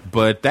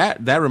 But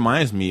that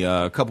reminds me,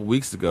 a couple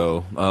weeks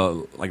ago,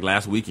 like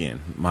last weekend,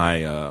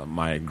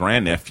 my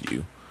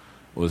grandnephew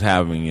was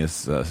having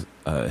his I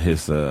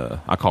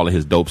call it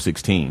his dope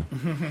 16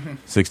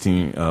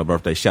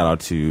 birthday. Shout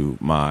out to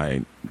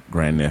my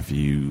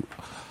grandnephew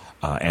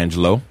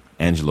Angelo.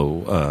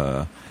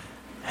 Angelo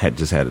had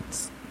just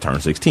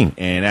turned 16,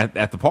 and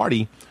at the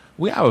party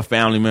we have a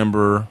family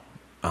member,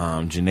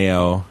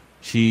 Janelle.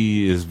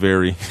 She's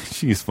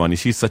funny.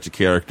 She's such a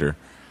character.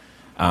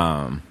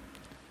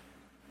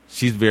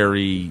 She's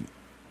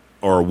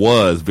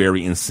was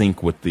very in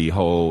sync with the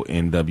whole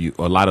a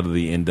lot of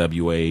the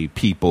NWA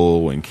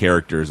people and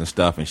characters and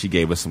stuff, and she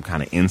gave us some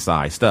kind of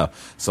inside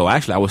stuff. So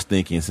actually I was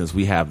thinking, since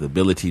we have the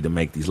ability to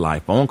make these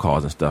live phone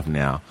calls and stuff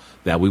now,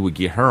 that we would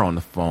get her on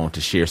the phone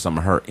to share some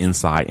of her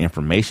inside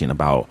information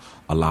about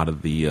a lot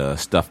of the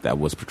stuff that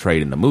was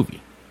portrayed in the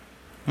movie.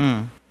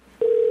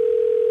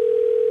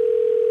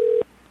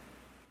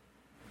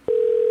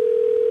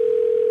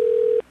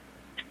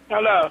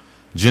 Hello.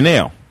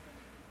 Janelle.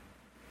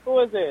 Who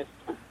is this?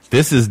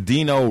 This is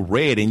Dino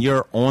Red, and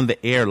you're on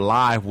the air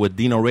live with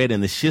Dino Red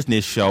and the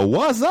Shiznit Show.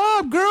 What's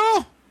up,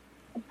 girl?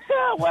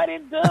 What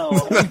it do?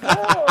 What it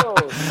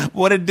do?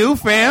 What it do,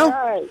 fam? All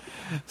right.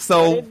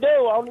 So, what it do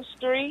on the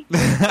street?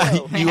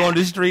 You on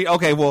the street?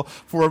 Okay, well,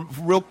 for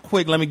real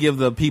quick, let me give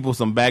the people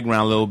some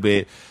background a little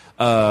bit.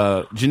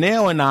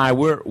 Janelle and I,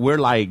 we're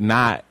like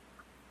not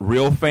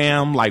real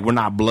fam, like we're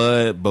not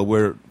blood, but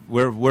we're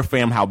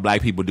fam how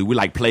black people do. We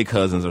like play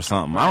cousins or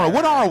something. I don't know.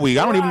 What are we?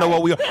 I don't even know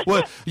what we are.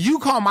 Well, you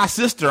call my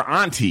sister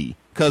auntie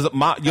because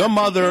your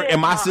mother and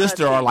my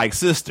sister are like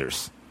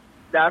sisters.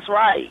 That's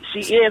right.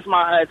 She is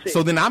my auntie.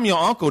 So then I'm your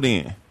uncle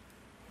then.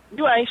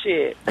 You ain't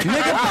shit.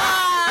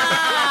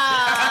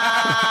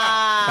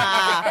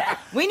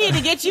 We need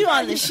to get you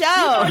on the show.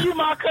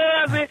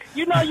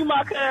 You know you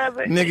my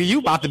cousin. Nigga, you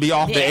about to be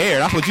off the air.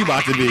 That's what you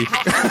about to be.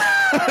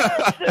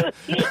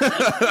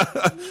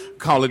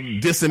 Call it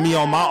dissing me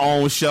on my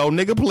own show.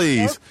 Nigga,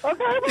 please.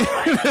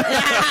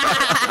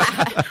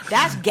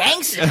 That's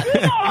gangster.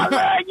 You know I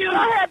love you.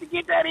 I had to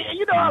get that in.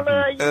 You know I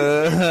love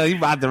you. You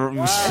about to,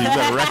 you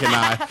better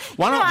recognize.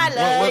 I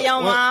love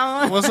your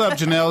mama. What's up,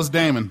 Janelle? It's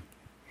Damon.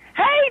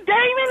 Hey,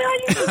 Damon, how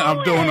you doing?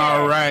 I'm doing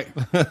all right.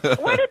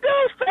 What it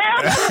do,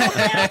 fam?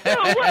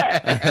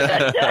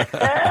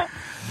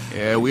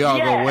 Yeah, we all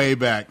go way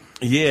back.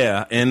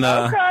 Yeah, and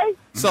okay.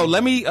 So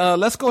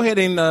let's go ahead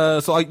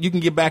and so you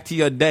can get back to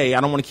your day. I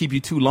don't want to keep you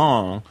too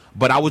long,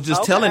 but I was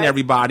just telling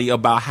everybody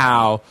about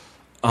how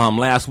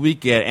last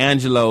week at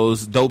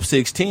Angelo's Dope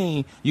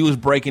 16, you was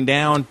breaking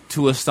down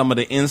to us some of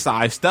the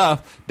inside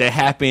stuff that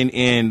happened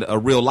in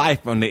real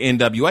life on the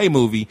NWA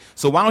movie.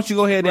 So why don't you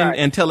go ahead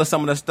and tell us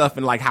some of the stuff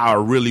and like how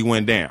it really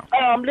went down?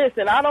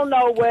 Listen, I don't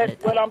know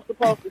what I'm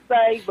supposed to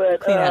say,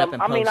 but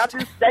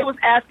they was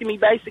asking me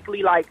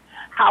basically like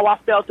how I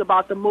felt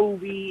about the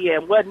movie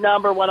and what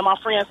number. One of my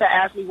friends had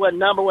asked me what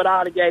number would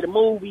I have gave the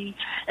movie,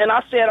 and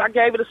I said I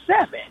gave it a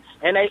 7.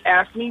 And they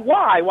asked me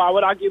why. Why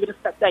would I give it a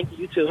 7? Thank you,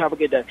 you too. Have a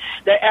good day.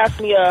 They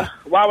asked me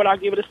why would I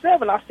give it a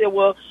 7? I said,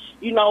 well,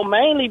 you know,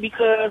 mainly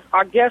because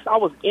I guess I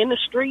was in the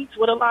streets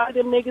with a lot of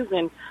them niggas,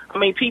 and I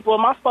mean, people.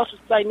 Am I supposed to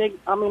say niggas?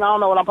 I mean, I don't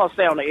know what I'm supposed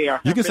to say on the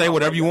air. You can say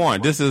whatever you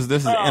want. This is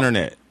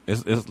internet.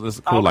 It's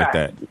cool like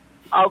that.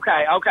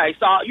 Okay.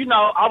 So, you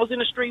know, I was in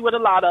the street with a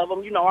lot of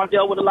them. You know, I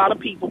dealt with a lot of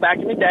people back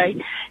in the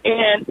day.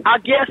 And I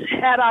guess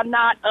had I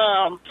not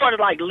sort of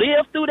like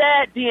lived through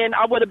that, then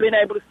I would have been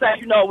able to say,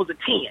 you know, it was a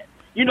 10.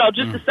 You know,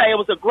 just to say it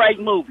was a great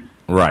movie.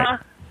 Right.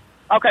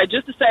 Okay,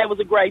 just to say it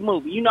was a great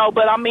movie. You know,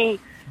 but I mean,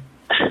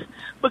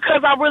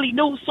 because I really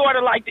knew sort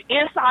of like the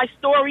inside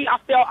story, I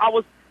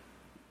felt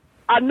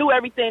I knew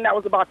everything that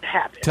was about to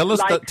happen. Tell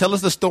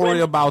us the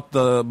story about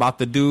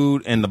the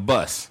dude and the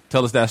bus.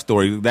 Tell us that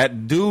story.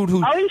 That dude who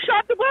he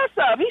shot the bus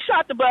up. He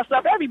shot the bus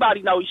up.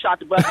 Everybody know he shot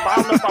the bus up. I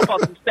don't know if I'm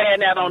supposed to be saying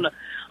that on the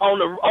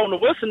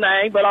what's the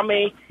name, but I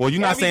mean. Well,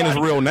 you're not saying his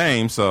real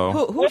name, so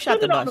who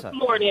shot the bus up? On the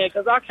floor then,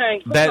 because I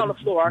can't put it on the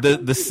floor.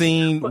 The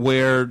scene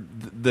where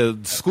the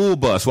school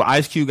bus, where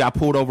Ice Cube got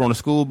pulled over on the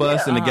school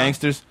bus and the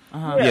gangsters.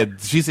 Yeah,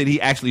 she said he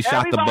actually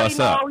shot the bus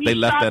up. They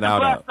left that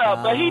out.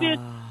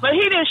 But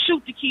he didn't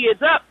shoot the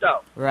kids up though.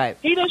 Right.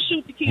 He didn't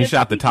shoot the kids. He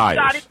shot the tires.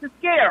 He shot it to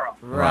scare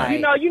them. Right. You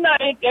know,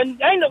 and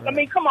ain't no. I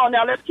mean, come on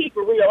now, let's keep it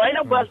real. Ain't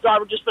no bus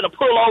driver just finna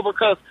pull over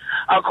because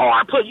a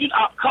car pulled in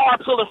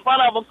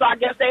front of them. So I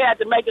guess they had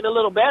to make it a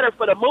little better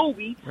for the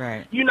movie.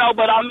 Right. You know,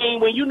 but I mean,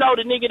 when you know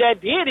the nigga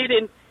that did it,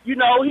 and you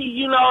know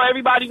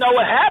everybody know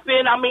what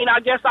happened. I mean,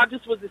 I guess I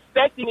just was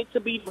expecting it to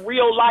be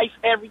real life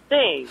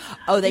everything.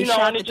 Oh, they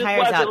shot the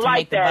tires out to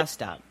make the bus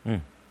stop.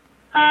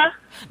 Huh?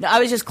 No, I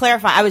was just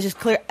clarifying.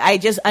 I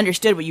just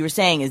understood what you were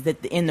saying is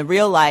that in the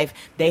real life,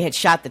 they had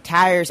shot the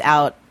tires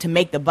out to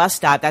make the bus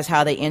stop. That's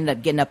how they ended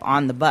up getting up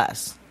on the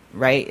bus.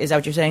 Right? Is that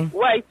what you're saying?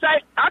 Wait,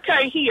 I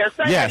can't hear.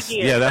 Say yes. that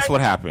again. Yeah, that's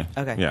what happened.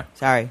 Okay. Yeah.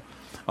 Sorry.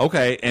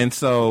 Okay, and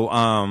so,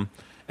 and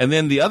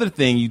then the other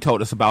thing you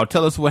told us about,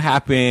 tell us what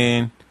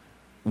happened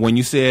when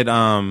you said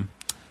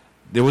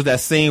there was that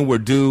scene where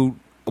dude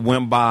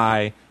went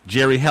by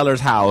Jerry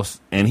Heller's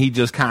house and he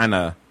just kind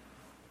of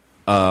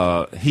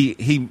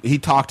he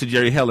talked to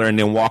Jerry Heller and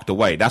then walked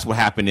away. That's what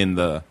happened in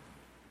the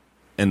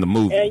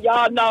movie. And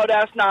y'all know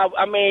that's not.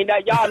 I mean,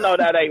 y'all know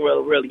that ain't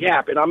really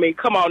happened. I mean,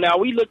 come on now.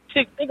 We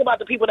think about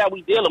the people that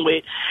we dealing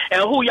with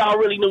and who y'all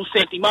really knew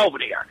sent him over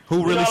there.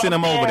 Who really sent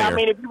him over there? I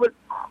mean, if you would.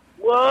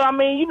 Well, I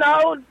mean, you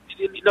know,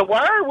 the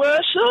word was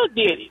Suge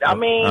did it. I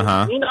mean,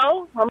 you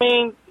know, I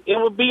mean, it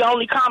would be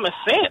only common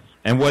sense.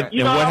 And what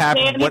you know what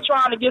happened? Saying? You're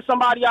trying to get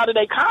somebody out of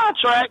their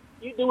contract.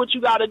 You do what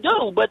you got to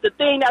do. But the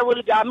thing that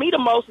really got me the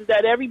most is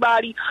that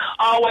everybody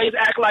always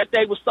act like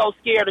they was so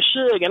scared of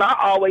Suge. And I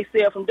always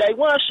said from day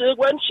one, Suge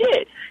wasn't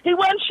shit. He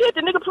wasn't shit.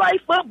 The nigga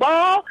played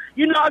football.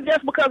 You know, I guess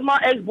because my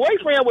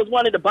ex-boyfriend was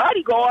one of the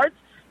bodyguards,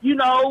 you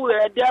know,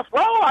 at Death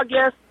Row, I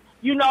guess,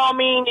 you know what I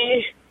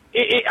mean,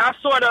 I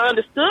sort of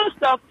understood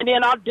stuff, and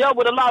then I dealt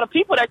with a lot of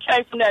people that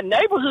came from that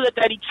neighborhood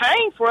that he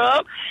came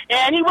from,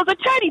 and he was a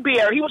teddy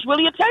bear. He was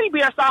really a teddy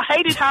bear, so I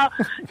hated how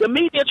the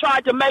media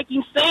tried to make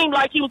him seem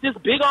like he was this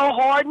big old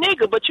hard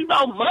nigga. But you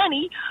know,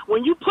 money,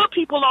 when you put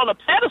people on a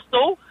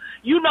pedestal,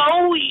 you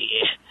know,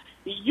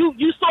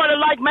 you sort of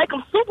like make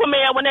them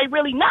Superman when they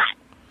really not.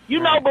 You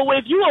know, but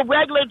if you a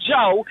regular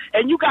Joe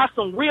and you got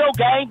some real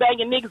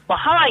gang-banging niggas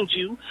behind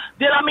you,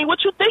 then, I mean, what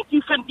you think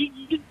you going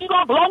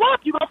to blow up?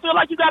 You going to feel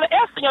like you got an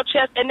S in your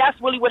chest, and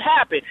that's really what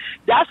happened.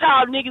 That's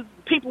how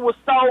people were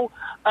so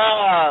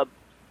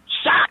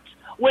shocked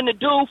when the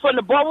dude from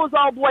the old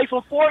boy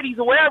from 40s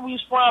or wherever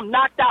he's from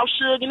knocked out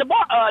Suge in the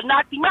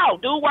knocked him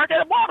out. Dude worked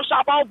at a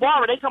barbershop on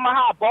Barber. They talking about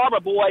how a barber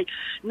boy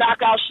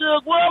knock out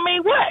Suge. Well, I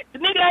mean, what? The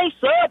nigga ain't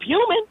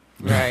subhuman.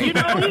 Right. You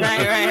know,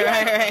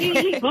 right.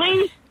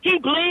 He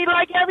bleed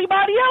like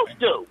everybody else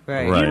do.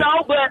 Right. You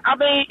know, but I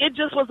mean, it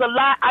just was a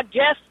lot. I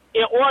guess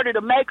in order to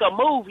make a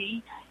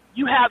movie,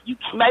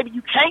 maybe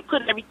you can't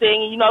put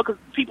everything, you know, because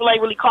people ain't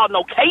really caught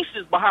no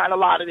cases behind a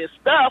lot of this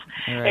stuff,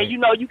 and you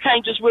know, you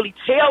can't just really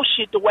tell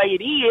shit the way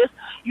it is,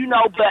 you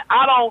know. But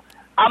I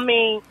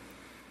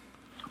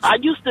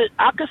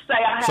could say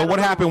I had. So what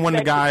happened when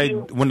the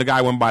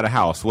guy went by the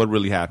house? What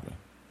really happened?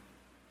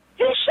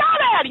 He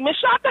shot at him and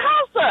shot the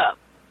house up.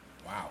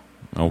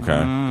 Okay.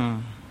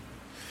 All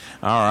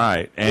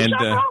right. And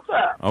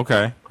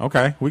okay.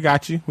 We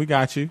got you. I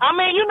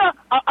mean, you know,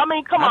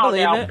 come on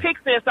now. Pick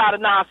sense out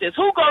of nonsense.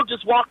 Who go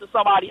just walk to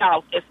somebody's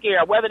house and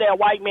scare, whether they're a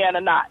white man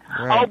or not?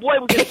 Right. Oh boy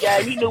was in the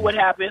game. He knew what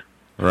happened.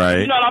 Right.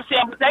 You know what I'm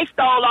saying? But they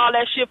stole all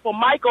that shit from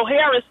Michael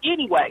Harris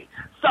anyway.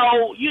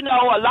 So, you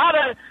know, a lot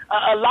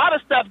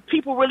of stuff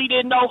people really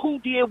didn't know who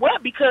did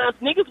what because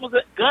niggas was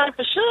gunning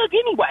for Suge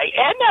anyway,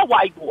 and that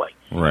white boy.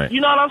 Right. You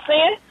know what I'm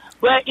saying?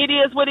 But it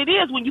is what it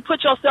is. When you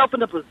put yourself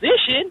in a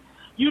position,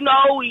 you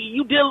know,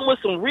 you dealing with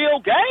some real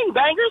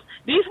gangbangers.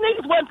 These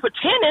niggas wasn't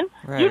pretending.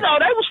 Right. You know,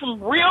 they was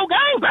some real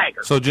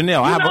gangbangers. So,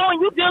 Janelle,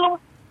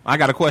 I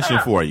got a question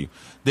for you.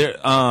 There,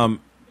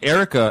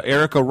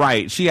 Erica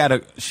Wright,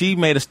 she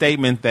made a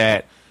statement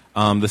that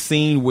the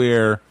scene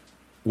where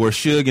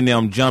Suge and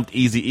them jumped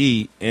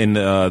Eazy-E in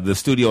the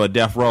studio at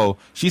Death Row,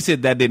 she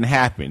said that didn't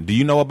happen. Do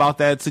you know about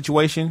that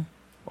situation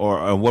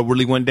or what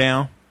really went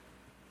down?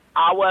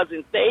 I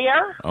wasn't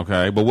there.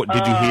 Okay, but what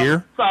did you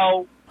hear?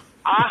 So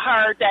I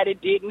heard that it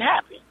didn't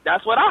happen.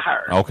 That's what I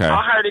heard. Okay.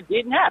 I heard it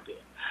didn't happen.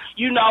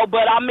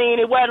 But I mean,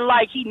 it wasn't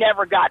like he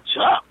never got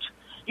jumped.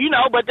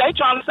 But they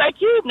trying to say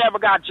Cube never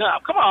got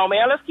jumped. Come on,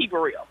 man, let's keep it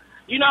real.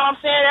 You know what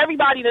I'm saying?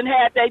 Everybody done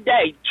had their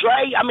day.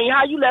 Dre, I mean,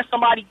 how you let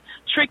somebody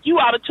trick you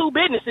out of two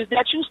businesses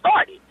that you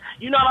started?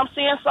 You know what I'm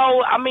saying?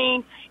 So, I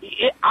mean,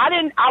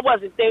 I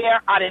wasn't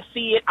there. I didn't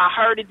see it. I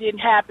heard it didn't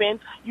happen.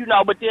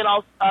 But then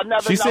on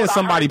another She said note,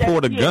 somebody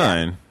pulled a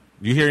gun.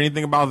 You hear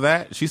anything about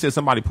that? She said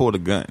somebody pulled a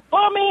gun.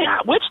 Well, I mean,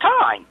 which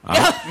time?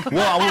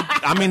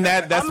 In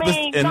that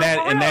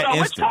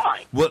instance.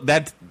 Well,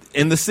 that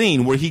in the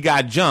scene where he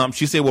got jumped,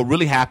 she said what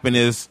really happened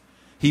is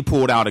he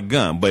pulled out a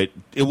gun, but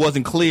it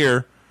wasn't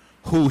clear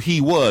who he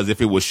was, if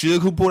it was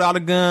Suge who pulled out a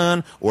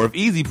gun or if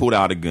Eazy pulled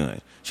out a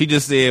gun. She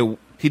just said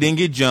he didn't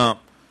get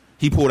jumped,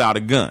 he pulled out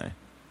a gun.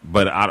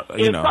 But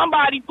if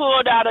somebody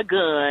pulled out a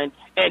gun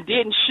and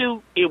didn't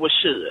shoot, it was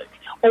Suge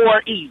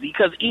or Eazy,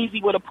 because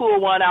Eazy would have pulled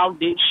one out and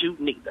didn't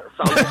shoot neither.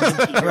 So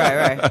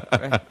right.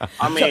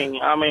 I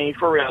mean,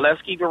 for real,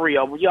 let's keep it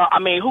real. I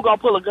mean, who gonna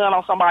pull a gun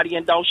on somebody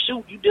and don't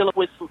shoot? You dealing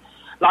with some.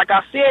 Like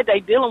I said, they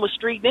dealing with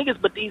street niggas,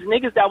 but these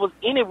niggas that was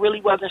in it really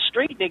wasn't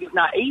street niggas.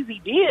 Now,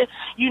 Eazy did,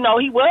 he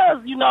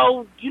was,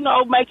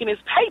 making his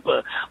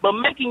paper. But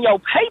making your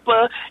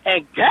paper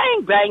and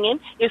gang banging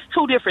is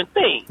two different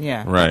things.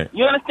 Yeah. Right.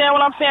 You understand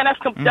what I'm saying?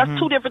 That's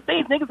two different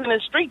things. Niggas in the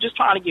street just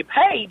trying to get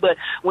paid. But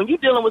when you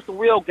dealing with some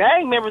real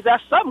gang members,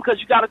 that's something, because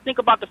you got to think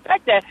about the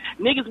fact that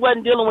niggas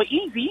wasn't dealing with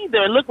Eazy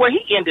either, and look where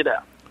he ended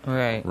up.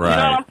 Right. You know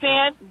what I'm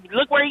saying?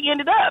 Look where he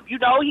ended up. You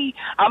try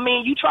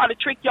to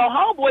trick your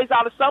homeboys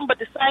out of something, but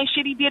the same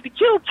shit he did to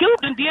Cube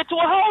done did to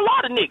a whole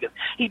lot of niggas.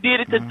 He did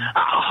it to a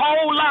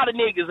whole lot of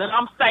niggas, and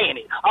I'm saying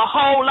it. A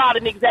whole lot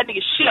of niggas. That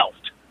nigga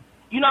shelved.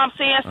 You know what I'm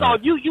saying? So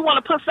if you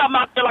want to put something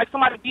out there like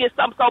somebody did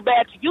something so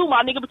bad to you,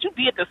 my nigga, but you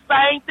did the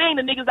same thing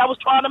to niggas that was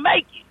trying to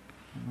make it.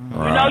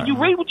 Right. You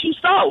read what you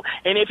sow.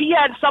 And if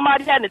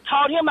somebody hadn't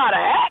taught him how to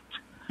act,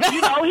 he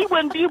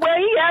wouldn't be where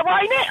he at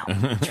right now.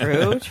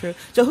 True.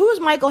 So who is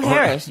Michael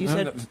Harris? You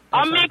said.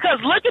 Because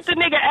look at the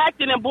nigga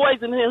acting in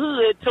Boys in the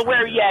Hood to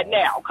where he at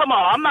now. Come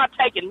on, I'm not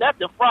taking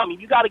nothing from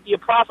him. You got to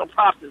give props and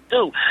props is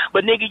due.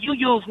 But nigga, you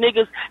use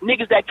niggas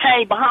that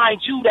came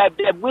behind you that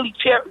really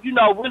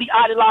really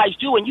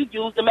idolized you, and you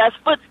used them as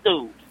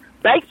footstools,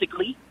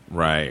 basically.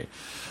 Right.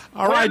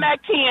 All right.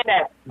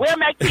 Where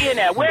Mac 10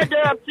 at? Where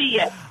Dub C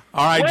at?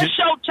 All right. Where's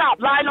Show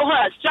Chop? Lionel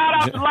Hutz. Shout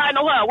out to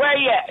Lionel Hutz. Where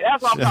he at?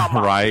 That's what I'm talking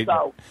about. Right.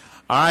 So.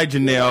 All right,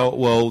 Janelle.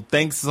 Well,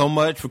 thanks so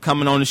much for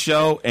coming on the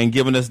show and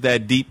giving us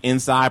that deep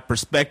inside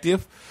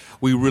perspective.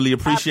 We really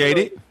appreciate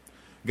it.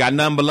 Got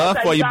nothing but love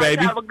for you,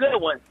 baby. Have a good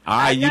one. All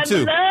right, you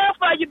too. Love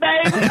for you,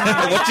 baby.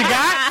 What you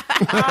got?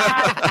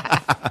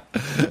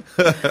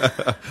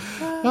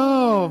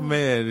 Oh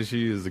man,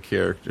 she is a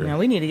character. Yeah,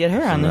 we need to get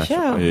her on the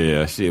show.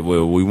 Yeah,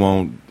 well, we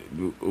won't.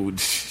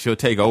 She'll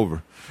take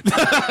over.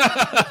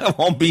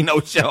 Won't be no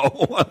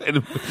show.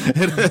 It'll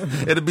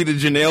be the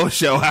Janelle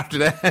show after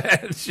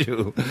that.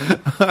 Shoot.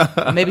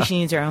 Maybe she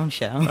needs her own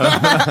show.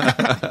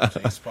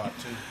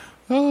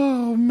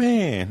 Oh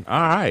man! All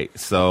right,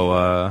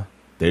 so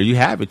there you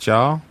have it,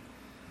 y'all.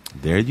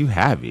 There you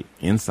have it.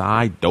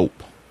 Inside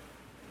dope.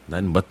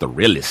 Nothing but the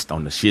realest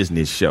on the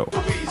Shiznit show. The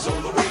weasel,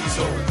 the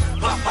weasel.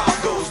 Pop,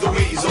 pop goes the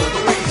weasel,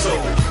 the weasel.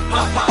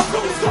 Pop, pop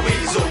goes the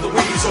weasel, the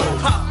weasel.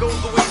 Pop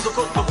goes the weasel,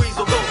 cause the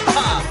weasel goes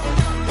pop.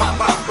 Pop,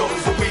 pop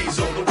goes the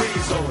weasel, the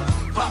weasel.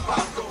 Pop,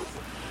 pop goes.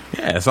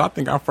 Yeah, so I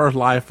think our first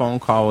live phone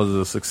call was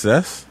a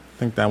success. I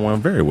think that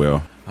went very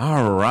well.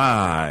 All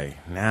right.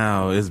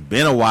 Now, it's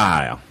been a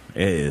while.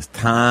 It is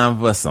time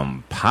for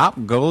some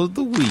Pop Goes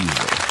the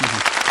Weasel.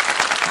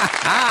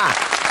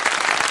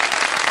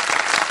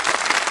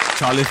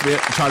 Charlie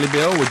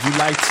Bill, would you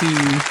like to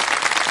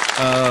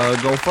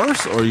go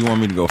first, or you want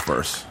me to go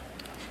first?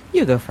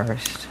 You go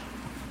first.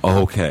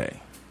 Okay.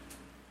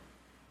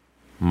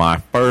 My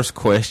first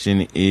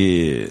question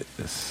is,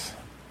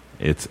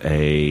 it's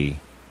a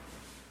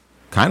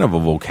kind of a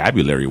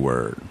vocabulary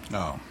word.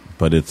 Oh.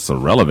 But it's a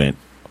relevant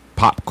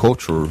pop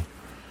culture.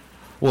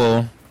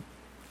 Well,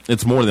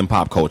 it's more than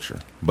pop culture,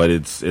 but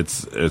it's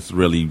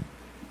really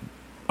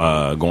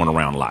going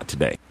around a lot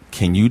today.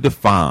 Can you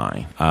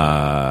define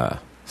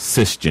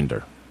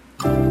cisgender?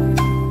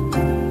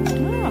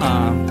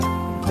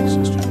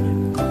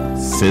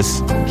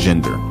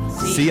 Cisgender.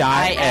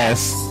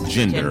 C-I-S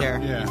gender.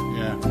 Yeah.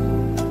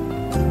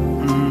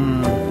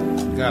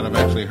 God, I've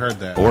actually heard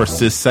that. Or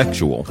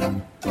cissexual.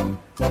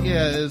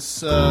 Yeah,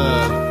 it's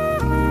I've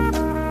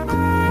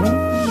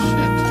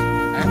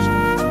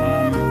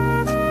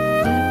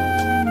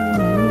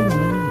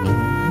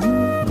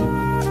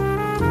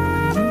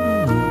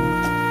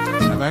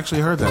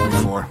actually heard that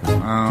before.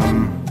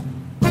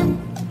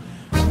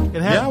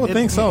 I would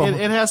think so.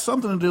 It has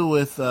something to do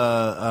with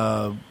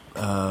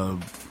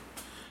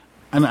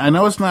I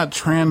know it's not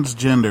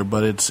transgender,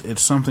 but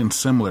it's something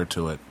similar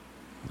to it.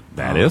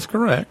 That is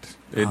correct.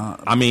 It's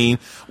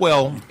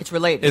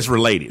related. It's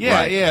related. Yeah,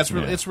 right.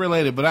 It's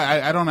related, but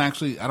I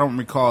don't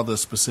recall the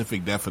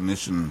specific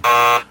definition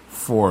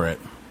for it.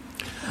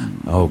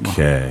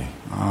 Okay.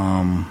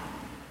 No,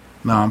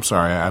 I'm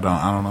sorry, I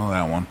don't know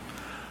that one.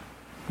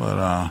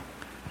 But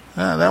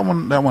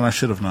that one I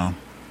should have known.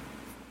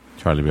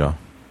 Charlie Bell.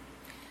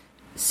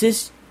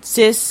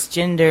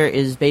 Cisgender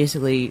is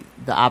basically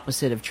the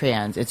opposite of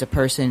trans. It's a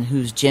person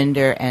whose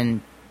gender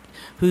and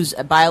whose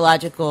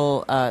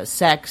biological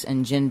sex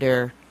and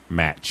gender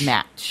match.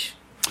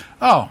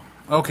 Oh,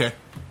 okay.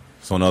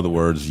 So in other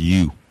words,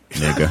 you,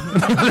 nigga.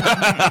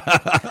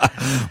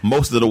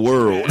 Most of the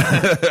world.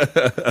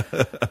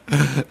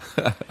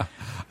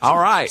 All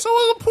right. So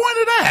what's the point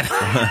of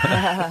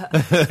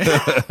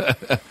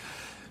that?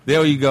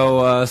 There you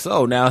go.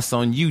 So now it's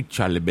on you,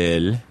 Charlie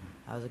Bell.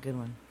 That was a good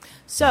one.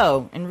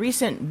 So, in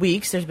recent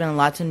weeks, there's been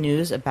lots of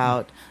news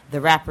about the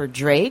rapper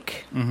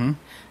Drake.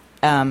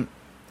 Mm-hmm.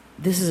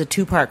 This is a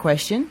two-part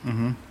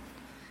question.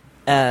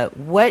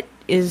 Mm-hmm. What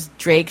is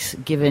Drake's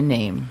given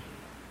name?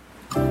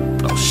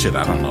 Oh, shit,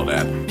 I don't know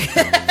that.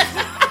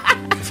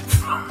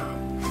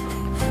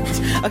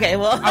 Okay,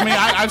 well... I mean,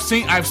 I've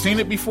seen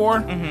it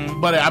before,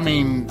 but, I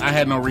mean, I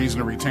had no reason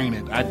to retain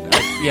it. I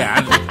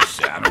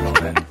don't know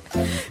that.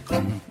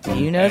 Do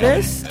you know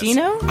this? Do you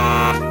know?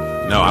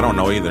 No, I don't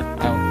know either.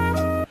 Oh.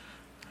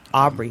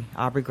 Aubrey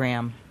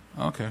Graham.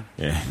 Okay.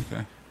 Yeah.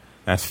 Okay.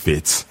 That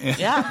fits.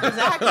 Yeah,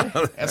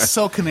 exactly. That's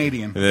so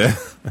Canadian. Yeah.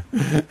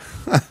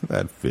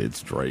 That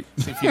fits, Drake.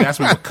 See, if you asked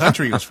me what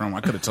country he was from,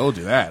 I could have told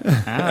you that.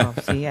 Oh,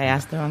 see, I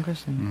asked the wrong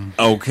question.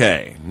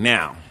 Okay,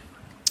 now.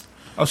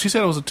 Oh, she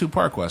said it was a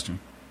two-part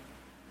question.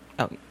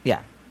 Oh,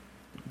 yeah.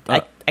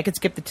 I could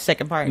skip the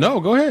second part.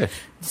 No, go ahead.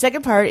 The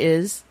second part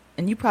is,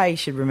 and you probably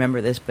should remember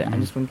this, but I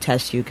just want to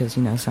test you because,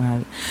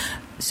 somehow.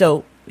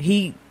 So,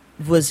 he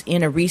was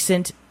in a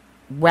recent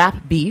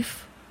rap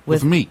beef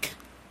with Meek.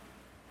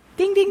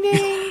 Ding, ding,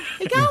 ding.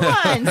 You got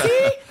one.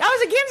 See? That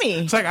was a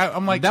gimme. It's like,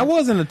 I'm like... That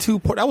wasn't a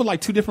two-part. That was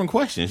like two different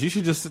questions. You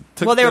should just...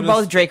 Well, they were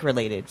both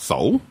Drake-related.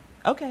 So?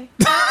 Okay.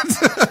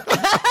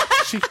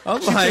 She threw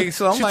me a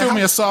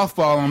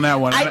softball on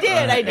that one. I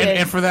did.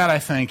 And for that, I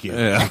thank you.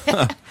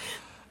 Yeah.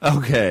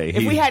 Okay.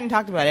 If we hadn't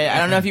talked about it, I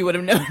don't know if you would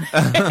have known.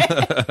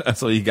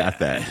 So you got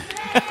that.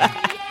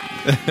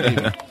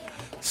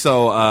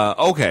 So,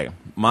 okay.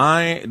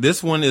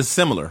 This one is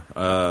similar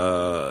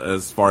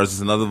as far as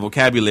another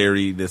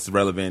vocabulary that's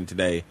relevant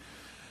today.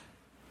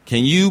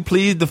 Can you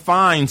please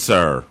define,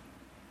 sir,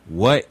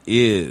 what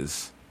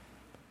is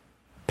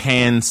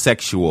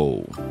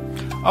pansexual?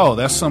 Oh,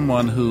 that's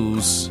someone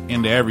who's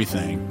into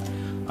everything.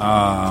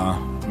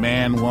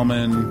 Man,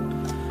 woman,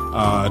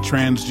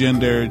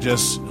 transgender,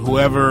 just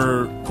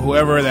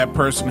whoever that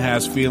person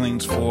has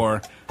feelings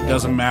for,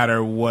 doesn't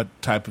matter what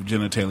type of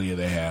genitalia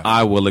they have.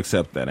 I will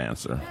accept that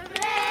answer.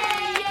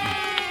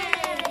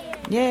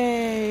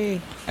 Yay.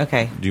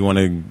 Okay. Do you want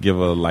to give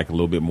a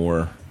little bit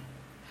more?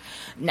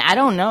 I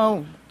don't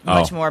know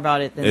much more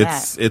about it than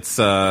that. It's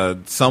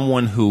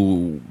someone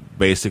who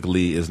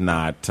basically is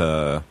not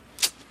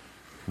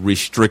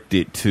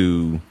restricted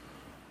to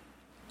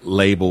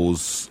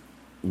labels,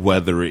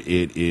 whether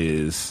it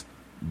is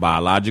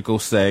biological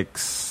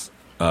sex,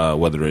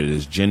 whether it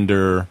is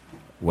gender,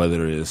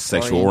 whether it is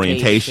sexual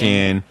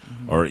orientation,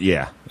 or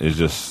it's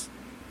just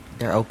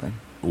they're open.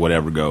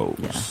 Whatever goes.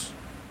 Yeah.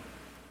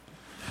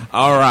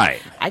 All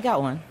right. I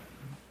got one.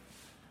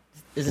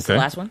 Is this the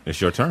last one? It's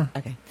your turn.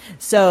 Okay.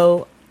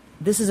 So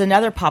this is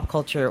another pop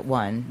culture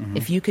one. Mm-hmm.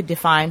 If you could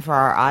define for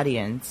our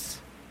audience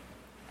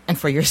and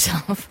for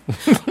yourself,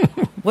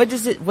 what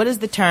does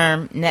the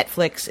term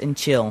Netflix and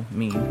chill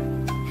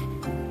mean?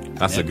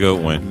 That's a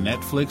good one.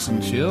 Netflix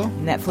and chill?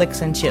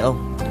 Netflix and chill.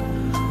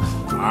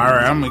 All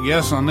right, I'm going to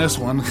guess on this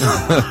one.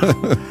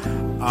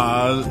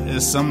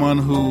 Is someone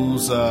who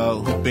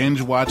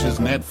binge watches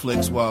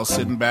Netflix while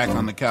sitting back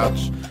on the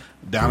couch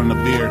down in a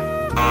beer.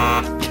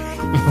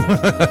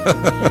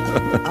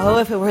 Oh,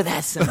 if it were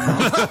that simple.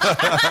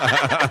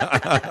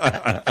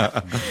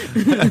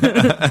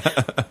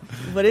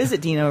 What is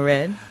it, Dino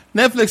Red?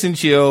 Netflix and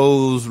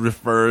chills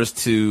refers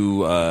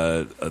to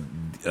a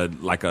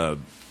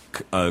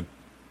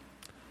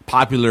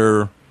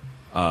popular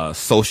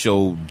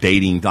social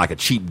dating, like a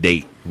cheap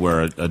date,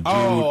 where a dude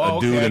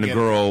and a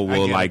girl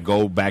will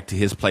go back to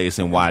his place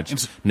and watch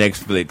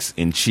Netflix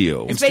and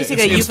chill. It's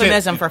basically a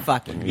euphemism for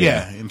fucking.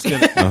 Yeah.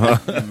 Instead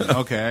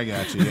okay, I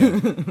got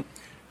you.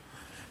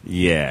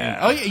 Yeah.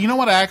 Oh, yeah. You know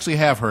what? I actually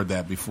have heard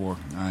that before.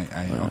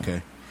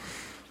 Okay.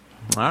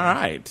 All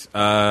right.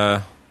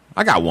 I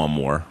got one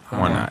more.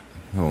 Why not?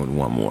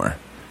 One more.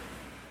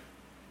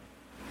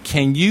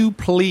 Can you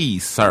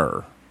please,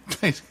 sir,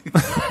 He's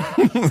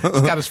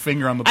got his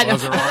finger on the buzzer.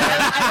 I know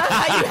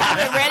how you have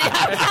it ready.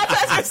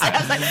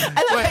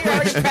 I love how you're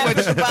already prepped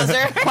with the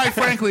buzzer. Quite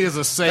frankly, is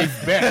a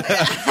safe bet.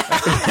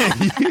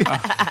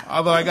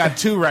 Although I got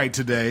 2 right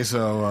today,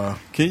 so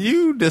can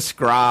you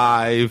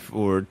describe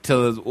or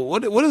tell us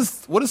what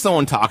is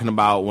someone talking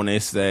about when they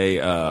say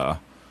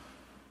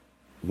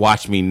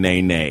 "Watch me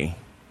nay nay,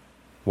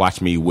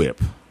 watch me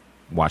whip,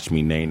 watch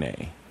me nay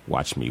nay,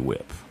 watch me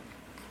whip"?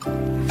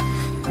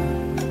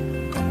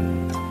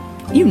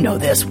 You know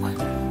this one.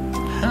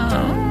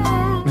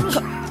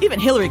 Even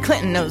Hillary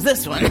Clinton knows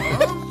this one.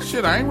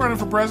 Shit, I ain't running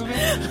for president.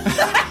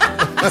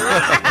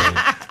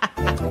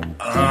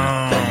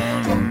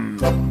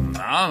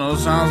 I don't know.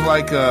 Sounds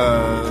like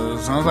a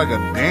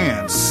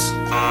dance.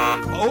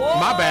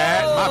 My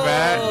bad.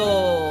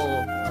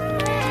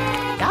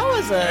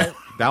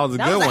 That was a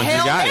good one. You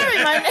got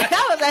it.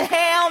 That was a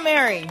Hail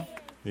Mary.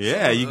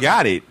 Yeah, you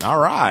got it. All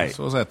right.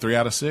 So was that 3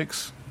 out of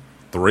 6?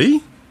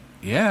 3?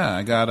 Yeah,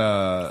 I got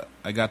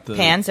the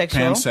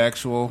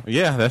pansexual.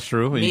 Yeah, that's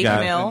true. Meek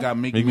Mill. Got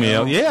Meek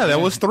Mill. Yeah, that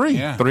was 3.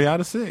 Yeah. 3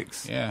 out of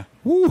 6. Yeah.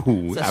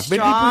 Woo, It's a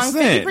strong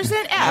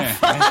 50%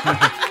 F.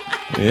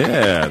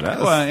 Yeah,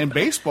 that's well, in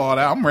baseball,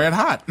 I'm red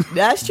hot.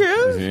 That's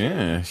true.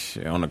 Yeah,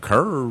 on the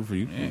curve,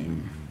 you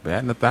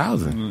batting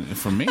 1,000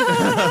 for me.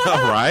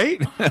 Right?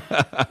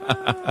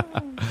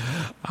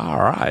 All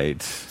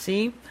right.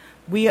 See,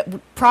 we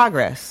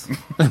progress.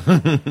 I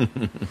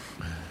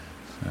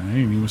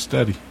ain't even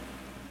study.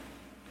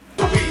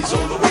 The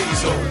weasel,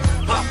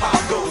 pop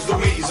pop goes the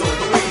weasel,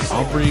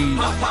 Aubrey.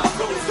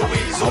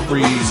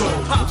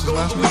 What's his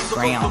last name?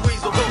 Brown.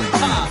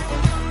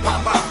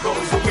 pop pop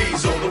goes the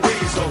weasel,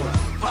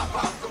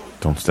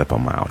 Don't step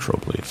on my outro,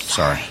 please.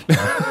 Sorry.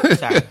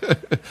 Sorry.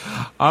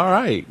 All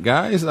right,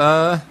 guys.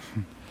 But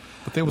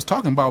they was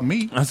talking about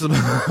me. Hush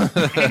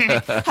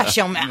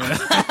your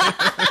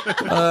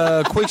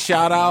mouth. Quick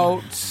shout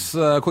out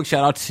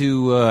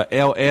to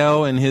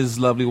LL and his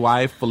lovely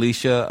wife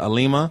Felicia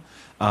Alima.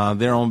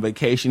 They're on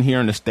vacation here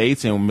in the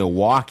States in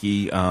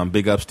Milwaukee.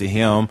 Big ups to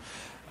him.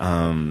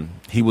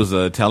 He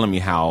was telling me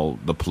how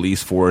the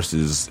police force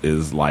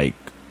is like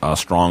a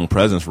strong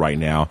presence right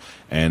now,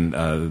 and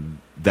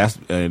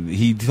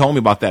he told me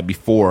about that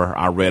before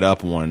I read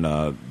up on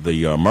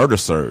the murder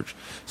surge.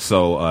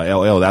 So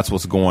LL, that's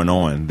what's going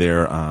on.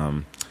 They're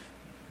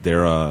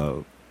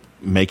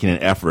making an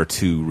effort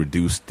to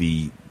reduce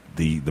the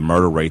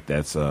murder rate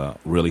that's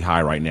really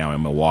high right now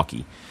in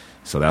Milwaukee.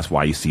 So that's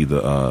why you see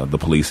the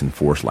police in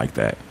force like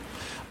that.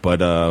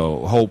 But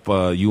hope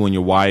you and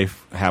your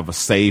wife have a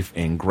safe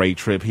and great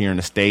trip here in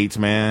the States,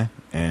 man.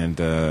 And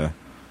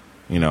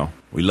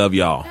we love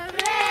y'all.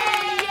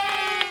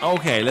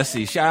 Okay, let's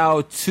see. Shout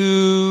out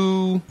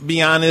to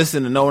Be Honest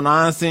and the No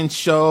Nonsense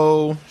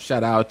Show.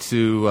 Shout out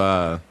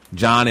to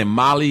John and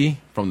Molly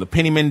from the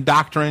Pennyman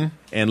Doctrine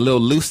and Lil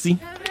Lucy.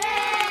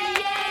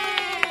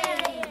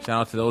 Shout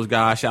out to those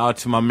guys. Shout out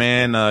to my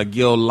man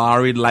Gil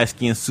Lowry, the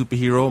light-skinned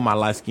superhero, my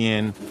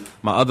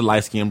other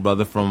light-skinned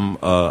brother from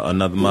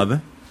another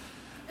mother.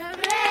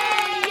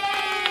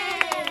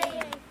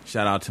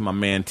 Shout out to my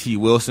man T.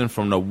 Wilson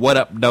from the What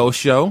Up Doe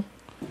Show.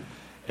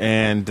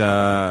 And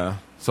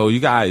so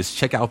you guys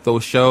check out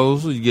those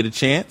shows when you get a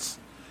chance.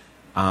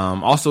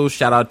 Also,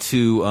 shout out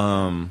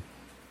to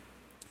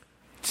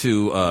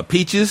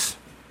Peaches.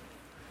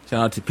 Shout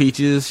out to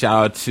Peaches.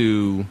 Shout out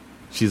to,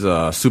 she's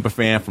a super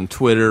fan from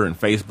Twitter and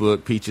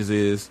Facebook. Peaches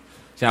is.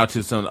 Shout out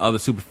to some other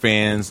super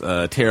fans,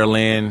 Tara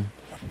Lynn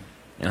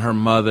and her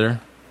mother.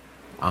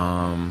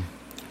 So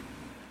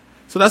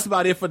that's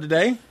about it for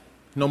today.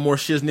 No more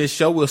Shiznit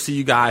Show. We'll see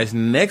you guys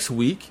next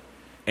week.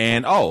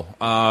 And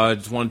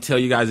just want to tell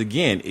you guys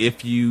again,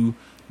 if you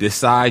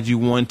decide you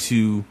want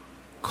to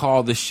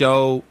call the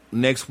show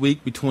next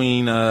week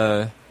between 2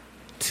 and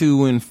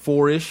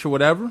 4-ish or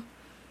whatever,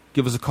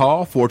 give us a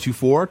call,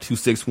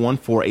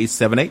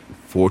 424-261-4878,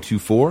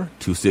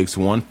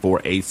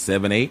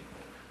 424-261-4878.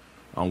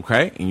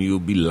 Okay, and you'll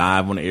be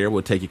live on the air.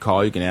 We'll take your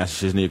call. You can ask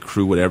the Shiznit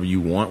crew whatever you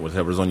want,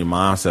 whatever's on your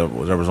mind,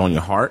 whatever's on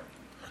your heart.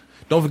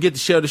 Don't forget to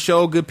share the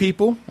show, good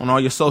people, on all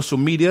your social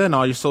media and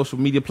all your social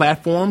media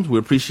platforms. We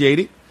appreciate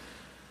it.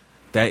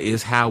 That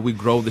is how we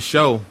grow the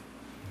show.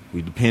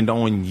 We depend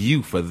on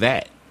you for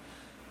that.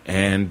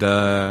 And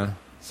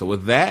so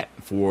with that,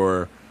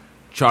 for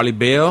Charlie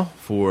Bell,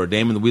 for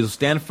Damon the Weasel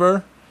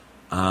Stanford,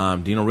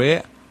 I'm Dino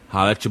Red.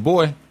 Holla at your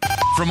boy.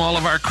 From all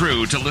of our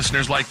crew to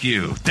listeners like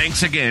you,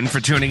 thanks again for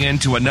tuning in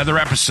to another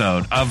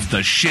episode of The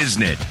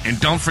Shiznit. And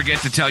don't forget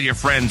to tell your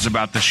friends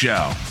about the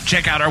show.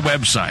 Check out our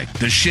website,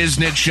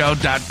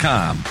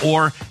 theshiznitshow.com,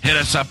 or hit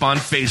us up on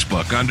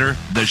Facebook under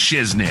The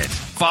Shiznit.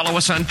 Follow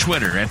us on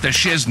Twitter at The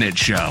Shiznit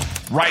Show.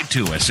 Write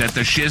to us at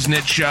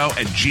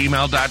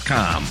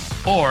theshiznitshow@gmail.com,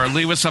 or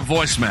leave us a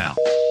voicemail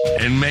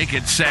and make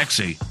it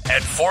sexy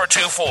at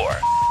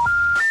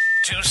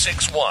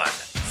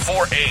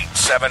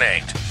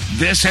 424-261-4878.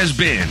 This has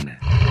been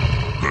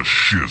The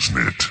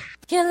Shiznit.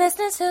 You're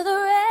listening to the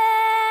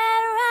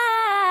Red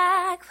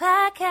Rock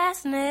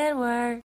Podcast Network.